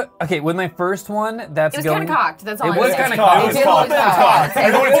 Okay, with my first one, that's It was going... kind of cocked. That's all It I'm was saying. kind of cocked. It was cocked. It was cocked.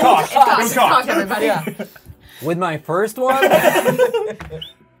 Everyone, it's cocked. It was cocked. Everybody. Yeah. With my first one...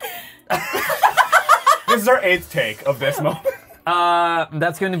 This is our 8th take of this moment.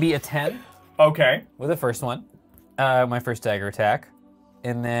 that's going to be a 10 Okay. with the first one. My first dagger attack.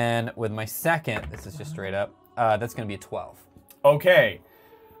 And then with my second, this is just straight up, that's going to be a 12. Okay.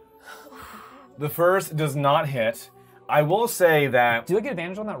 The first does not hit. I will say that... Do I get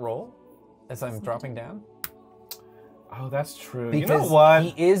advantage on that roll as I'm dropping down? Oh, that's true. Because you know what?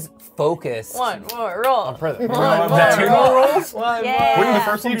 he is focused. One more roll. Further. That two more rolls? Yeah. Wouldn't the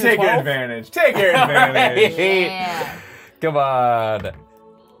first one You be take your 12? advantage. Take your advantage. Yeah. Come on.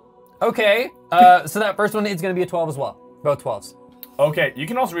 Okay, so that first one is going to be a 12 as well. Both 12s. Okay, you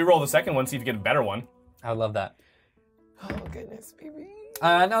can also re-roll the second one, see if you get a better one. I would love that. Oh, goodness, baby.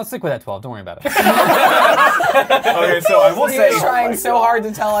 No, stick with that 12. Don't worry about it. Okay, so I will say... You're trying so hard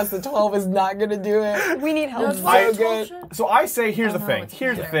to tell us the 12 is not going to do it. We need help. I- good. So I say, here's the thing.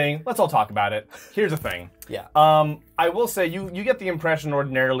 Here's the thing. Let's all talk about it. Here's the thing. Yeah. I will say you get the impression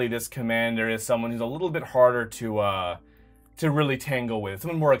ordinarily this commander is someone who's a little bit harder to really tangle with,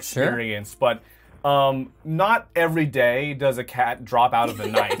 someone more experienced, but not every day does a cat drop out of the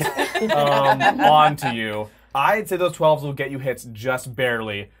night onto you. I'd say those 12s will get you hits just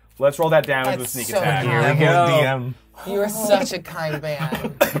barely. Let's roll that damage with That's sneak so attack. good. Here we go. DM. You are such a kind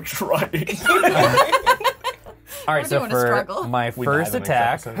man. I'm trying. All right, so doing a for struggle. my We first died in the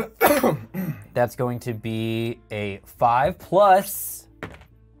attack, episode. that's going to be a 5 plus.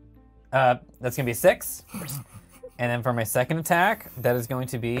 That's going to be 6. And then for my second attack, that is going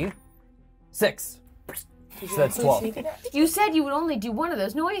to be 6. So that's 12. You said you would only do one of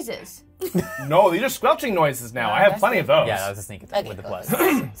those noises. No, these are squelching noises now. I have plenty of those. Yeah, that was a sneak attack with the plus. So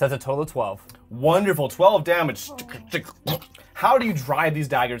that's a total of 12. Wonderful. 12 damage. How do you drive these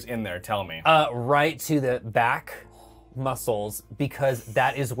daggers in there? Tell me. Right to the back muscles, because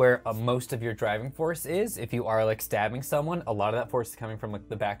that is where most of your driving force is. If you are like stabbing someone, a lot of that force is coming from like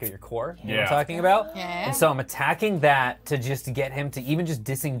the back of your core. You know what I'm Yeah. talking about? Yeah. And so I'm attacking that to just get him to even just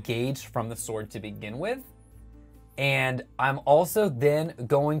disengage from the sword to begin with. And I'm also then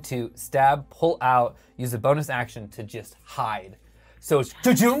going to stab, pull out, use a bonus action to just hide. So it's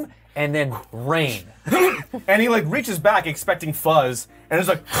choo-choom, and then rain. And he like reaches back expecting fuzz, and it's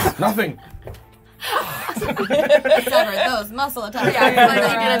like, nothing. Sever those muscle attacks.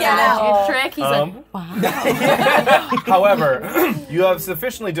 Get out. Trick. He's like, However, you have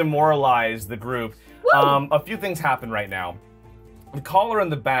sufficiently demoralized the group. A few things happen right now. The caller in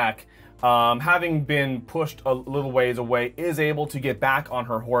the back, having been pushed a little ways away, is able to get back on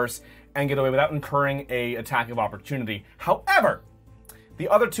her horse and get away without incurring a attack of opportunity. However, the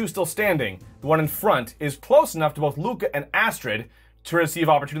other two still standing, the one in front, is close enough to both Luca and Astrid to receive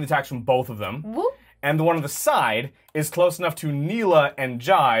opportunity attacks from both of them. whoop. And the one on the side is close enough to Neela and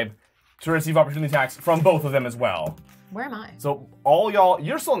Jibe to receive opportunity attacks from both of them as well. Where am I? So all y'all,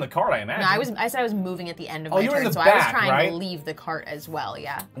 you're still in the cart, I imagine. No, I said I was moving at the end of my you were in turn, the so I was back, trying right? to leave the cart as well,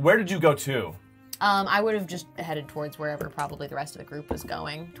 yeah. Where did you go to? I would have just headed towards wherever probably the rest of the group was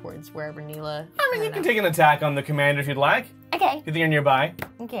going, towards wherever Neela. I mean, you can take an attack on the commander if you'd like. Okay. If you're nearby.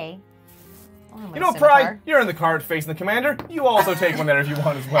 Okay. You know, Pride, you're in the cart facing the commander. You also take one there if you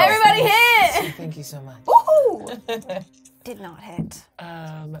want as well. Everybody hit! Thank you so much. Ooh! Did not hit.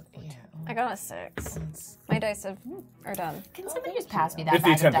 Yeah. I got a 6. My dice are done. Can somebody just pass me that It's the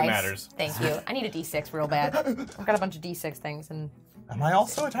bag of attempt that dice? matters. Thank you. I need a D6 real bad. I've got a bunch of D6 things and... Am I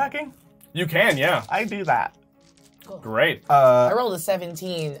also attacking? You can, yeah. I do that. Great. I rolled a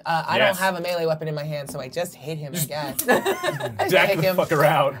 17. I Yes. don't have a melee weapon in my hand, so I just hit him, I guess. Jack hit the him. fucker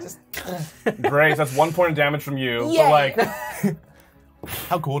out. Great, so that's 1 point of damage from you. Yay. So, like,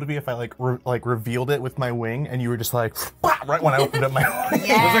 How cool would it be if I like revealed it with my wing and you were just like right when I opened up my wing? there's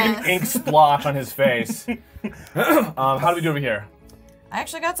like an ink splotch on his face. How do we do over here? I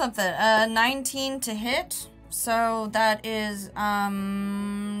actually got something. 19 to hit. So that is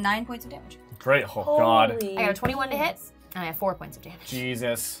 9 points of damage. Great, oh god. I got a 21 to hit, and I have 4 points of damage.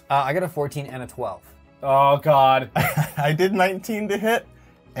 Jesus. I got a 14 and a 12. Oh god. I did 19 to hit,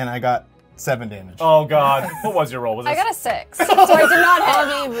 and I got 7 damage. Oh God, what was your roll? Was I it? got a 6, so I did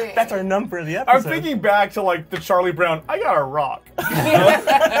not hit. That's our number of the episode. I'm thinking back to like the Charlie Brown. I got a rock.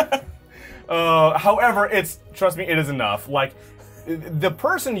 However, trust me, it is enough. Like the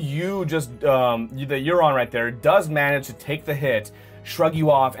person you just that you're on right there does manage to take the hit, shrug you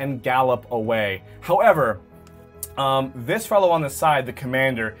off, and gallop away. However, this fellow on the side, the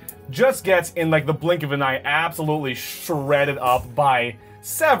commander, just gets in like the blink of an eye absolutely shredded up by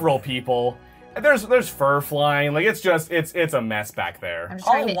several people. There's fur flying. Like it's a mess back I'm there. just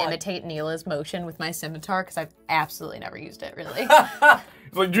trying to imitate Neela's motion with my scimitar because I've absolutely never used it, really.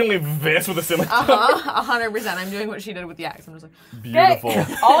 It's like doing this with a scimitar. 100%. I'm doing what she did with the axe. I'm just like, Beautiful.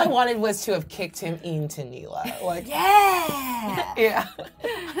 All I wanted was to have kicked him into Neela. Like, yeah.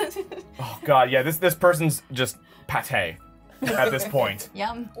 Oh God, yeah. This person's just pate at this point.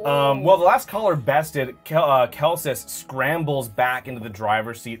 Yum. Well, the last caller bested, Kelsis scrambles back into the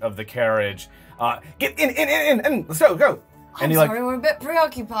driver's seat of the carriage. Get in, let's go. And I'm sorry, we're a bit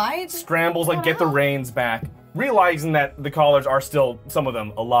preoccupied. scrambles, like, get the reins back, realizing that the callers are still, some of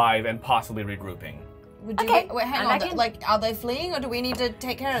them, alive and possibly regrouping. Wait, hang on. Like, are they fleeing, or do we need to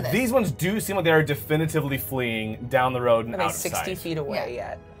take care of this? These ones do seem like they are definitively fleeing down the road and Are they out of 60 sight. feet away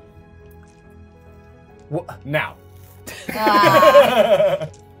yet? Now.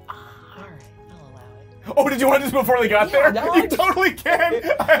 Alright, I'll allow it. Oh, did you want to do this before they got there? no, You totally can.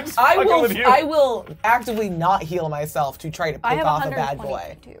 I'm just fucking with you. I will actively not heal myself to try to I pick have off a bad boy.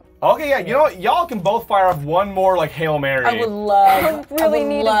 122. Okay, yeah, you know what? Y'all can both fire off one more, like, Hail Mary. I would love, really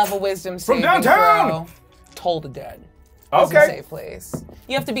need a wisdom saving downtown! throw. Toll the dead. Wisdom Okay. save, please.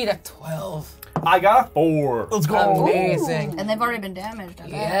 You have to beat a 12. I got a 4. Let's go. Amazing. And they've already been damaged, I bet.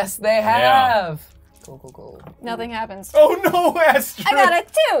 Yes, they have. Cool. Nothing happens. Oh no, Astrid! I got a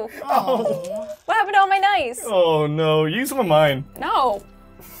 2. Oh. What happened to all my dice? Oh no, use some of mine. No.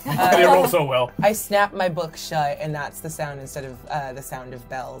 They roll so well. I snap my book shut, and that's the sound instead of the sound of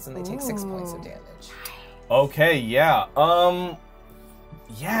bells, and they take 6 points of damage. Okay, yeah.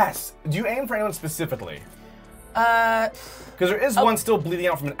 Yes. Do you aim for anyone specifically? Because there is one still bleeding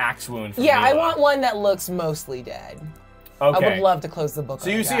out from an axe wound. From Yeah, I Mila. want one that looks mostly dead. Okay. I would love to close the book. So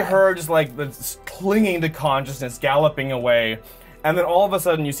on you the see guy. her just like clinging to consciousness, galloping away, and then all of a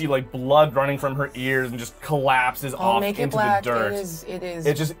sudden you see like blood running from her ears and just collapses I'll off make it into black. the dirt. It is.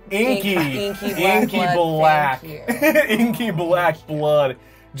 It's just inky inky black. black, Thank you. inky black blood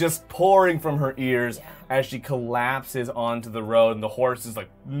just pouring from her ears as she collapses onto the road, and the horse is like,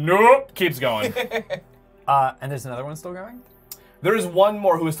 nope, keeps going. And there's another one still going? There is one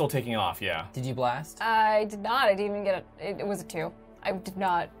more who is still taking off, yeah. Did you blast? I did not. I didn't even get it. It was a 2. I did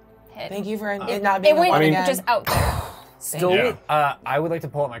not hit. Thank you for it not being It went one again. just out there. Still, Yeah. I would like to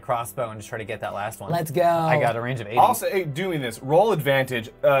pull out my crossbow and just try to get that last one. Let's go. I got a range of 80. Also, doing this, roll advantage.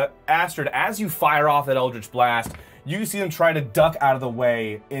 Astrid, as you fire off that Eldritch Blast, you see them try to duck out of the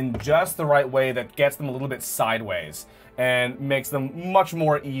way in just the right way that gets them a little bit sideways and makes them much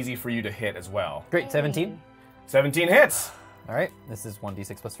more easy for you to hit as well. Great, 17. 17 hits. All right, this is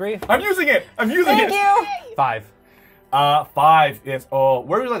 1d6 plus 3. I'm using it. I'm using it. Thank you. 5. 5 is. Oh,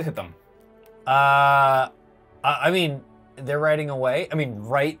 where would you like to hit them? I mean, they're riding away. I mean,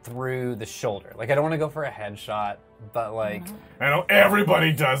 right through the shoulder. Like, I don't want to go for a headshot, but like, I know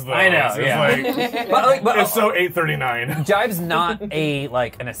everybody does those. I know, It's yeah. like, but it's so 839. Jive's not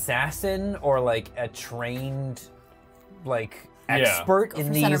an assassin or like a trained expert in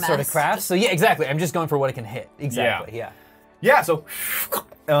for these center sort of mass. crafts. So yeah, exactly. I'm just going for what it can hit. Exactly. Yeah. Yeah, so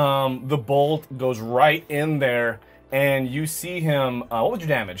the bolt goes right in there, and you see him. What was your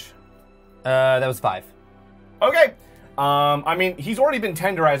damage? That was 5. Okay. I mean, he's already been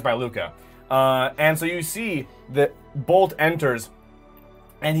tenderized by Luca. And so you see that Bolt enters,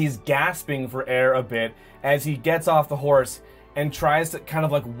 and he's gasping for air a bit as he gets off the horse and tries to kind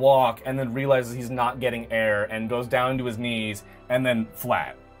of like walk, and then realizes he's not getting air and goes down to his knees and then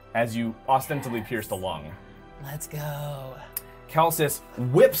flat as you ostensibly pierce the lung. Let's go. Kelsis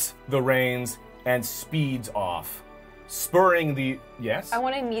whips the reins and speeds off, spurring the... Yes? I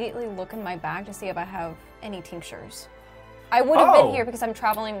want to immediately look in my bag to see if I have any tinctures. I would have been here because I'm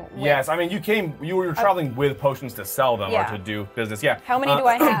traveling with... Yes, I mean, you were traveling with potions to sell them Yeah. or to do business, yeah. How many do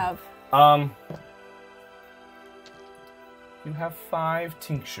I have? You have 5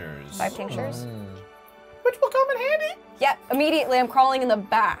 tinctures. 5 tinctures? Which will come in handy. Yeah, immediately I'm crawling in the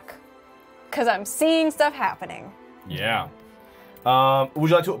back because I'm seeing stuff happening. Yeah. Would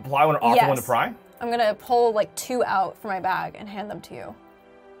you like to apply one or offer one to Yes. pry? I'm gonna pull like 2 out from my bag and hand them to you.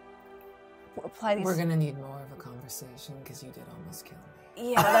 Apply these. We're gonna need more of a conversation because you did almost kill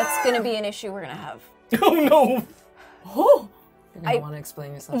me. Yeah, that's gonna be an issue we're gonna have. Oh no! You're gonna want to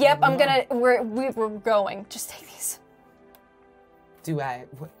explain yourself. Yep, a I'm little gonna. more. We're going. Just take these. Do I?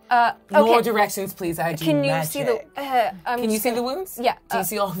 Okay. More directions, please. I do Can you magic. see the? Can you see the wounds? Yeah. Do you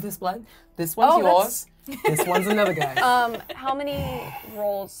see all of this blood? This one's yours. This one's another guy. How many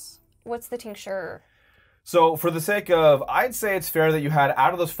rolls? What's the tincture? So for the sake of, I'd say it's fair that you had,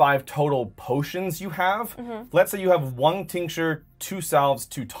 out of those 5 total potions you have, let's say you have 1 tincture, 2 salves,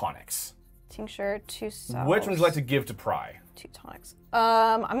 2 tonics. Tincture, 2 salves. Which one would you like to give to Pry? 2 tonics.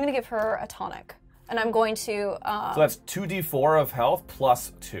 I'm gonna give her a tonic, and I'm going to. So that's 2d4 of health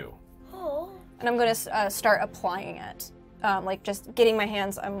plus 2. And I'm gonna start applying it, like just getting my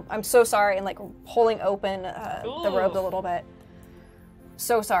hands. I'm so sorry, and like holding open the robes a little bit.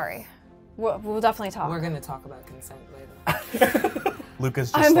 So sorry. We'll definitely talk. We're gonna talk about consent later.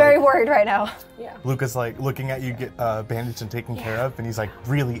 Lucas just I'm very worried right now. Yeah. Lucas like looking at you get bandaged and taken care of, and he's like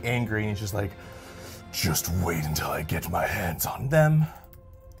really angry, and he's just like, just wait until I get my hands on them.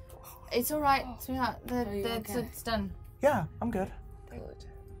 It's all right, sweetheart. okay? It's done. Yeah, I'm good.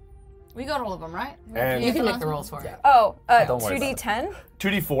 We got all of them, right? And You can make the rolls for it. Oh, Don't worry 2d10,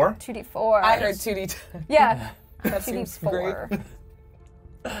 2d4. 2d4. I heard 2D. Yeah, That seems great.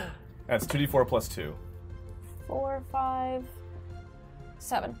 2d4. That's 2d4 plus 2. 4, 5,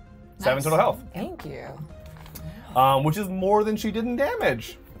 7. 7 total health. Thank you. Which is more than she did in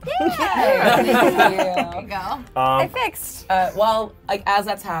damage. Thank you. There you go. I fixed. Well, like as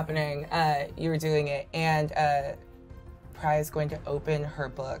that's happening, you were doing it, and Pry is going to open her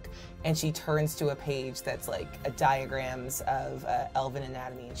book, and she turns to a page that's like diagrams of elven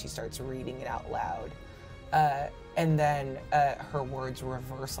anatomy, and she starts reading it out loud. And then her words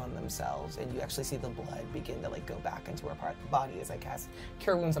reverse on themselves, and you actually see the blood begin to like go back into her body as I cast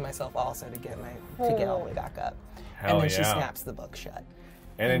Cure Wounds on myself, also to get all the way back up. Hell and then she yeah. snaps the book shut.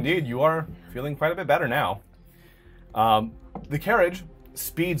 And indeed, you are feeling quite a bit better now. The carriage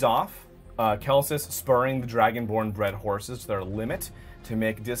speeds off, Kelsis spurring the dragonborn bred horses to their limit to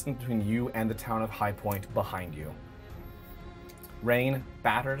make distance between you and the town of High Point behind you. Rain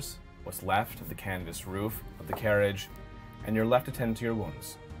batters what's left of the canvas roof of the carriage, and you're left to tend to your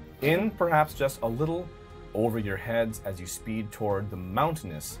wounds. In perhaps just a little over your heads as you speed toward the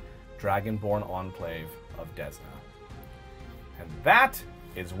mountainous dragonborn enclave of Desna. And that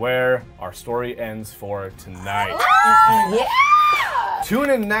is where our story ends for tonight. Tune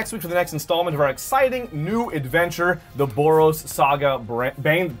in next week for the next installment of our exciting new adventure, the Borros Saga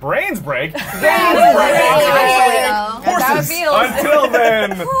Banesbreak. Horses! Until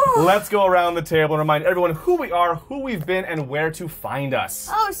then, let's go around the table and remind everyone who we are, who we've been, and where to find us.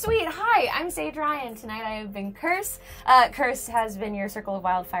 Oh, sweet. Hi, I'm Sage Ryan. Tonight I have been Curse. Curse has been your Circle of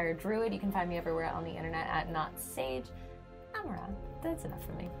Wildfire Druid. You can find me everywhere on the internet at NotSage. I'm around. That's enough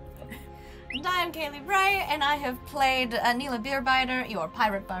for me. And I am Kaylee Bray, and I have played Neela Beerbiter, your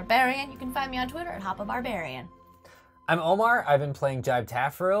pirate barbarian. You can find me on Twitter at Hoppa Barbarian. I'm Omar. I've been playing Jibe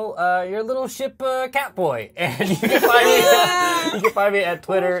Tafferill, your little ship catboy. And you can find me at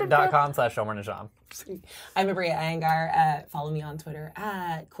twitter.com/OmarNajam. I'm Maria Iyengar. Follow me on Twitter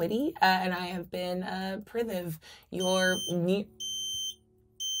at Quiddy, and I have been Prithviv, your neat.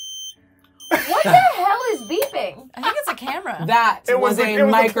 What the hell is beeping? I think it's a camera. That was a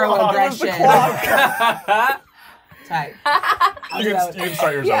microaggression. Tight. You can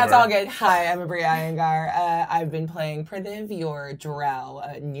start yours Yeah, over. it's all good. Hi, I'm Maria Iyengar. I've been playing Prithviv, your drow,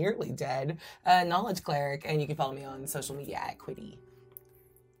 nearly dead knowledge cleric, and you can follow me on social media at Quiddy.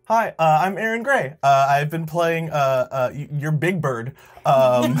 Hi, I'm Aaron Gray. I've been playing your big bird,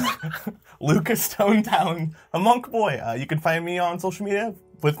 Lucas Stonetown, a monk boy. You can find me on social media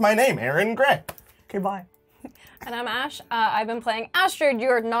with my name, Aaron Gray. Okay, bye. And I'm Ash. I've been playing Astrid.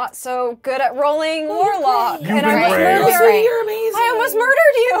 You're not so good at rolling Warlock. You've and been I great. You're amazing. I almost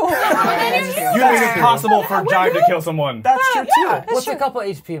murdered you. You made it impossible for Jibe to kill someone. That's true too. What's a couple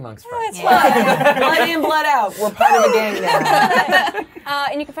HP amongst friends? Blood in, blood out. We're part of a gang now.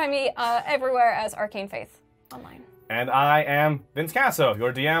 And you can find me everywhere as Arcane Faith online. And I am Vince Casso,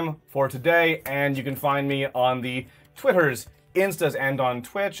 your DM for today, and you can find me on the Twitters, Instas, and on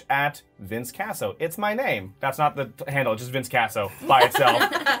Twitch at Vince Casso. It's my name. That's not the handle, it's just Vince Casso by itself.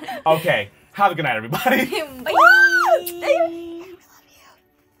 Okay, have a good night, everybody. Bye.